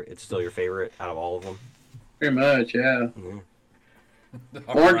 whatever, it's still your favorite out of all of them. Pretty much, yeah. Mm-hmm.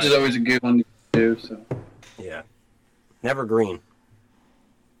 Orange is always a good one to do. So. Yeah. Never green.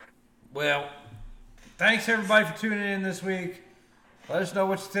 Well, thanks everybody for tuning in this week. Let us know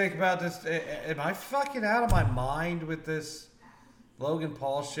what you think about this. Am I fucking out of my mind with this Logan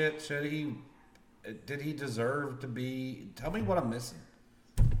Paul shit? Did he deserve to be? Tell me what I'm missing.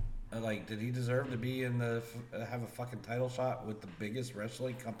 Did he deserve to be have a fucking title shot with the biggest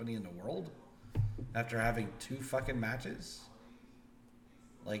wrestling company in the world after having 2 fucking matches?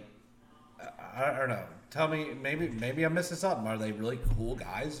 I don't know. Tell me, maybe I'm missing something. Are they really cool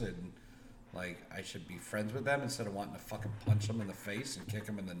guys and I should be friends with them instead of wanting to fucking punch them in the face and kick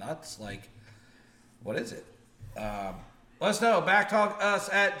them in the nuts? What is it? Let us know.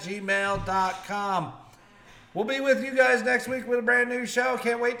 backtalkus@gmail.com. We'll be with you guys next week with a brand new show.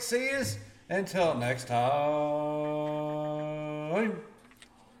 Can't wait to see you. Until next time.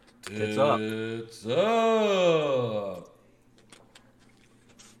 Tits up. Tits up.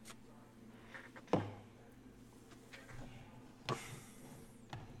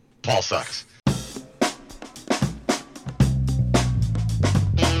 Paul sucks.